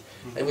early age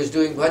and was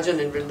doing bhajan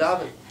in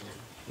Vrindavan.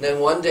 And then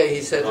one day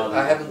he said,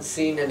 I haven't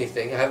seen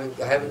anything, I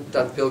haven't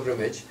done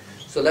pilgrimage,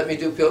 so let me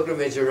do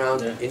pilgrimage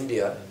around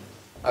India.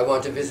 I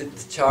want to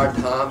visit Char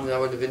Dham, I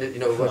want to visit,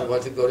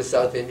 want to go to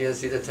South India and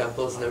see the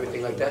temples and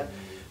everything like that.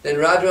 Then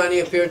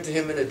Radharani appeared to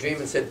him in a dream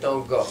and said,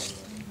 don't go.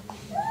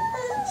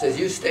 He says,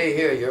 you stay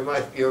here, you're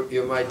my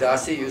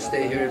dasi, you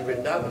stay here in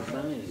Vrindavan.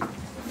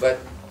 But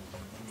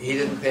he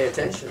didn't pay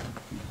attention.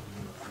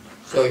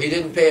 So he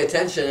didn't pay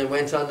attention and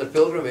went on the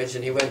pilgrimage,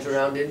 and he went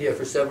around India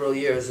for several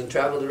years and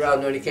traveled around.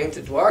 And when he came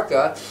to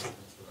Dwarka,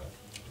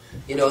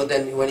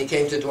 then when he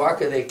came to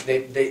Dwarka,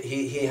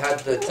 he had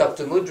the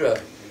Tapta Mudra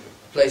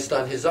placed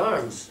on his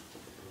arms,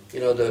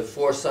 the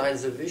 4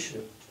 signs of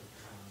Vishnu.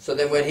 So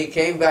then when he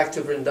came back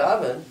to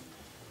Vrindavan,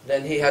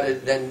 then he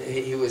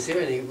was here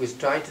and he was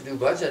trying to do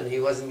bhajan.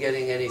 He wasn't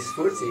getting any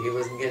spurti, he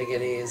wasn't getting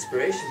any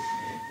inspiration.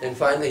 And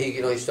finally,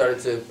 he started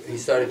to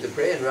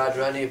pray, and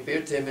Radharani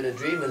appeared to him in a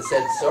dream and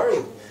said,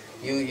 "Sorry,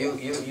 you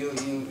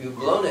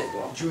blown it.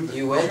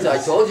 You went. I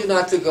told you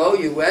not to go.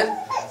 You went,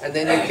 and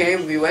then you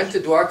came. We went to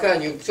Dwarka,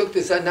 and you took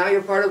this. And now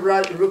you're part of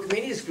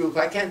Rukmini's group.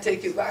 I can't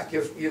take you back.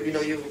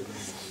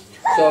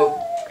 So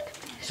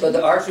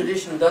our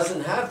tradition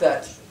doesn't have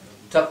that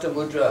Tapta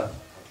Mudra.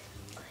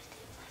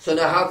 So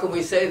now, how can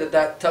we say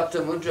that Tapta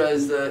Mudra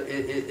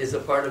is a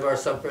part of our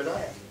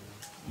sampradaya?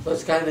 So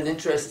it's kind of an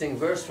interesting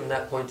verse from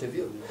that point of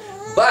view.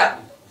 But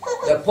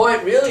the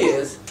point really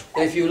is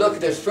that if you look,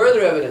 there's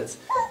further evidence,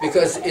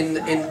 because in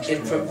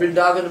from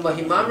Vrindavan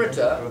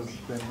Mahimamrita,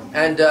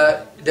 and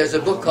there's a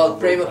book called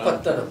Prema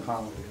Pattanam.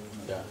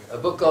 A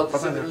book called,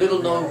 it's a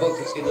little known book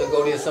in the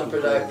Gaudiya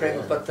Sampradaya,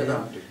 Prema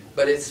Pattanam,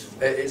 but it's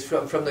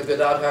from the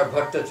Gadadhar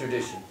Bhatta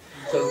tradition.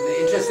 So the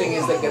interesting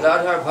is that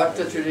Gadadhar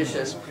Bhatta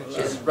tradition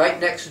is right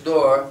next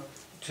door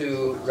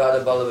to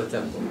Radha Ballabha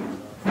temple.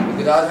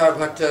 The Gadadhar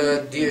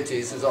Bhatta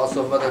deities is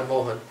also Madan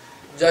Mohan.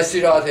 Jai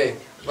Shri Radhe,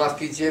 माफ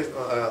कीजिए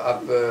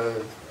आप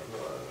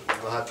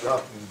महात्मा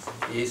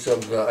ये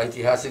सब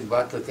ऐतिहासिक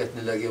बात तो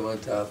कहने लगे वहाँ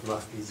था आप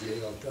माफ कीजिए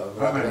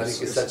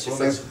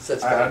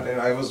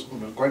I was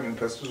quite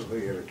interested to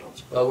hear it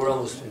also. Well, we're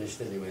almost finished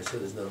anyway, so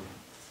there's no.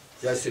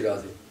 Jai Shri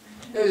Radhe.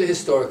 It was a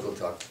historical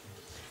talk.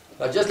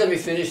 Just let me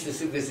finish this.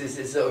 This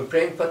is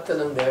Prem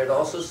Pattanam. There it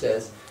also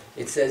says,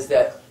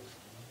 that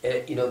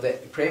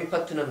that Prem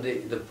Pattanam,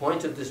 the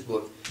point of this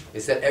book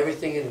is that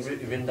everything in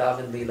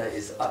Vrindavan Leela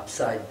is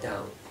upside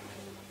down.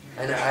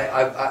 And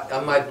I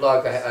on my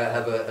blog I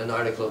have an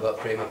article about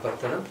Prema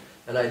Pattanam,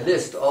 and I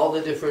list all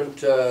the different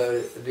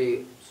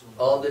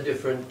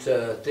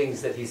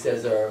things that he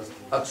says are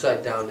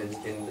upside down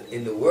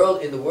in the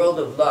world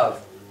of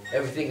love.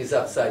 Everything is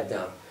upside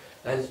down.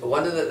 And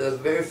one of the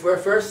very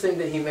first thing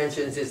that he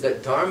mentions is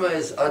that dharma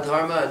is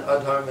adharma and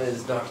adharma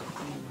is dharma.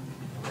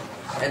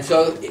 And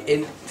so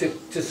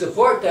to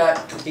support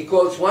that, he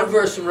quotes one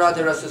verse from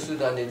Radha Rasa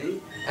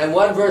Sudhanidhi and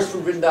one verse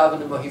from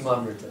Vrindavan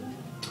Mahimamrita.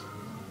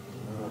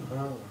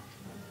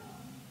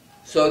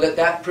 So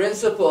that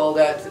principle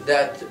that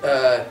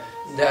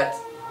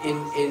in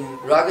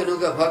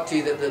Raganuga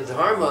Bhakti, that the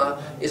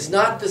dharma is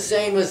not the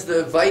same as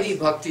the Vaidhi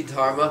Bhakti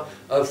dharma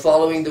of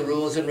following the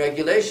rules and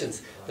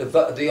regulations.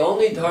 The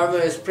only dharma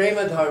is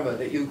prema dharma,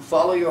 that you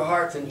follow your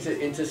heart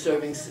into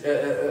serving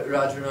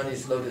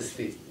Radharani's lotus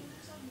feet.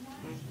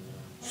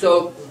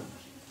 So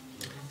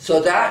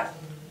that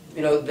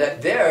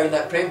that there in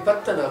that Prem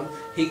Pattanam,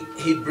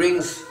 he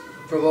brings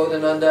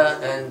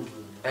Prabodhananda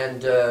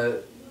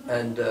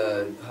and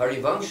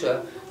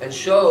Harivangsha and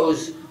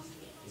shows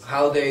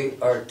how they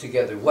are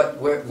together,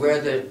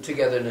 where the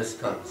togetherness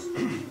comes.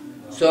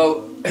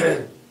 So,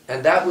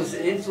 and that was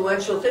an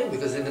influential thing,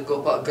 because in the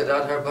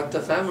Gadadhar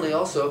Bhatta family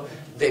also,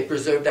 they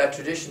preserved that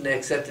tradition, they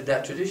accepted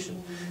that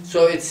tradition.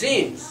 So it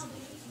seems,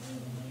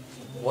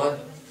 one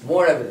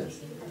more evidence,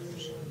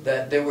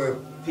 that there were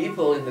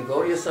people in the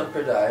Gaudiya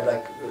Sampradaya,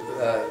 like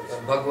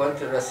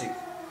Bhagavanta Rasik.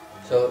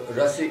 So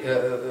Rasik,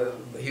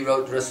 he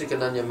wrote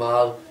Rasikananya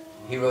Mal,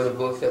 he wrote a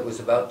book that was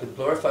about the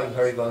glorifying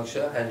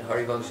Harivangsha and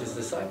Harivangsha's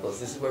disciples.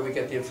 This is where we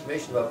get the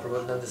information about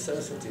Prabodhananda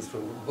Sarasvati. It's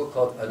from a book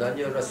called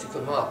Ananya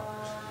Rasikamal.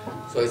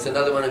 So it's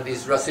another one of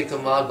these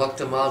Rasikamal,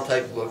 Bhaktamal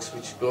type books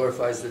which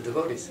glorifies the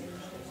devotees.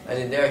 And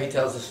in there he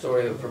tells the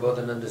story of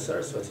Prabodhananda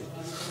Sarasvati.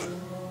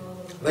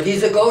 But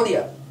he's a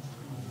Gaudiya.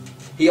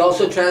 He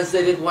also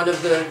translated one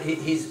of the,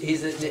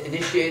 he's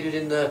initiated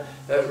in the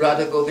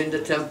Radha Govinda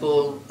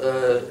temple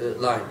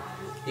line.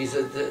 He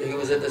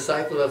was a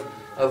disciple of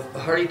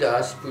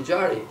Haridas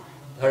Pujari.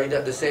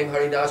 The same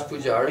Haridas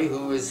Pujari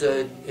who is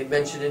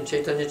mentioned in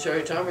Chaitanya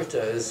Charitamrita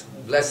as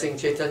blessing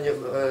Chaitanya,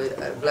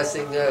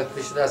 blessing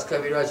Krishnadas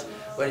Kaviraj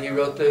when he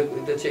wrote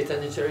the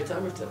Chaitanya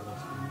Charitamrita.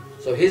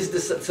 So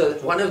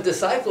one of the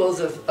disciples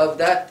of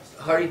that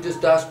Haridas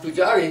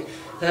Pujari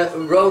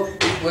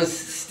was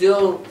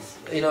still,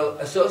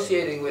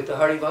 associating with the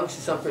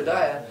Harivangsha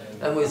Sampradaya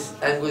and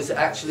was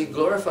actually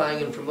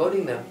glorifying and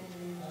promoting them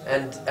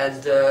and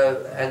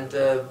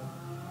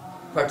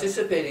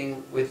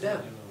participating with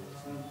them.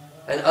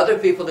 And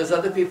there's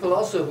other people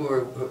also who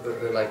are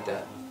like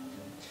that.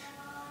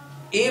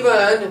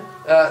 Even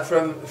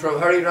from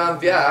Hariram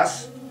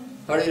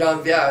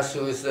Vyas,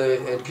 who is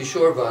at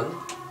Kishorvan,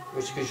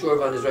 which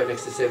Kishorvan is right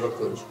next to Seva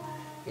Kunj,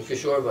 in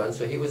Kishorvan,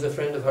 so he was a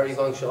friend of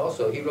Harivangsha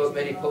also. He wrote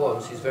many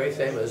poems. He's very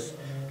famous.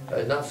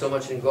 Not so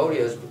much in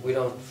Gaudiyas, but we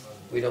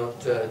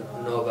don't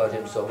know about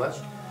him so much.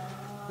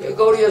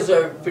 Gaudiyas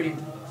are pretty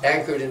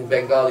anchored in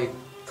Bengali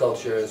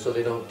culture, so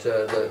they don't.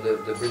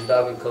 The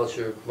Vrindavan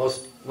culture,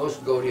 most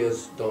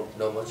Gaudiyas don't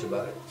know much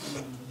about it.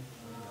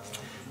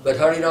 But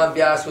Hariram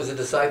Vyas was a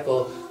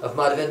disciple of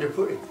Madhavendra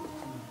Puri,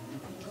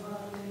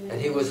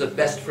 and he was the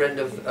best friend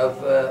of.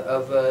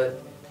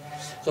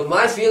 So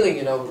my feeling,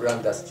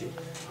 Ramdasji,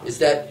 is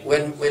that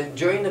when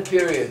during the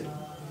period,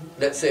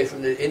 let's say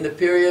from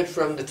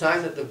the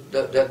time that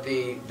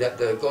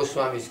the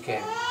Goswamis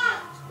came,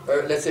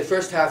 or let's say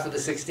first half of the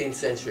 16th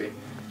century,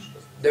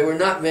 there were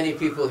not many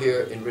people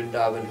here in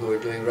Vrindavan who were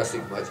doing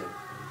Rasik Bhajan.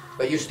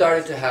 But you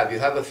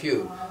have a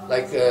few,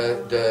 like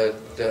the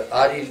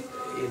Adi,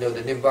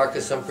 the Nimbarka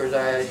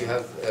Sampradaya, you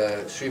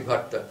have Sri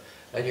Bhatta,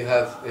 and you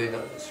have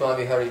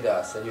Swami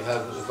Haridas, and you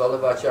have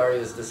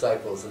Vallabhacharya's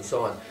disciples, and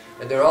so on.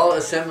 And they're all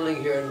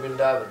assembling here in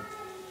Vrindavan.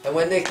 And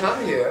when they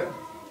come here,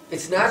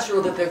 it's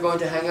natural that they're going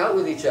to hang out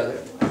with each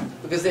other,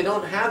 because they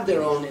don't have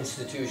their own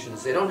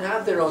institutions, they don't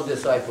have their own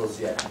disciples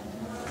yet.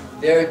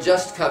 They're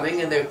just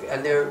coming, and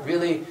they're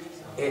really,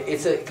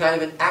 it's a kind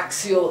of an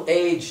axial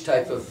age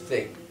type of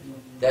thing.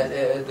 That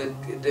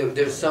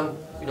there's some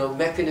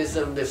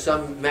mechanism, there's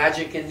some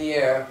magic in the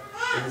air,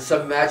 and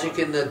some magic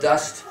in the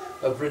dust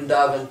of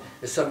Vrindavan,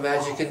 there's some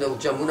magic in the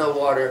Jamuna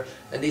water,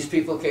 and these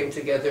people came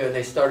together and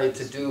they started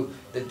to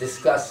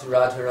discuss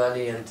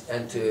Radharani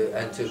and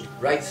to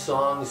write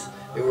songs.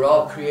 They were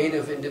all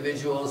creative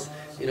individuals.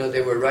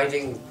 They were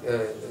writing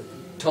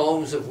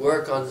tomes of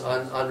work on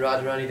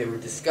Radharani. They were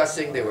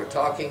discussing, they were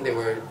talking,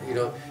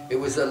 it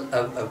was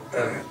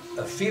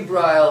a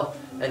febrile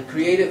and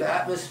creative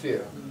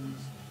atmosphere.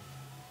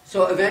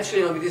 So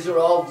eventually, these are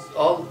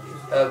all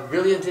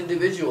brilliant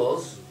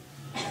individuals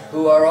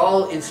who are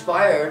all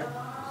inspired,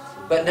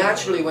 but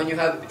naturally when you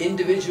have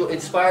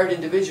inspired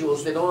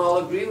individuals, they don't all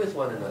agree with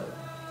one another.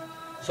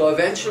 So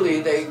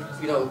eventually they,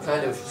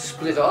 kind of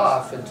split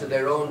off into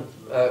their own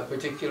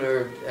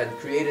particular, and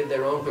created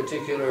their own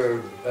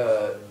particular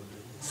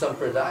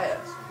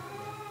sampradayas.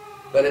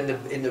 But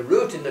in the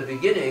root, in the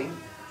beginning,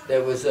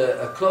 there was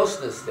a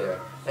closeness there.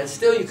 And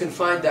still you can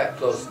find that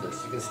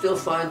closeness. You can still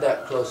find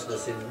that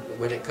closeness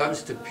when it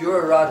comes to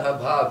pure Radha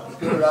Bhav,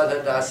 pure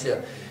Radha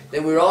Dasya.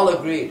 Then we're all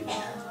agreed.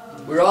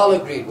 We're all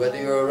agreed, whether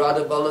you're a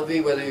Radha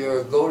Ballavi, whether you're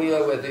a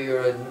Gaudiya, whether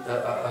you're a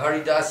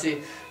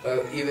Haridasi,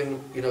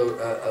 even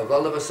a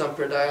Vallabha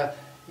Sampradaya.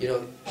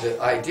 The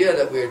idea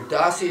that we're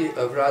Dasi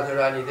of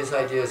Radharani, this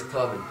idea is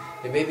common.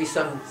 There may be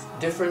some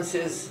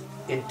differences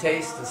in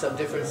taste and some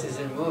differences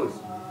in mood,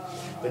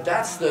 but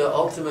that's the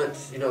ultimate.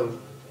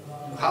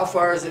 How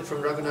far is it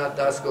from Raghunath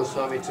Das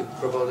Goswami to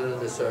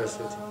Prabodhananda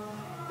Saraswati?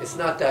 It's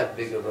not that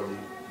big of a leap.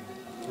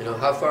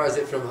 How far is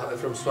it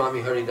from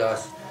Swami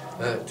Haridas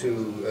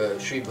to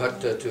Sri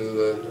Bhatta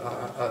to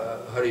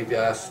Hari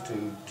Vyas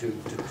to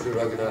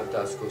Raghunath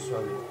Das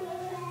Goswami?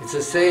 It's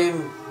the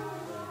same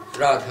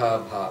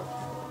Radha Bhav.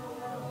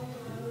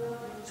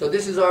 So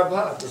this is our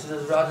Bhav. This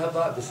is Radha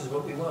Bhav. This is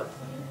what we want.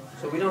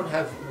 So we don't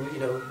have,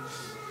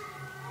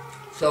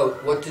 So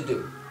what to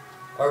do?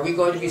 Are we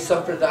going to be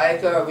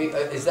sampradayika?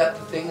 Is that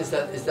the thing? Is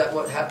that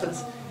what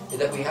happens? Is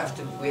that we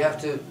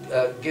have to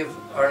give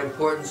our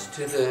importance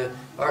to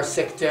our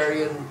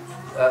sectarian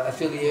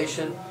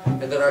affiliation,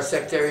 and that our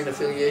sectarian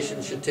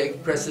affiliation should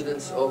take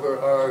precedence over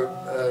our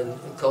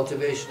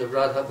cultivation of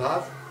Radha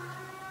Bhav?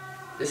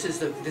 This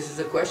is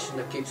a question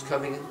that keeps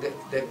coming,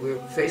 that we're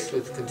faced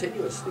with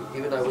continuously.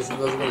 Even I wasn't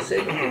going to say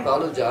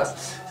Kripalu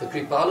Jas. So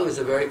Kripalu is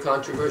a very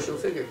controversial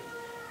figure.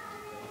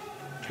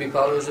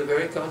 Kripalu is a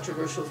very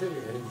controversial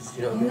figure. And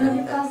You were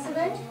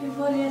incarcerated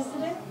before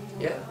yesterday?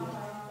 Yeah.